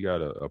out. He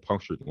got a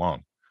punctured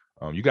lung.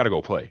 You got to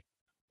go play.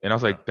 And I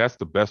was like, that's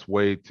the best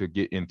way to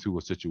get into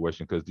a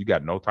situation because you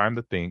got no time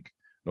to think,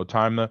 no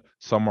time to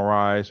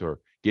summarize or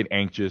get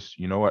anxious.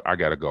 You know what? I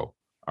got to go.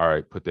 All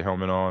right, put the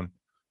helmet on.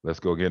 Let's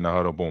go get in the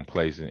huddle, boom,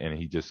 plays. And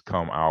he just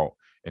come out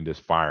and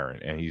just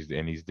firing. And he's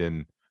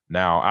then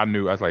now I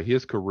was like,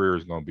 his career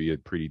is going to be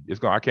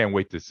I can't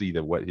wait to see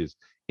what his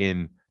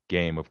end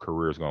game of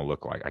career is going to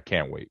look like. I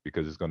can't wait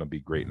because it's going to be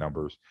great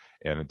numbers.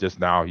 And just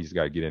now he's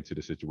got to get into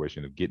the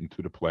situation of getting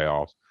to the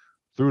playoffs,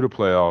 through the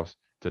playoffs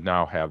to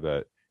now have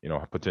that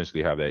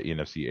potentially have that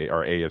NFC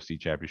or AFC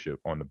championship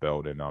on the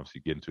belt and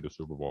obviously get into the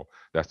Super Bowl.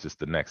 That's just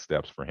the next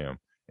steps for him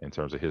in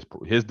terms of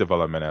his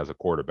development as a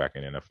quarterback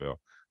in the NFL.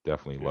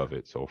 Definitely love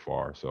it so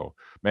far. So,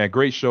 man,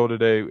 great show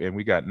today. And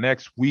we got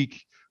next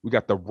week, we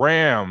got the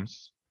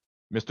Rams,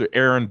 Mr.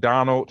 Aaron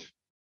Donald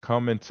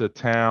coming to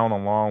town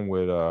along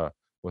with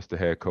what's the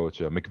head coach?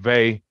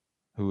 McVay,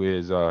 who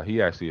is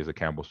he actually is a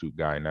Campbell Soup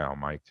guy now,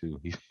 Mike,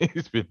 too.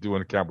 He's been doing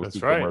the Campbell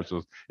Soup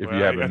commercials. If you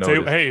haven't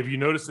noticed. Hey, if you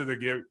noticed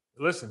it,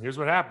 listen, here's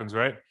what happens,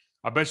 right?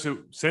 I bet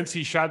you since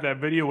he shot that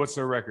video, what's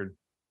their record?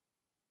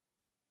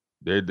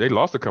 They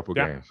lost a couple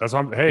games. That's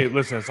what hey,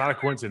 listen, it's not a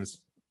coincidence.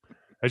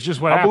 It's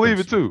just what I happens. believe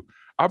it too.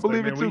 I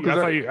believe it too.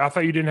 I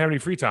thought you didn't have any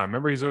free time.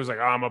 Remember, he's always like,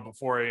 "Oh, I'm up at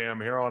 4 a.m.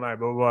 here all night."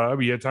 Blah blah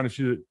blah. You had time to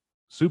shoot a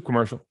soup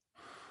commercial.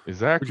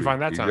 Exactly. Where'd you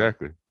find that time?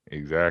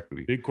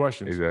 Exactly. Big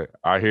questions. Exactly.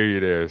 I hear you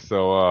there.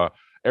 So,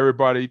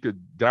 everybody, you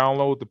could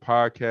download the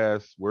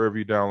podcast wherever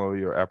you download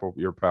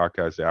your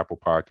podcast, Apple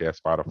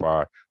Podcast,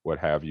 Spotify, what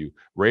have you.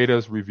 Rate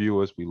us, review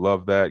us. We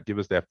love that. Give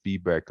us that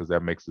feedback because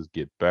that makes us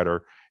get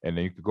better. And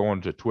then you can go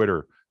onto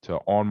Twitter to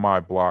On My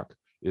Block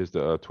is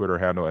the Twitter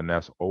handle, and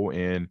that's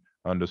ON_MY_block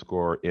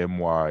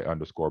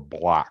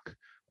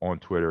on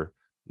Twitter.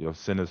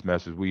 Send us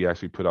messages. We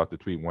actually put out the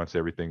tweet once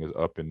everything is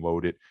up and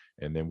loaded,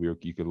 and then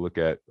you can look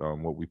at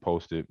what we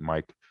posted.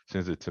 Mike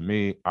sends it to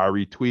me. I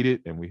retweet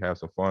it, and we have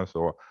some fun.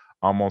 So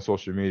I'm on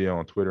social media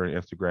on Twitter and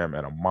Instagram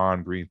at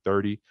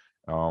AmonGreen30.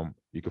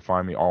 You can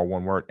find me all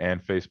one word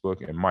and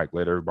Facebook. And Mike,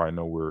 let everybody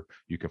know where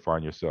you can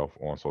find yourself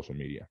on social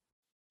media.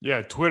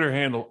 Yeah, Twitter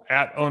handle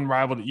at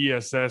Unrivaled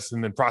ESS,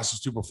 and then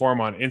Process to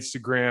Perform on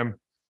Instagram.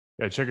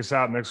 Yeah, check us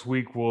out next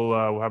week.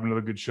 We'll have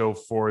another good show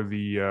for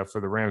the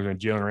Rams. And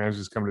Jalen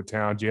Ramsey's coming to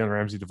town. Jalen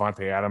Ramsey,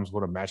 Devontae Adams.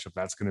 What a matchup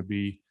that's going to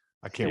be!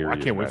 I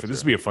can't wait for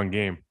this to be a fun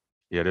game.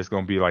 Yeah, this is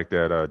going to be like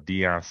that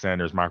Deion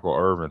Sanders, Michael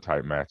Irvin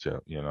type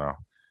matchup.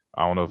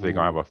 I don't know if they're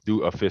going to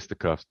do a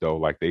fisticuffs though,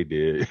 like they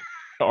did,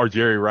 or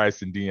Jerry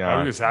Rice and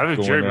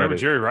Deion.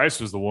 Jerry Rice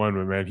was the one,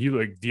 but man, he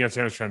like Deion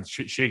Sanders trying to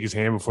shake his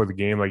hand before the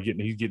game, like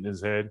he's getting in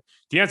his head.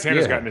 Deion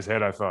Sanders got in his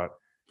head, I thought.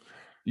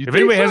 If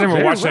anybody hasn't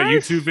ever watched that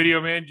YouTube video,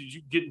 man, did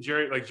you get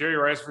Jerry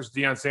Rice versus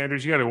Deion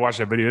Sanders? You got to watch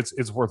that video.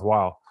 It's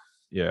worthwhile.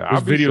 Yeah,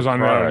 there's videos on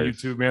that on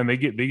YouTube, man. They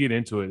get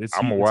into it.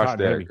 I'm gonna watch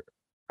that.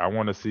 I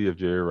want to see if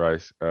Jerry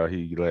Rice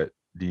he let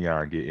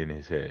Deion get in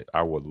his head.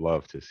 I would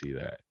love to see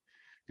that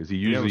because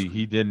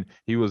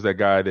he was that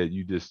guy that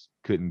you just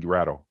couldn't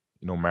rattle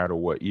no matter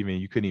what.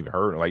 Even you couldn't even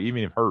hurt. Like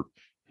even if hurt,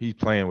 he's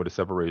playing with a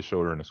separated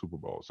shoulder in the Super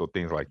Bowl. So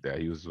things like that.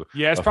 He was.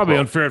 Yeah, it's probably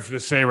unfair to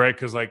say, right?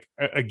 Because like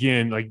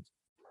again, like.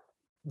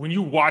 When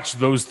you watch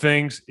those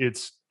things,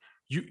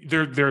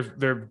 they're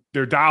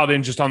dialed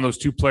in just on those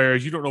two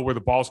players. You don't know where the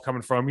ball's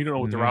coming from. You don't know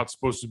what the route's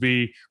supposed to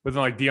be. But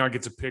then like Deion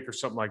gets a pick or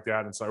something like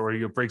that, and it's like where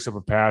he breaks up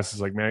a pass.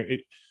 It's like, man,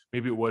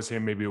 maybe it was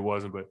him, maybe it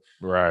wasn't. But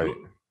right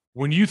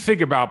when you think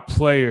about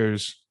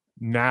players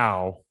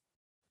now,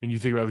 and you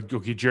think about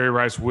Jerry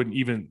Rice wouldn't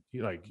even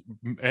like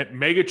at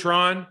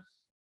Megatron,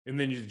 and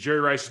then Jerry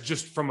Rice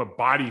just from a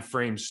body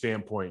frame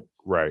standpoint,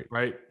 right,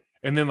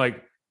 and then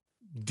like.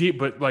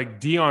 But like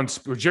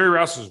Jerry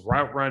Rice was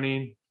route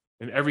running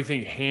and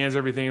everything,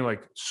 everything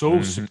like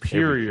so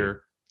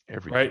superior,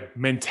 everything. Right?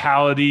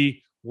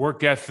 Mentality,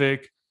 work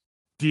ethic.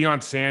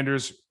 Deion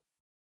Sanders.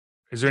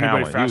 Is there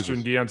anybody faster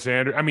than Deion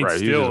Sanders? I mean,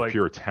 still like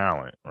pure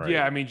talent, right?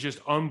 Yeah, I mean, just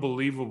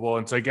unbelievable.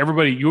 And it's like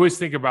everybody. You always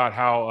think about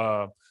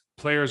how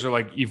players are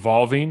like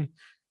evolving,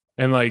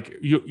 and like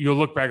you'll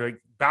look back,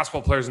 like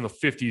basketball players in the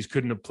 50s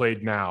couldn't have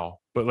played now,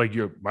 but like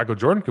Michael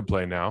Jordan could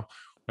play now.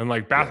 And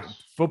like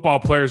football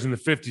players in the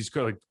 50s,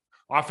 like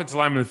offensive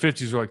linemen in the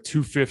 50s were like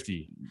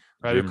 250,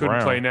 right? They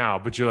couldn't play now,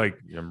 but you're like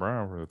Jim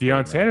Brown.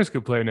 Deion Sanders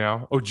could play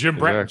now. Oh, Jim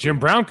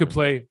Brown could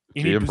play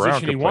any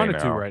position he wanted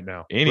to right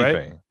now.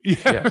 Anything.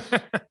 Right? Yeah.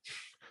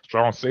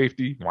 Strong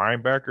safety,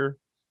 linebacker.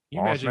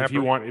 You imagine if he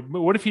wanted.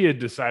 What if he had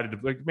decided to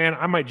like, man,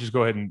 I might just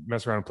go ahead and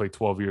mess around and play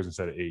 12 years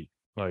instead of 8.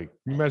 Like,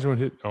 you imagine what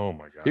hit? Oh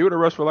my god, he would have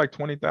rushed for like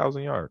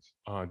 20,000 yards.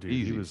 Oh, dude,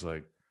 easy. He was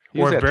like,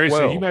 or if Barry.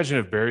 You imagine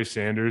if Barry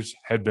Sanders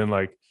had been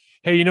like.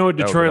 Hey, you know what,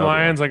 Detroit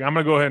Lions? Like, I'm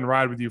gonna go ahead and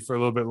ride with you for a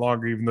little bit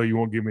longer, even though you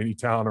won't give me any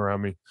talent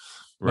around me.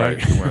 Right.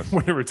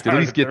 Like, at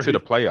least get to the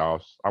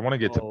playoffs. I want to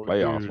get to the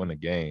playoffs, win the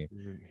game,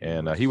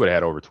 and he would have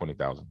had over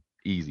 20,000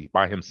 easy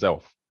by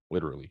himself,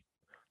 literally.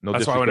 No,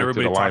 that's why when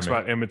everybody talks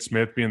about Emmitt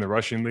Smith being the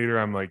rushing leader,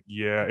 I'm like,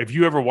 yeah. If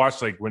you ever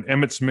watched like when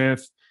Emmitt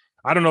Smith,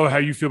 I don't know how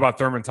you feel about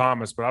Thurman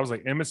Thomas, but I was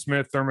like Emmitt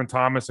Smith, Thurman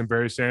Thomas, and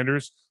Barry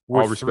Sanders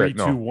were 3,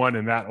 2, 1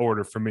 in that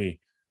order for me.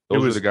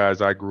 Those are the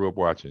guys I grew up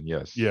watching.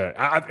 Yes. Yeah.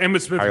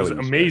 Emmitt Smith was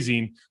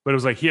amazing, but it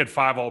was like he had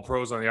 5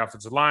 All-Pros on the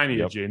offensive line. He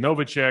had Jay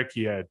Novacek.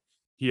 He had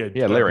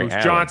Larry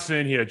Bruce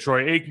Johnson. He had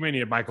Troy Aikman. He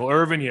had Michael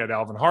Irvin. He had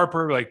Alvin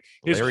Harper. Like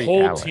his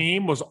whole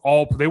team was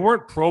they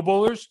weren't Pro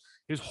Bowlers.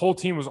 His whole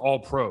team was all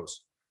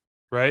pros,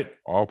 right?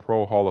 All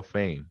Pro Hall of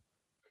Fame.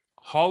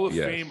 Hall of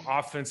Fame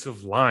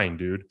offensive line,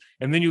 dude.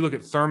 And then you look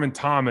at Thurman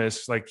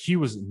Thomas. Like he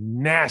was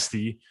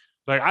nasty.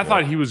 Like I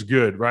thought he was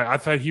good, right? I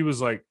thought he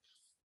was like,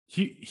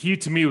 he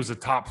to me was a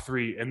top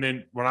 3. And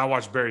then when I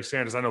watched Barry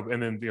Sanders, I know,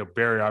 and then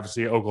Barry,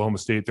 obviously Oklahoma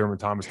State, Thurman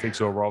Thomas takes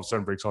over, all of a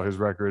sudden breaks all his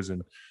records.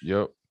 And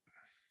yep.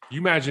 You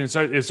imagine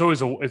it's always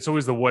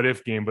the what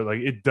if game, but like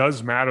it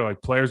does matter.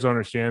 Like players don't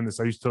understand this.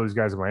 I used to tell these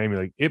guys in Miami,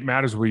 like it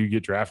matters where you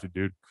get drafted,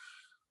 dude.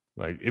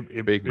 Like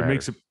it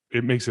makes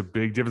a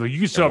big difference. Like you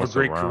can still have a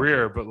great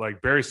career, but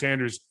like Barry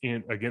Sanders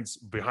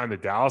behind the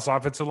Dallas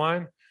offensive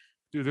line,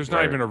 dude, there's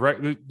not even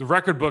the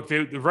record book.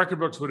 The record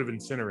books would have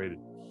incinerated.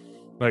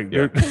 Like,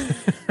 you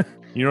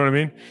know what I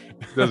mean?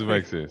 Doesn't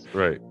make sense,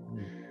 right?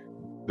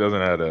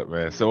 Doesn't add up,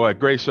 man. So,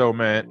 great show,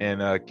 man,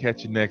 and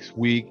catch you next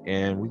week.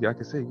 And like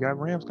I said, you got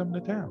Rams coming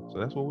to town, so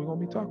that's what we're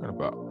gonna be talking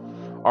about.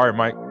 All right,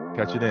 Mike,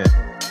 catch you then.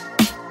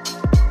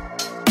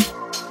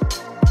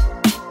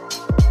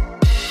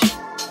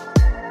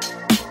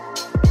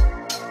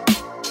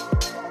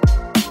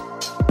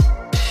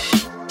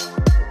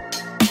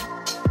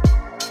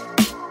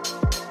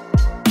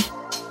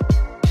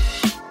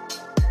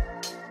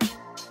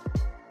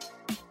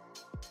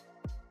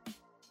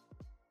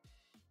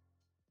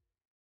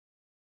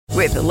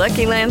 With the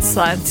Lucky Land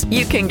Slots,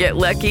 you can get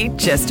lucky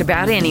just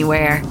about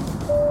anywhere.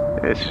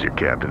 This is your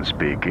captain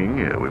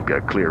speaking. We've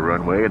got clear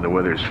runway and the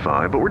weather's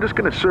fine, but we're just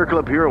going to circle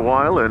up here a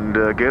while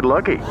and get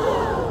lucky.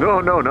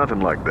 No, nothing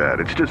like that.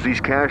 It's just these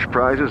cash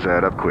prizes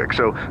add up quick.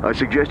 So I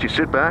suggest you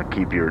sit back,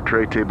 keep your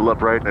tray table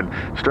upright, and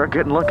start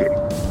getting lucky.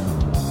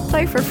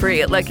 Play for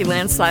free at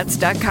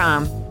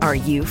LuckyLandSlots.com. Are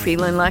you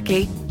feeling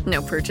lucky?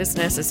 No purchase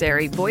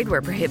necessary. Void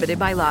where prohibited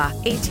by law.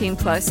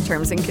 18+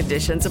 terms and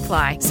conditions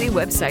apply. See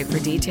website for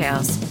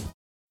details.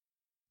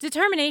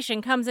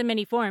 Determination comes in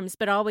many forms,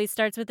 but always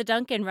starts with a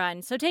Dunkin'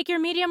 Run. So take your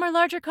medium or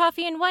larger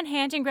coffee in one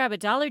hand and grab a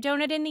 $1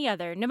 donut in the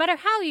other. No matter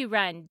how you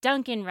run,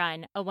 Dunkin'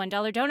 Run. A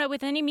 $1 donut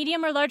with any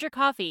medium or larger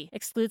coffee.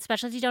 Excludes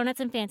specialty donuts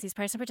and fancies.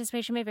 Price and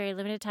participation may vary.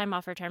 Limited time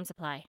offer. Terms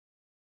apply.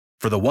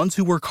 For the ones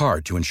who work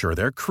hard to ensure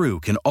their crew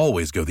can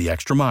always go the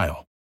extra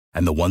mile,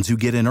 and the ones who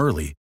get in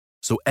early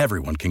so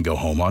everyone can go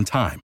home on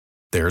time,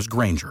 there's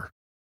Grainger,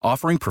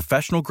 offering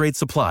professional-grade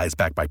supplies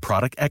backed by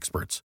product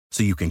experts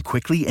so you can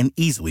quickly and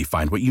easily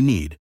find what you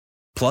need.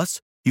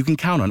 Plus, you can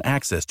count on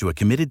access to a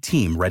committed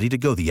team ready to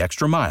go the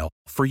extra mile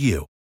for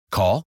you.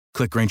 Call,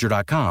 click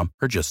Grainger.com,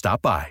 or just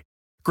stop by.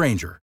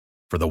 Grainger,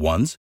 for the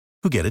ones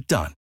who get it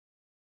done.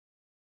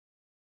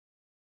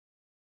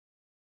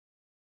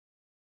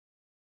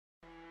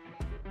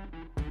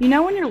 You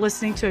know when you're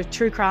listening to a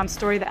true crime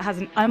story that has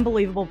an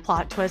unbelievable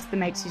plot twist that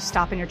makes you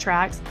stop in your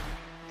tracks?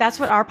 That's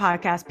what our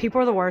podcast,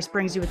 People Are the Worst,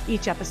 brings you with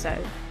each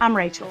episode. I'm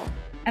Rachel.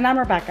 And I'm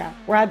Rebecca.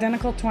 We're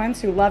identical twins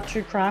who love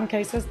true crime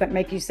cases that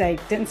make you say,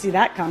 didn't see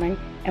that coming,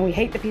 and we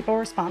hate the people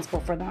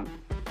responsible for them.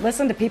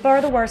 Listen to People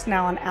Are the Worst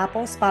now on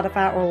Apple,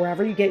 Spotify, or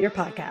wherever you get your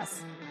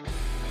podcasts.